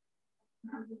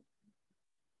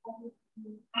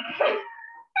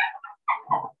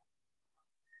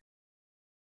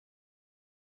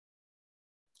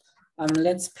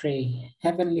 Let's pray.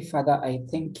 Heavenly Father, I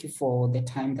thank you for the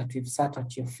time that we've sat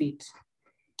at your feet.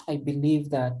 I believe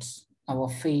that our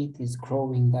faith is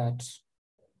growing, that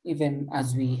even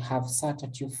as we have sat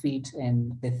at your feet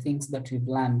and the things that we've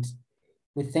learned,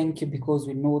 we thank you because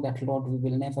we know that, Lord, we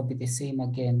will never be the same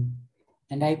again.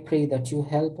 And I pray that you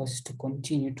help us to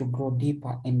continue to grow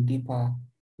deeper and deeper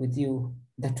with you,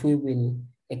 that we will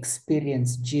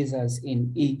experience Jesus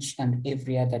in each and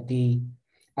every other day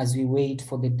as we wait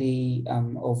for the day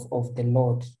of the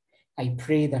Lord. I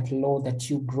pray that, Lord, that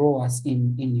you grow us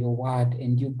in your word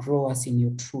and you grow us in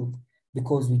your truth,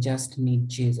 because we just need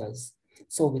Jesus.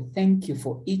 So we thank you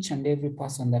for each and every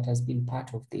person that has been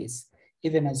part of this.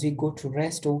 Even as we go to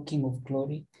rest, O King of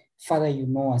Glory, Father, you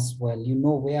know us well. You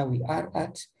know where we are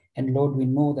at. And Lord, we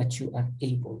know that you are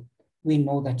able. We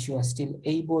know that you are still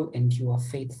able and you are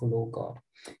faithful, O God.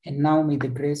 And now may the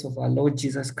grace of our Lord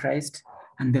Jesus Christ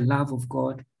and the love of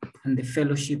God and the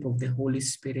fellowship of the Holy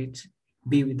Spirit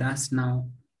be with us now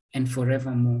and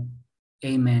forevermore.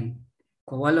 Amen.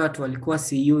 Kwa wale watu walikuwa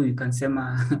see you, you can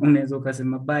sema, unaweza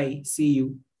ukasema bye, see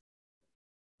you.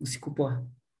 Usiku poa.